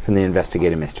from the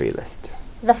investigative mystery list.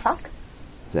 The fuck?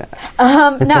 Is that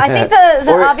No, I think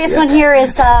the Or- obvious one here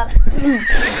is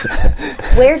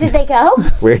where did they go?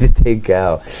 where did they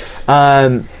go?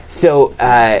 So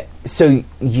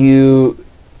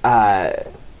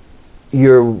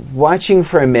you're watching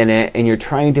for a minute, and you're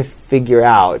trying to figure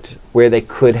out where they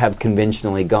could have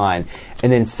conventionally gone, and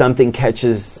then something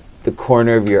catches the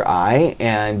corner of your eye,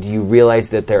 and you realize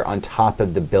that they're on top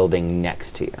of the building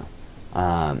next to you.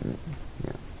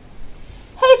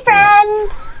 Hey,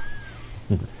 friend.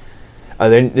 Oh,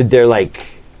 they're like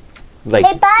Hey,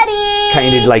 buddy.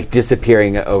 kind of like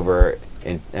disappearing over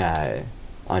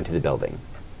onto the building.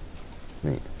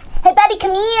 Hey, buddy,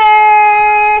 come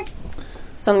here.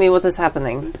 Suddenly, what is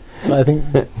happening? So I think,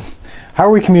 how are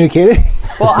we communicating?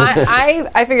 Well,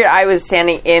 I figured I was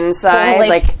standing inside,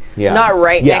 Like- Yeah. not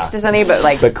right Yeah. next to Sunny, but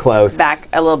But close. back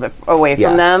a little bit away Yeah.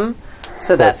 from them.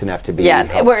 So Close that enough to be yeah.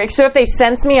 helpful. So if they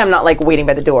sense me, I'm not like waiting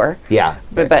by the door, Yeah.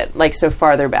 but like so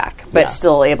farther back, but Yeah.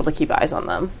 still able to keep eyes on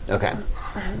them. Okay.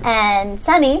 And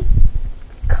Sunny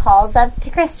calls up to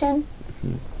Christian.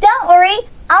 Don't worry,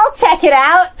 I'll check it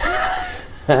out.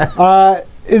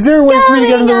 Is there a way for me to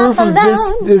get on the Going roof up of this?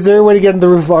 alone. Is there a way to get on the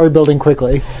roof of our building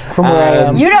quickly from where I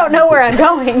am? You don't know where I'm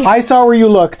going. I saw where you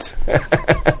looked.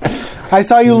 I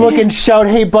saw you look and shout,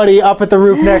 "Hey, buddy!" up at the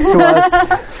roof next to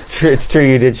us. It's true.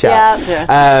 You did shout. Yeah.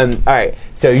 All right.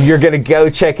 So you're going to go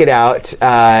check it out,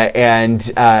 and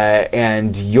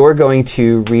you're going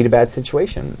to read a bad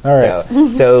situation. All right.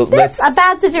 So let's. A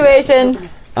bad situation.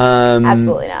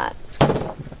 Absolutely not.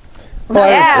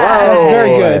 That's very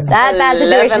good. That bad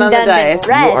 11 situation on the done dice.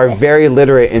 been You read. are very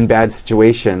literate in bad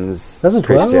situations. That's a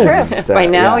 12. Christian. True. So, By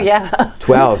now, yeah.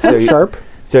 12. So Sharp.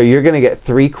 So you're going to get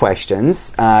 3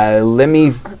 questions. Let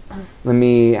me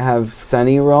have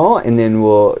Sunny roll, and then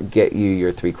we'll get you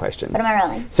your 3 questions. What am I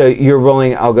rolling? So you're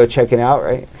rolling. I'll go check it out,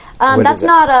 right? What That's is it?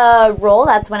 not a roll.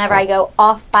 That's whenever I go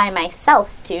off by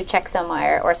myself to check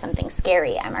somewhere or something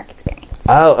scary. I mark experience.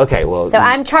 Oh, okay. Well, So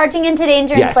I'm charging into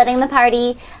danger Yes. and splitting the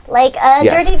party like a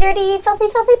Yes. dirty, filthy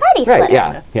party right.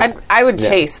 splitter. Yeah. I would Yeah.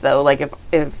 chase though, like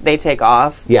if they take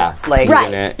off. Yeah. Like You're Right.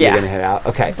 gonna, Yeah. You're gonna head out.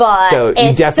 Okay. But so you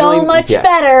it's definitely, so much yes.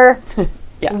 better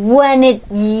Yeah. when you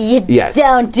Yes.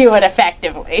 don't do it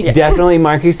effectively. Definitely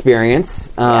mark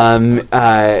experience.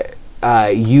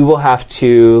 You will have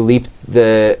to leap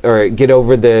get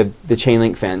over the chain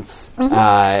link fence,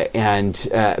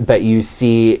 but you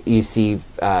see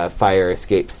fire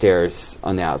escape stairs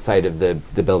on the outside of the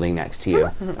building next to you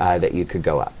that you could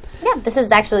go up. Yeah, this is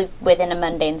actually within a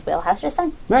mundane's wheelhouse, just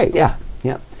fine. Right. Yeah.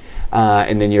 Yeah.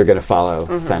 And then you're going to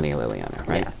follow Sunny Liliana,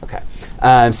 right? Yeah. Okay.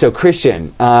 So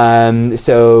Christian,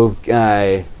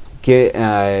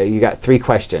 you got 3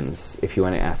 questions if you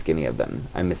want to ask any of them.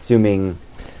 I'm assuming.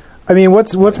 I mean,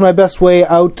 what's my best way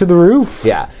out to the roof?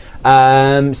 Yeah.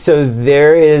 So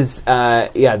there is.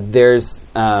 There's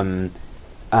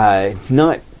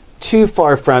not too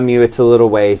far from you. It's a little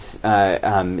ways.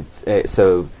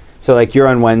 So like you're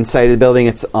on one side of the building.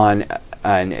 It's on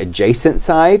an adjacent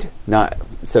side.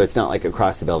 So it's not like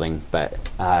across the building, but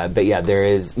yeah, there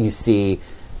is. You see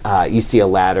a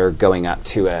ladder going up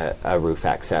to a roof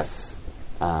access.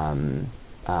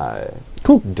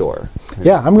 Cool. Door.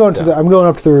 Yeah, I'm going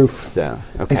up to the roof So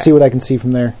okay. and see what I can see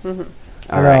from there. All And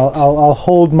right. I'll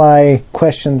hold my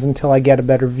questions until I get a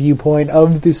better viewpoint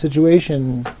of the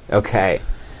situation. Okay.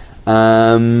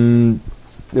 Right.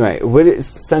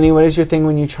 Sunny, what is your thing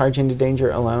when you charge into danger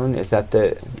alone? Is that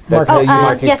that's how you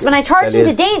mark Yes, when I charge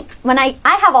into danger, I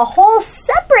have a whole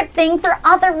separate thing for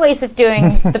other ways of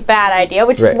doing the bad idea,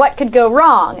 which Right. is what could go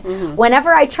wrong.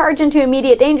 Whenever I charge into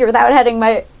immediate danger without hedging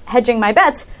my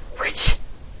bets, which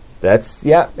That's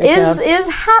it counts. is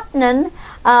happening,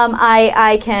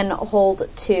 I can hold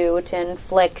 2 to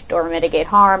inflict or mitigate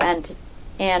harm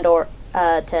or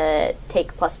to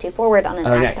take +2 forward on an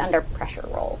act nice. under pressure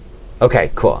roll.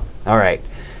 Okay, cool. All right.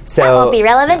 So That won't be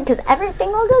relevant because everything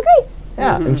will go great.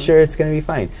 yeah, I'm sure it's going to be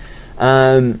fine.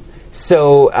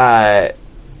 So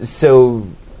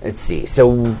let's see.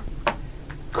 So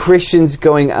Christian's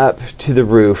going up to the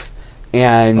roof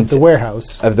and Of the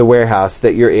warehouse. of the warehouse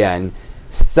that you're in.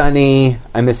 Sunny,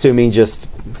 I'm assuming, just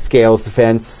scales the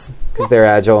fence because they're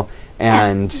agile,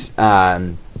 and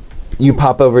you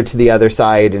pop over to the other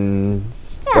side and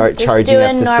start Just charging up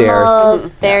doing the normal,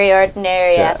 stairs. very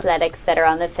ordinary So- athletics that are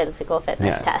on the physical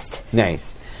fitness Yeah. test.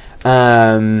 Nice.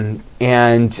 And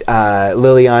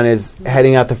Liliana is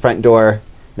heading out the front door,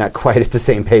 not quite at the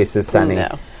same pace as Sunny.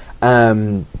 No.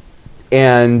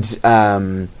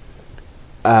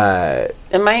 And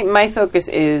my focus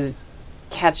is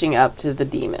catching up to the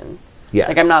demon. Yes.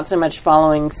 Like I'm not so much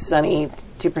following Sunny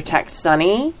to protect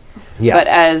Sunny, Yeah. but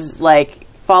as like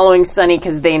following Sunny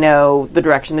because they know the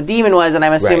direction the demon was, and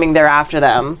I'm assuming Right. they're after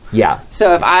them. Yeah.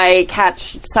 So if I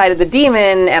catch sight of the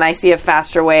demon and I see a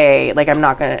faster way, like I'm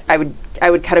not gonna, I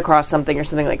would cut across something or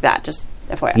something like that. Just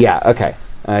FYI. Yeah, okay.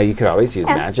 You could always use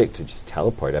magic to just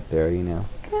teleport up there, you know.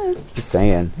 Just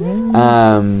saying.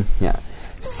 Yeah.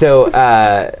 So,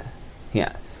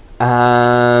 yeah.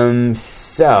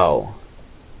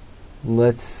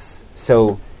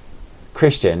 So,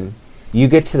 Christian, you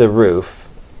get to the roof.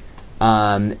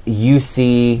 You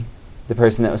see the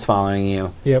person that was following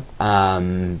you. Yep.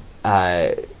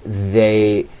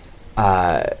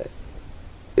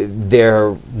 They're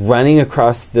running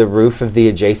across the roof of the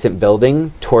adjacent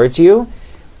building towards you,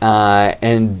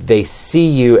 and they see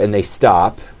you and they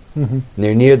stop. Mm-hmm. And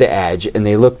they're near the edge, and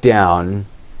they look down,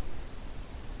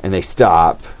 and they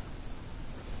stop.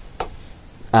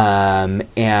 And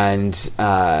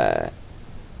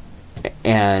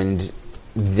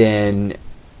then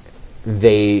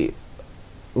they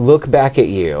look back at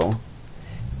you,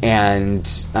 and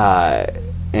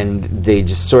they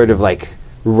just sort of like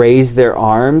raise their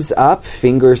arms up,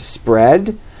 fingers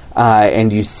spread,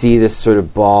 and you see this sort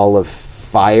of ball of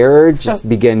fire just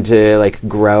begin to like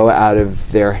grow out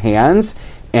of their hands,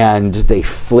 and they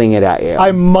fling it at you.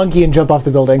 I monkey and jump off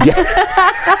the building.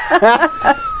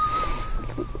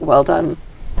 Well done.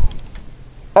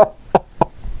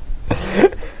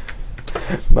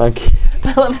 Monkey.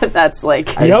 I love that. That's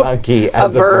like I Yep. monkey a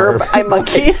as verb. I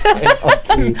monkeyed.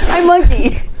 Monkey. I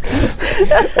monkey.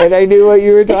 And I knew what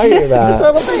you were talking It's a about.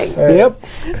 total thing. Yep.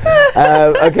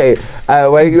 Okay.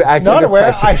 Why don't you act Not under aware.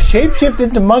 pressure? I shapeshift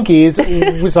into monkeys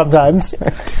sometimes.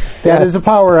 That is a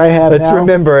power I have Let's now.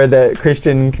 remember that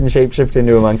Christian can shapeshift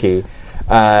into a monkey.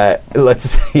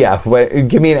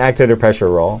 Give me an act under pressure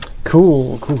roll.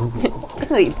 Cool.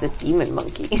 It's a demon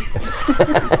monkey.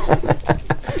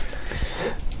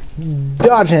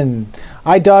 Dodging.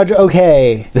 I dodge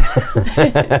okay.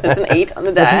 That's an 8 on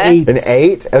the die. That's an 8. An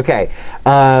 8? Okay.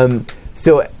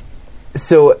 So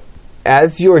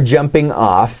as you're jumping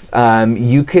off,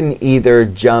 you can either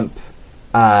jump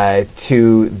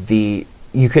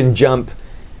you can jump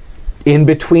in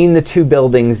between the two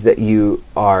buildings that you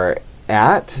are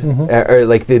at, or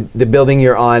like the building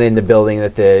you're on and the building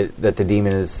that the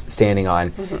demon is standing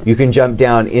on. You can jump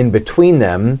down in between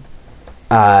them,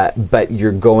 but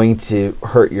you're going to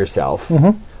hurt yourself.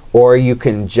 Or you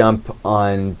can jump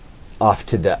off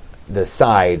to the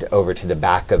side over to the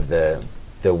back of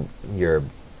your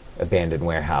abandoned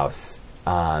warehouse,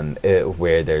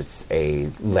 where there's a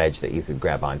ledge that you could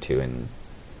grab onto and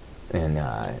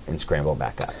scramble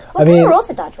back up. What kind of roll's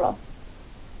a dodge roll?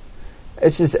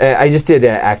 It's just I just did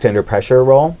an act under pressure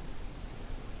roll.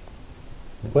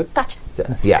 Gotcha. So,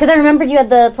 yeah. Because I remembered you had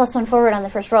the +1 forward on the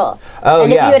first roll. Oh,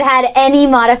 and yeah. if you had any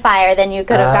modifier, then you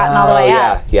could have gotten all the way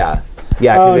up. Yeah.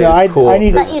 Oh, no, it's cool. I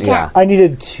needed, But you can't. I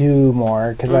needed 2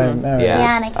 more because I'm. Yeah.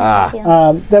 Yeah, and I can't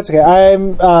help you. That's okay.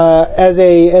 I'm as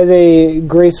a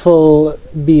graceful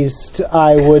beast.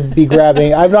 I would be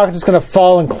grabbing. I'm not just going to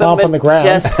fall and clomp on the ground.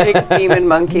 Majestic demon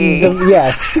monkey.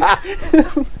 Yes.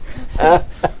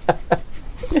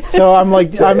 So I'm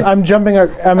like I'm jumping.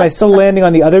 Am I still landing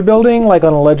on the other building, like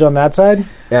on a ledge on that side?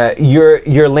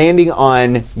 You're landing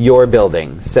on your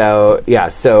building. So yeah.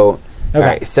 So Okay. all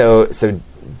right. So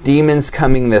demons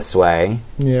coming this way,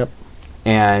 Yep.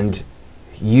 and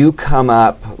you come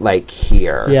up like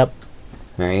here. Yep.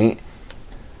 Right.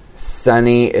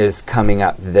 Sunny is coming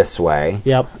up this way,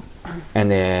 Yep. and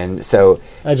then so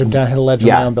I jump down, hit a ledge on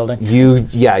my own building.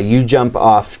 You jump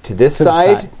off to this To the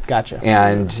side. side. Gotcha.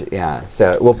 And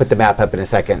so we'll put the map up in a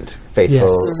second, faithful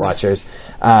Yes. watchers.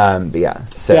 But yeah,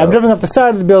 so Yeah, I'm jumping off the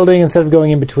side of the building instead of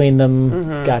going in between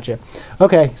them. Gotcha.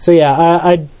 Okay, so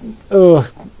yeah,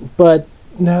 but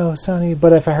no, Sonny.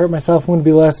 But if I hurt myself, I'm going to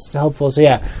be less helpful. So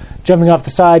yeah, jumping off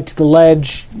the side to the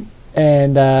ledge,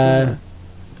 and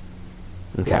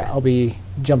okay. I'll be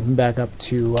jumping back up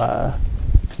to. There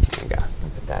you go. I'll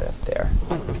put that up there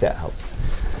if that helps.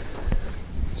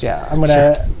 So yeah, I'm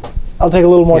gonna. I'll take a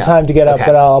little more Yeah. time to get up, Okay.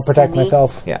 but I'll protect Sonny?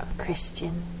 myself. Yeah,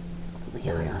 Christian.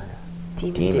 Leon.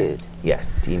 Demon Demon. dude.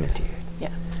 Yes, demon dude.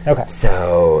 Okay.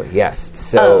 So yes,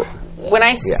 so When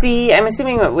I see, I'm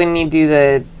assuming that when you do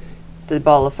the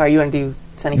ball of fire, you want to do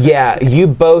Sunny first? yeah, you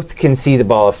both can see the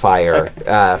ball of fire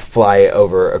fly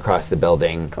over across the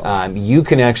building. You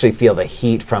can actually feel the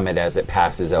heat from it as it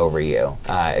passes over you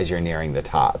as you're nearing the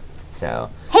top. So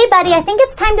Hey, buddy, I think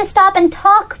it's time to stop and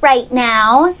talk right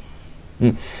now.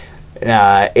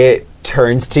 it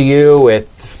turns to you with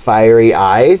fiery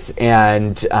eyes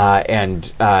and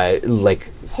like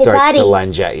starts buddy. to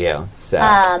lunge at you. So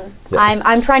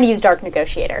I'm trying to use Dark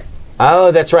Negotiator.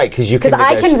 Oh, that's right, because you can. Because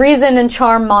I can reason and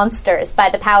charm monsters by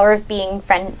the power of being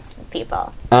friends with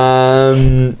people.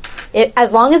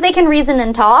 As long as they can reason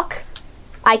and talk,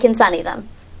 I can sunny them.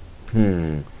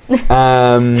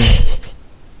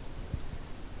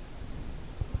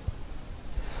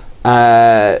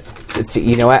 Let's see.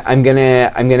 You know what? I'm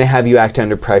gonna have you act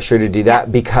under pressure to do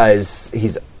that because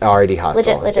he's already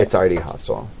hostile. Legit. It's already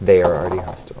hostile. They are already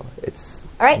hostile. It's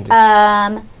All right.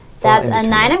 That's a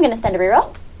 9. I'm going to spend a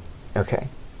reroll. okay.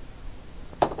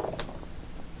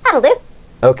 That'll do.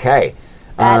 Okay.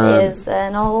 That is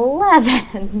an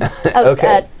 11.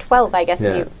 Okay. 12, I guess, Yeah.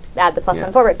 if you add the plus Yeah.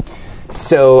 1 forward.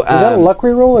 So Is that a luck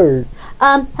reroll or?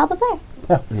 Help a player.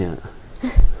 yeah.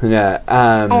 No,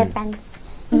 I have friends.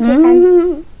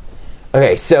 Friends.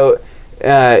 okay. So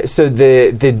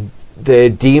the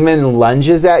demon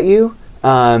lunges at you,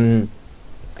 and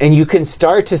you can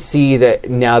start to see that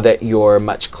now that you're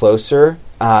much closer.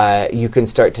 You can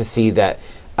start to see that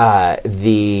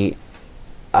the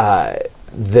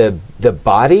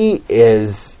body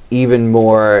is even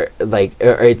more like,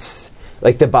 or it's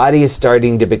like the body is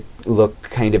starting to look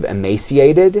kind of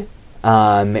emaciated,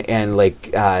 and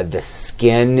like the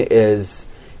skin is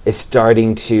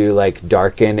starting to like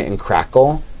darken and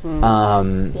crackle.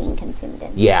 Being consumed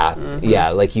in. Yeah,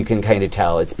 like you can kind of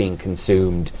tell it's being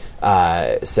consumed.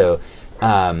 By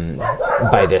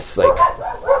this like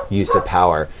use of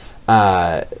power,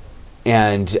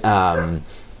 and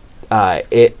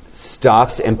it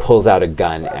stops and pulls out a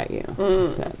gun at you.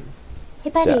 So, Hey,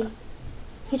 buddy,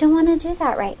 you don't want to do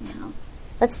that right now.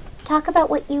 Let's talk about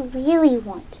what you really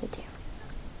want to do.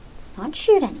 Let's not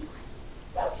shoot anyone.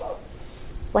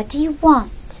 What do you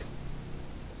want?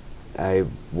 I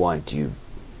want you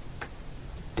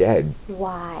dead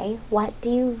Why? What do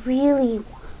you really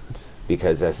want?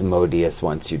 because Asmodeus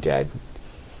wants you dead.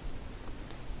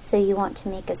 So you want to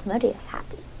make Asmodeus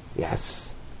happy.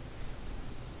 Yes.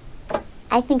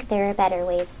 I think there are better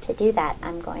ways to do that.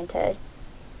 I'm going to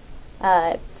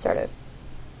sort of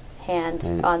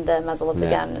hand on the muzzle of the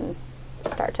Yeah. gun and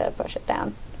start to push it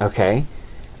down. Okay.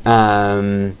 All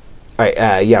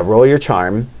right. Yeah. Roll your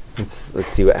charm. Let's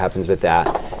see what happens with that.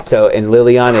 So, and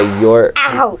Liliana, you're.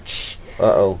 Ouch!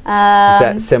 Uh-oh. Is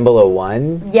that symbol a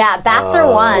 1? Yeah, bats are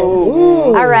ones.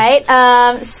 All right.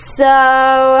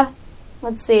 So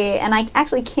let's see. And I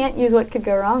actually can't use what could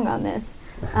go wrong on this.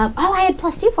 I had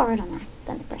 +2 forward on that.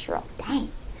 Then the pressure roll. Dang.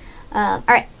 All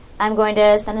right. I'm going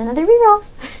to spend another reroll.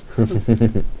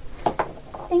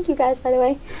 Thank you guys, by the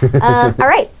way. All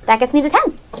right. That gets me to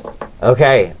 10.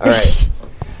 Okay. All right.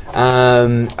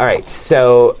 All right.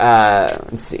 So,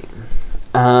 let's see.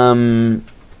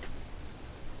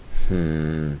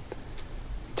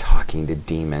 Talking to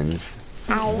demons.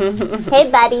 Hey,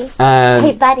 buddy. Um,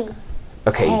 Hey, buddy.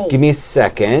 Okay, Hey. give me a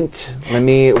second.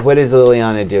 What is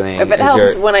Liliana doing? If it as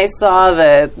helps, you're- when I saw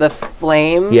the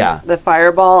flame, Yeah. the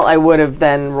fireball, I would have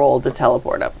then rolled to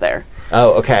teleport up there.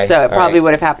 Oh, okay. So it All probably right.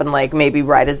 would have happened like maybe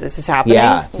right as this is happening.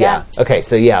 Yeah. Okay,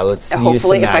 so yeah, let's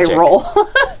Hopefully, use if some magic. I roll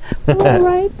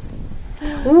right.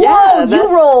 Whoa,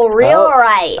 you roll real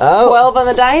right. Oh, 12 on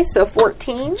the dice, so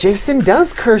 14. Jason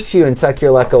does curse you and suck your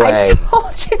luck I away.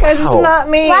 told you guys Wow. it's not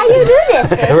me. Why you do this?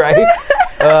 Jason? Right?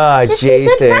 Just be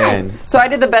good Jason. friends. So I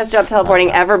did the best job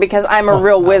teleporting ever because I'm a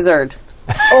real wizard.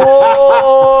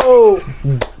 Oh,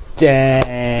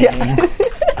 dang!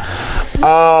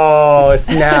 Oh,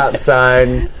 snap,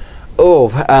 son.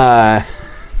 Oh,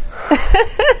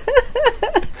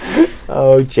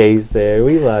 oh, Jason,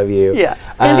 we love you. Yeah.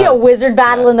 It's going to be a wizard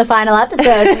battle in the final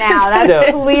episode now. That's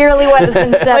So- clearly what has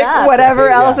been set Like up. whatever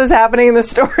Yeah. else is happening in the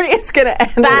story, it's going to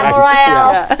end. Battle right.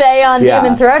 Royale, Yeah. Fae on Yeah.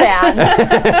 Demon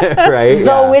Throwdown. Right? The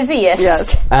Yeah. wizziest.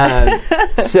 Yes.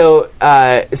 So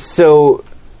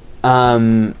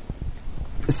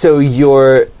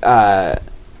you're,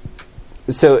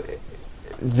 so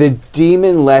the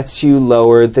demon lets you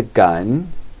lower the gun,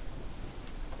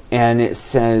 and it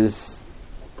says,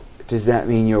 does that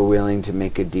mean you're willing to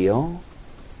make a deal?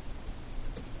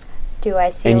 Do I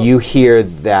see? And you hear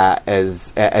that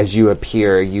as you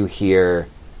appear, you hear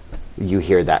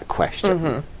that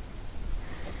question.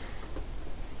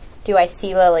 Do I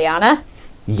see Liliana?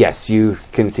 Yes, you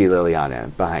can see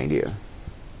Liliana behind you.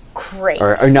 Great.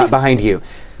 Or not behind you,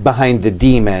 behind the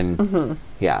demon.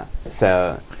 Yeah.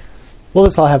 So Well,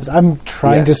 this all happens. I'm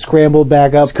trying to Yes. scramble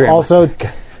back up. Scramble Also, back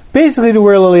up. basically to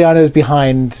where Liliana is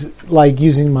behind, like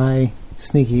using my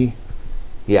sneaky.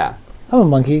 yeah, I'm a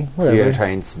monkey. Whatever. you're gonna try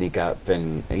and sneak up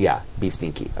and be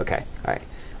sneaky. Okay, all right.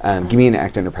 Give me an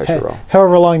act under pressure roll.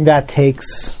 However long that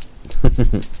takes.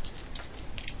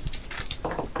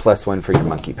 +1 for your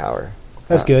monkey power.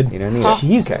 That's good. You know what I mean?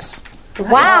 Jesus.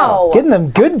 Wow. Getting them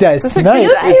good dice tonight.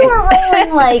 You two are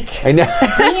rolling like I know.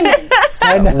 demons.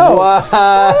 I know. What?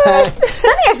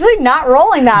 Sunny actually not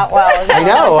rolling that well. I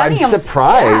know. I'm Sunny,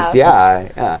 surprised.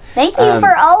 Yeah. Thank you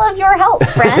for all of your help,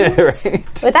 friends.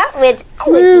 Right. Without which I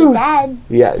would be dead.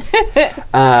 Yes.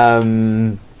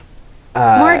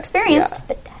 More experienced, yeah.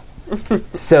 but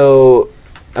dead. So,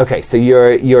 okay. So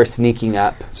you're sneaking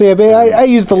up. So yeah, but I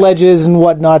use the ledges and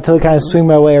whatnot to kind of swing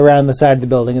my way around the side of the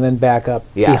building and then back up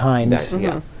behind.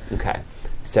 Yeah. Okay.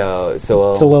 So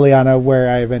So Liliana, where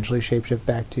I eventually shapeshift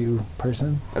back to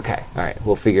person. okay. All right.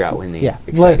 We'll figure out when the Yeah.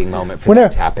 exciting moment for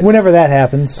that to happen. Whenever that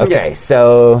happens. Okay.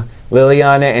 So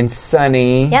Liliana and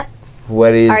Sunny. Yep.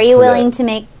 What is? Are you willing to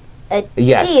make a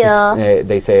Yes. deal?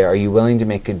 They say, "Are you willing to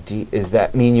make a deal?" Does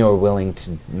that mean you're willing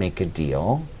to make a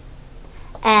deal?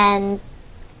 And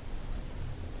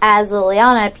as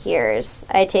Liliana appears,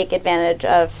 I take advantage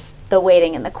of the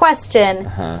waiting and the question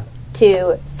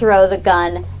to throw the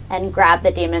gun and grab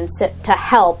the demon to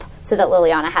help so that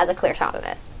Liliana has a clear shot at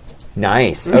it.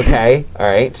 Nice. Okay. All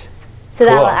right. So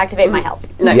that'll Cool. activate my help.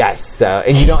 Nice. Yes.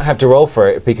 And you don't have to roll for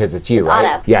it because it's you, right?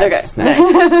 auto. Yes. Okay.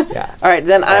 Nice. Yeah. All right,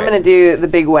 then I'm right. going to do the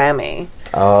big whammy.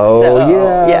 Oh So,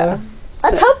 yeah. yeah.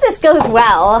 Let's hope this goes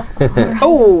well.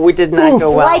 Oh, we did not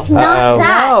go well. Like, not Uh-oh.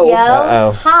 that, No. yo.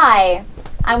 Uh-oh. Hi.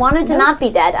 I wanted to not be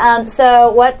dead.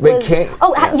 So what Wait, was... can't-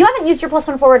 you haven't used your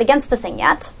 +1 forward against the thing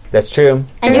yet. That's true.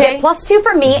 And you Okay. get +2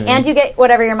 from me, and you get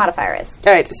whatever your modifier is.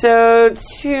 All right, so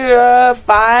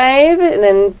 5, and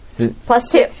then +2.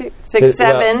 6, So,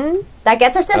 7. That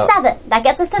gets us to 7. That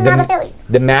gets us to not a failure.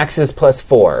 The max is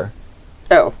 +4.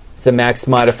 Oh, So the max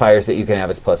modifiers that you can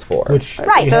have is +4. Which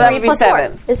Right, So so that 3 would be plus 4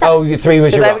 7. is 7. Oh, 3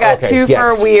 was because your. I've got okay, 2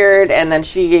 yes. for weird, and then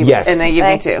she gave Yes. and they gave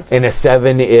me Okay. 2. And a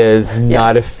 7 is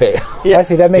not a fail. I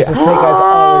see, that makes the snake eyes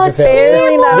always a failure.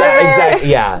 Really not. Yeah, exactly.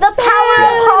 Yeah. The power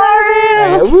of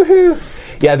heart! Woohoo!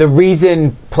 Yeah, the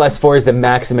reason +4 is the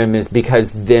maximum is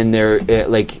because then they're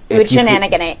like if With you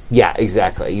shenaniganate. Yeah,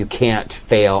 exactly. You can't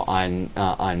fail on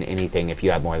anything if you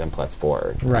have more than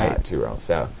 +4 Right. to roll.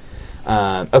 So,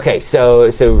 okay, so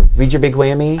read your big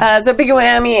whammy. So big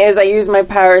whammy is I use my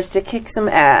powers to kick some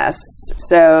ass.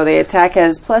 So the attack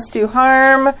has +2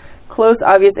 harm, close,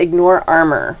 obvious, ignore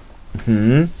armor.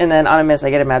 And then on a miss,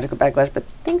 I get a magical backlash. But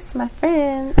thanks to my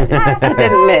friend, I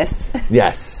didn't miss.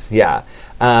 Yes, yeah.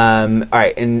 All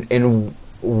right, and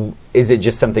is it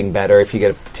just something better if you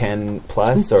get a 10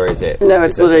 plus, or is it? No,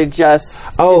 it's is it- literally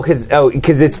just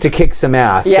because it's to kick some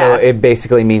ass. Yeah. So it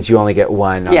basically means you only get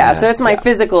 1. on yeah. the- So it's my yeah.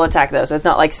 physical attack though. So it's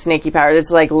not like snaky powers.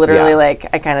 It's like literally Yeah. like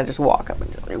I kind of just walk up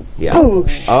and just like, Yeah.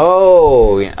 boosh.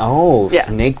 Oh, Yeah.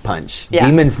 snake punch. Yeah.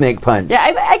 Demon snake punch. Yeah,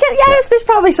 I guess there's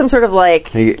probably some sort of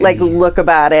like look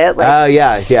about it, like Oh,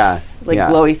 yeah. like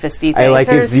yeah. glowy fisty thing. I like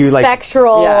Sort if of you like.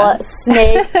 spectral Yeah.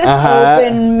 snake,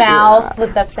 open mouth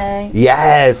with the fang.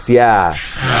 Yes, yeah.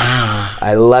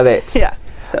 I love it. Yeah.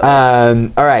 So,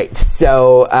 All right.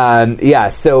 So, yeah.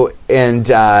 So, and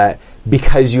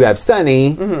because you have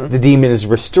Sunny, the demon is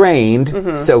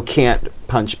restrained, so can't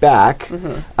punch back.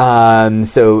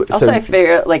 So also, I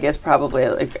figure like it's probably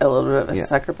like a little bit of a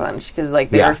sucker punch because like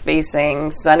they Yeah. were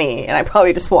facing Sunny, and I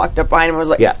probably just walked up behind him and was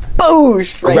like, Yeah.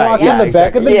 boosh! Right. Walked yeah, in the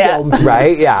back of the exactly. dome.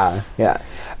 right. Yeah.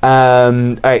 All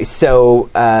right. So,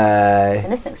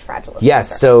 And this thing's fragile. as yes.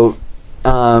 fuck.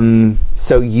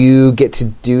 So you get to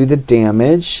do the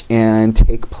damage and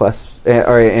take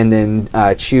and then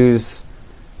choose.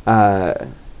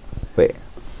 Wait.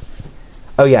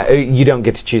 Oh yeah, you don't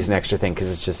get to choose an extra thing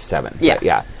because it's just 7. Yeah. But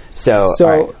yeah. So. all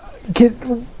right.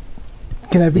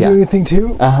 can I be Yeah. doing anything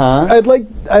too? Uh-huh.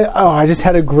 I just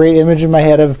had a great image in my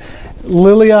head of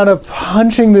Liliana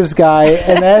punching this guy,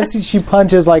 and as she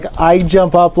punches, like I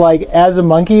jump up like as a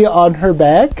monkey on her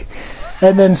back,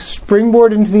 and then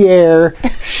springboard into the air,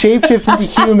 shapeshift into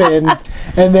human,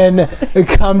 and then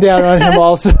come down on him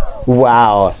also.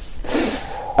 Wow.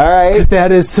 All right. Because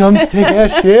that is some sick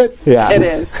ass shit. Yeah. It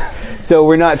is. So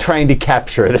we're not trying to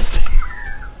capture this thing.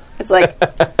 It's like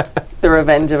the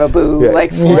revenge of a boo. Yeah.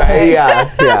 Like Right, yeah.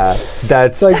 That's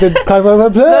It's like the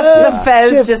the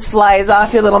fez just flies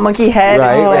off your little monkey head,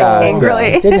 Right, and you like yeah.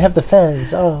 angrily. didn't have the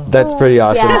fence. Oh. that's pretty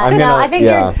awesome. Yeah, I'm no, gonna. I figured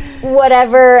yeah.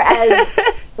 whatever as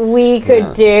we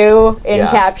could do in Yeah.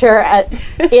 capture,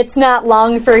 it's not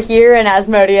long for here, and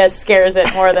Asmodeus scares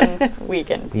it more than we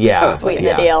can sweeten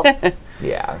the deal.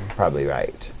 Yeah, probably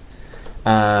right.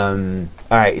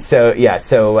 All right, so yeah,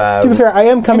 so To be fair, I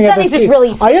am coming at Sunny's this. just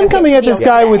really I am coming at this deal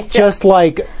guy today.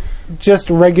 with just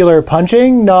regular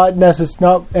punching, not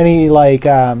any like.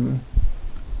 I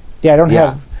don't Yeah.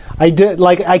 have. I did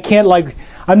like I can't like.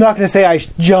 I'm not going to say I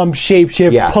jump,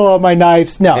 shapeshift, Yeah. pull out my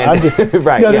knives. No, I'm just,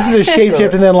 Right, no. yeah. This is a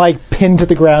shapeshift and then like pin to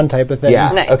the ground type of thing.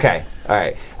 yeah, Nice. okay, All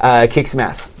right. Kick some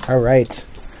ass. All right.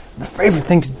 My favorite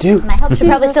thing to do. My help should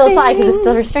probably still apply because it's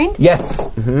still restrained. Yes.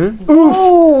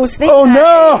 Oh, snake Oh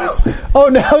eyes. no! Oh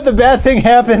no! The bad thing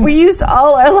happened. We used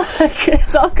all our luck.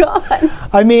 It's all gone.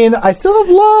 I mean, I still have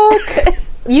luck.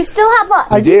 You still have luck.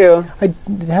 I do. I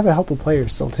have a helpful player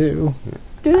still too.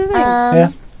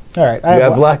 Um, All right. You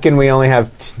have luck, and we only have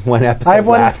one episode I have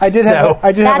one. left. I did have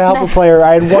a That's helpful meta. player.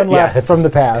 I had one left that's from the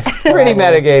past. pretty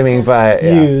metagaming, but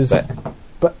yeah, Use. but-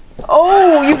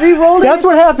 Oh, you re-rolled That's it.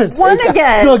 what happens. One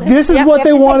again. Look, this is Yep, what you they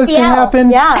have to want take us the to L. happen.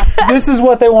 Yeah. This is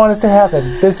what they want us to happen.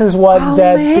 This is what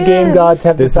the game gods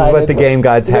have this decided. is what the game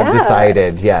gods have Yeah.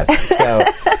 decided. Yes. So,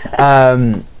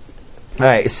 all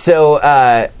right. So,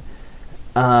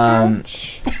 all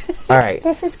right.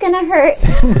 This is gonna hurt.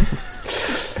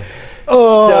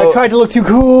 Oh, So- I tried to look too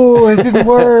cool. It didn't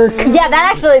work. Yeah,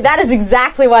 that is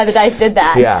exactly why the dice did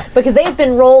that. Yeah. Because they've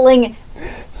been rolling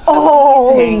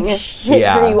holy Amazing. shit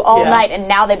Yeah. for you all Yeah. night, and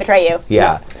now they betray you.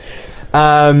 Yeah.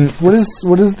 What is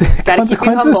the Gotta keep you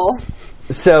consequences? humble.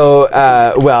 So,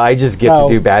 well, I just get Oh.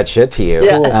 to do bad shit to you,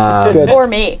 Yeah. Good. Or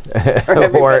me.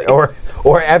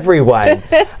 or everyone.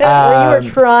 Or you were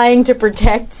trying to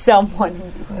protect someone.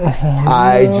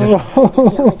 I just.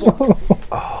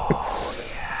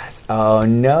 Oh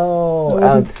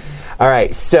no! All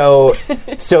right, so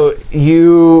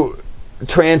you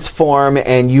transform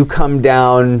and you come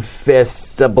down,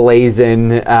 fist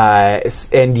ablazing,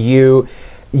 and you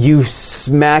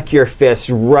smack your fist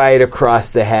right across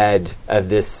the head of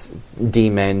this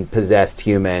demon possessed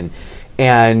human,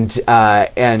 and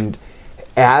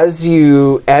as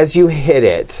you hit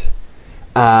it,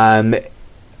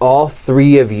 all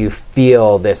three of you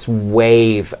feel this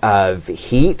wave of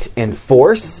heat and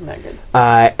force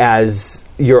as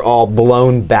you're all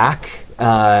blown back.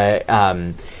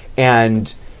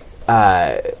 And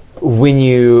when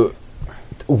you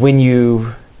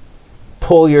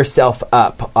pull yourself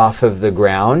up off of the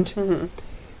ground,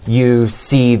 you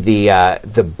see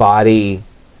the body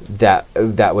that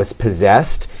was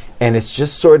possessed, and it's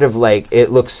just sort of like it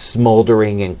looks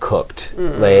smoldering and cooked,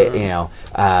 like,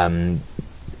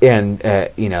 and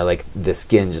like the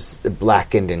skin just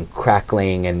blackened and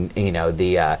crackling, and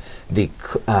the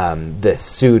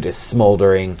suit is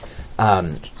smoldering.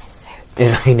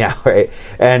 And I know, right?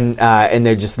 And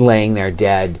they're just laying there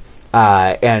dead.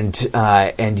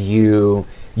 And you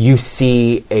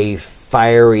see a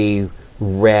fiery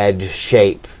red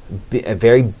shape,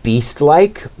 very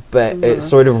beast-like, but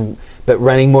sort of. But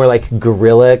running more like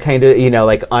gorilla, kind of,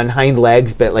 like on hind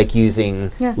legs, but like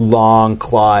using long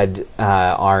clawed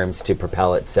arms to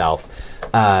propel itself.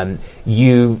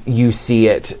 You see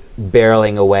it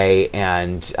barreling away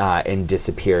and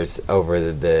disappears over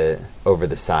the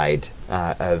side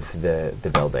of the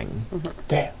building.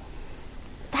 Damn.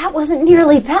 That wasn't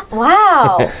nearly bad.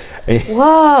 Wow.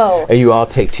 Whoa. You all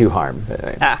take 2 harm.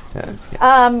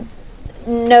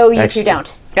 No, you two Actually-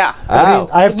 don't. Yeah. Oh.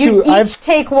 I have You two. I each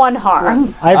take 1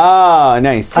 harm. Oh,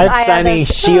 nice. I have Sunny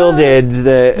this- shielded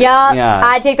the. Yeah,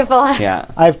 I take the full harm. Yeah.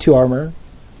 I have 2 armor.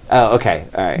 Oh, okay.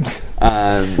 All right.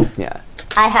 Yeah.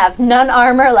 I have none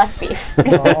armor, left beef.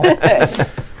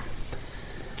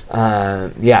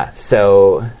 Yeah.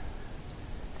 So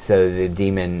the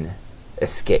demon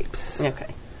escapes. Okay.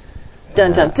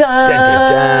 Dun dun dun. Dun, dun,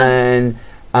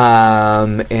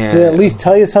 dun. And Did it at least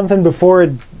tell you something before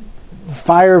it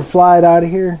fireflied out of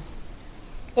here?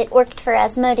 It worked for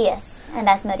Asmodeus, and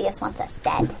Asmodeus wants us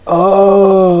dead.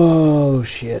 Oh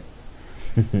shit!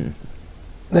 That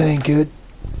ain't good.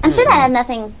 I'm sure that had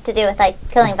nothing to do with, like,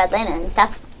 killing Vedlana and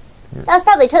stuff. That was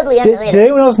probably totally Did unrelated.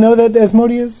 anyone else know that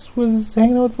Asmodeus was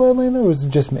hanging out with Vladlina, or was it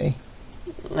just me?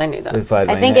 I knew that. I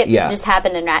think it yeah. just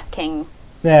happened in Rat King.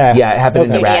 Yeah, Yeah, it happened in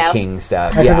the Studio. Rat King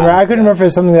stuff. I Yeah. couldn't remember if it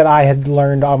was something that I had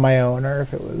learned on my own, or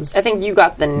if it was. I think you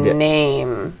got the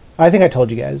name. I think I told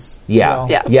you guys. Yeah. Well,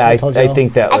 Yeah. Yeah, I told you all.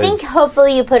 think that I was. think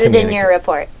hopefully you put it in your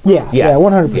report. Yeah, Yes. yeah,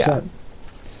 100%.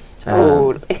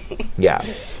 Yeah.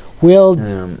 Well,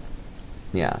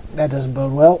 Yeah. that doesn't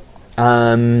bode well.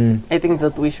 I think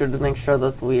that we should make sure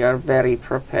that we are very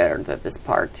prepared at this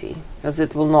party, as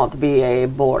it will not be a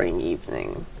boring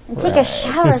evening. And take a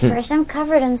shower first. I'm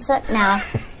covered in soot now.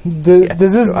 Does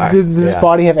this you are. does this Yeah.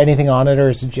 body have anything on it, or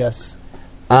is it just?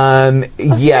 Yeah.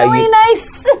 Really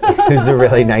nice. It's a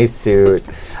really nice suit.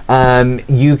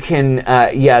 You can.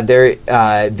 Yeah.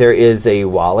 There is a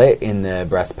wallet in the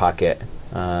breast pocket.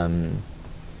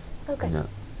 Okay. No.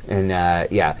 And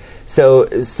yeah, so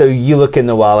you look in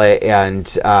the wallet and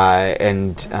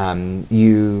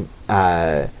you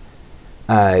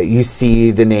you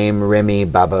see the name Remy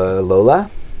Babalola.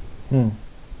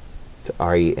 It's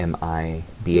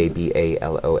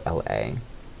REMIBABALOLA.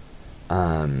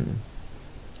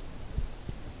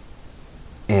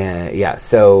 yeah.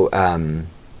 So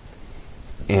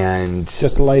and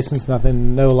Just a license,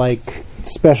 nothing, no like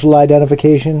special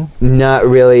identification. not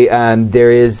really.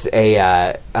 There is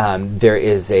a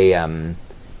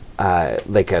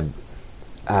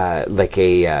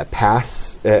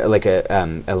pass, like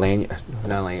a lanyard,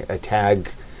 not like a tag,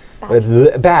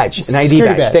 a badge, an ID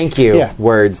Security badge. badge. Thank you. Yeah.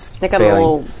 Words Like a failing.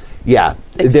 little Yeah,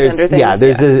 extender things,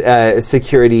 there's a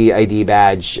security ID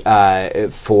badge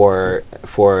for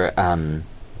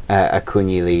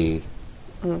Akunyili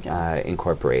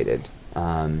Incorporated.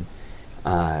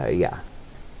 Yeah.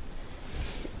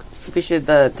 We should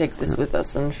take this with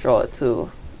us and show it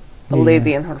to the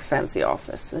lady in her fancy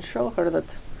office and show her that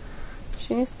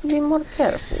she needs to be more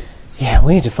careful. Yeah,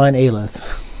 we need to find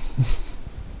Aelith.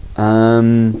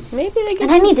 Maybe they get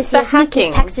And I need to see the if Nick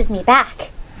hacking. has texted me back.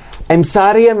 I'm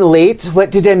sorry I'm late.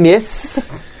 What did I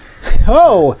miss?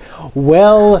 Oh,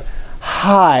 well,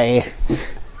 hi.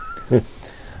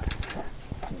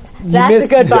 That's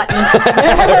missed- a good button.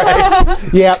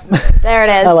 Yeah, There it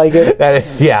is. I like it.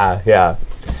 Yeah.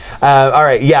 All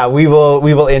right. Yeah, we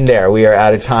will end there. We are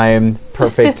out of time.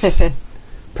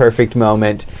 Perfect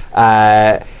moment.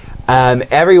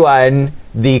 Everyone,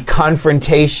 the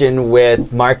confrontation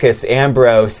with Marcus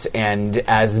Ambrose and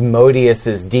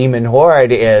Asmodeus's demon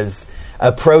horde is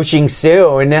approaching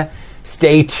soon.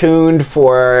 Stay tuned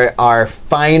for our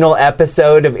final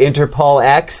episode of Interpol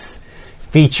X,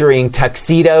 featuring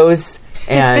tuxedos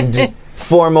and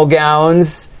formal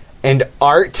gowns and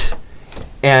art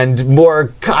and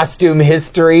more costume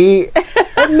history.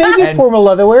 Maybe formal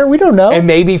leatherwear. We don't know. And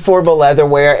maybe formal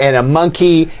leatherwear and a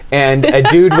monkey and a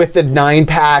dude with the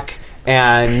 9-pack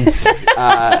and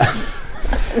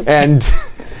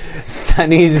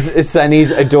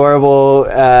Sunny's adorable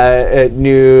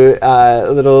new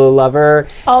little lover.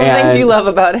 All the things and you love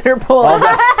about Interpol.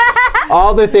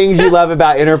 all the things you love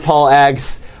about Interpol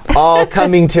X, all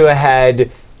coming to a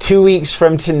head 2 weeks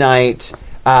from tonight.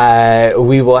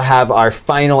 We will have our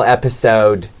final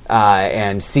episode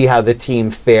and see how the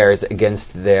team fares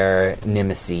against their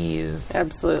nemesis.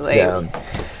 Absolutely.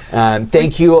 So,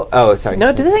 thank you. Oh, sorry.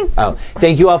 No, do the thing. Oh,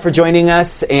 thank you all for joining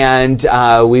us, and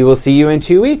we will see you in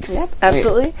 2 weeks. Yep,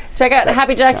 absolutely. Check out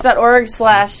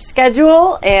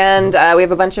happyjacks.org/schedule, and we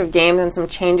have a bunch of games and some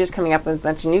changes coming up with a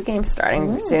bunch of new games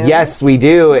starting soon. Yes, we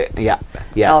do. Yeah.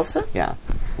 Yes. Elsa? Yeah.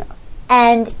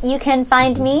 And you can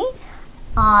find me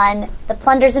on the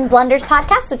Plunders and Blunders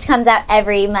podcast, which comes out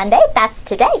every Monday. That's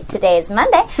today. Today is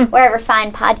Monday. Wherever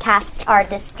fine podcasts are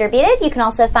distributed. You can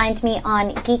also find me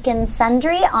on Geek and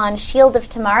Sundry on Shield of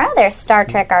Tomorrow, their Star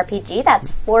Trek RPG.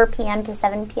 That's 4 p.m. to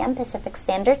 7 p.m. Pacific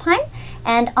Standard Time.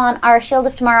 And on our Shield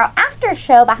of Tomorrow after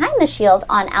show, Behind the Shield,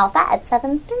 on Alpha at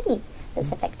 7:30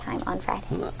 Pacific Time on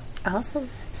Fridays. Awesome.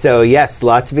 So, yes,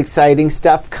 lots of exciting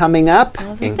stuff coming up,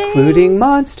 including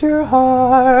Monster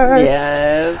Hearts.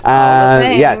 Yes. All the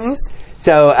things. Yes.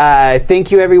 So,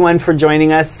 thank you, everyone, for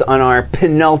joining us on our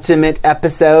penultimate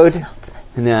episode.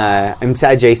 And, I'm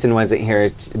sad Jason wasn't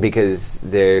here because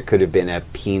there could have been a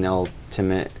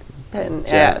penultimate.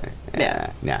 Yeah.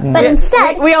 But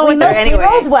instead, We all went there mostly anyway.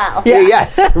 rolled well.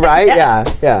 Yes, right?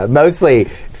 Yeah. Mostly,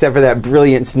 except for that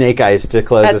brilliant snake eyes to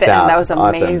close At us the out. end, that was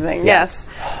Awesome. amazing. Yes.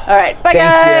 All right. Bye, Thank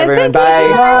guys. you, everyone.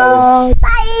 Thank you.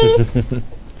 Bye. Bye.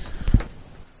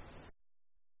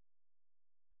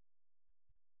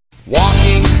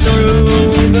 Walking through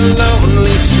the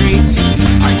lonely streets,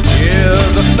 I hear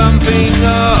the thumping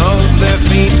of their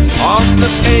feet on the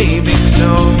paving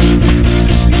stones.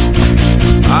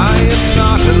 I am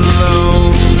not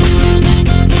alone,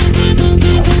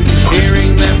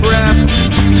 hearing their breath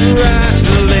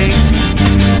rattling,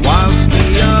 whilst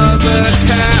the other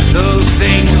cattle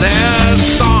sing their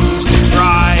songs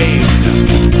contrived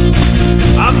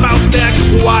about their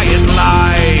quiet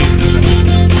lives.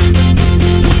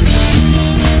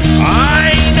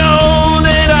 I know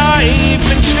that I've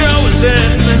been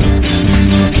chosen,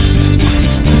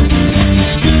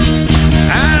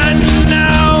 and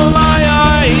now my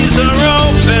eyes are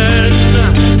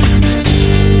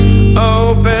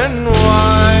open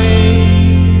wide.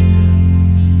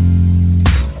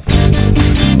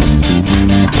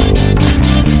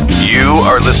 You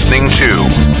are listening to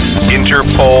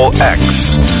Interpol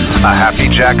X, a Happy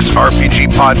Jacks RPG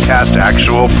podcast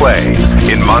actual play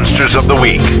in Monsters of the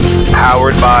Week,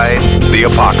 powered by the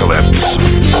Apocalypse.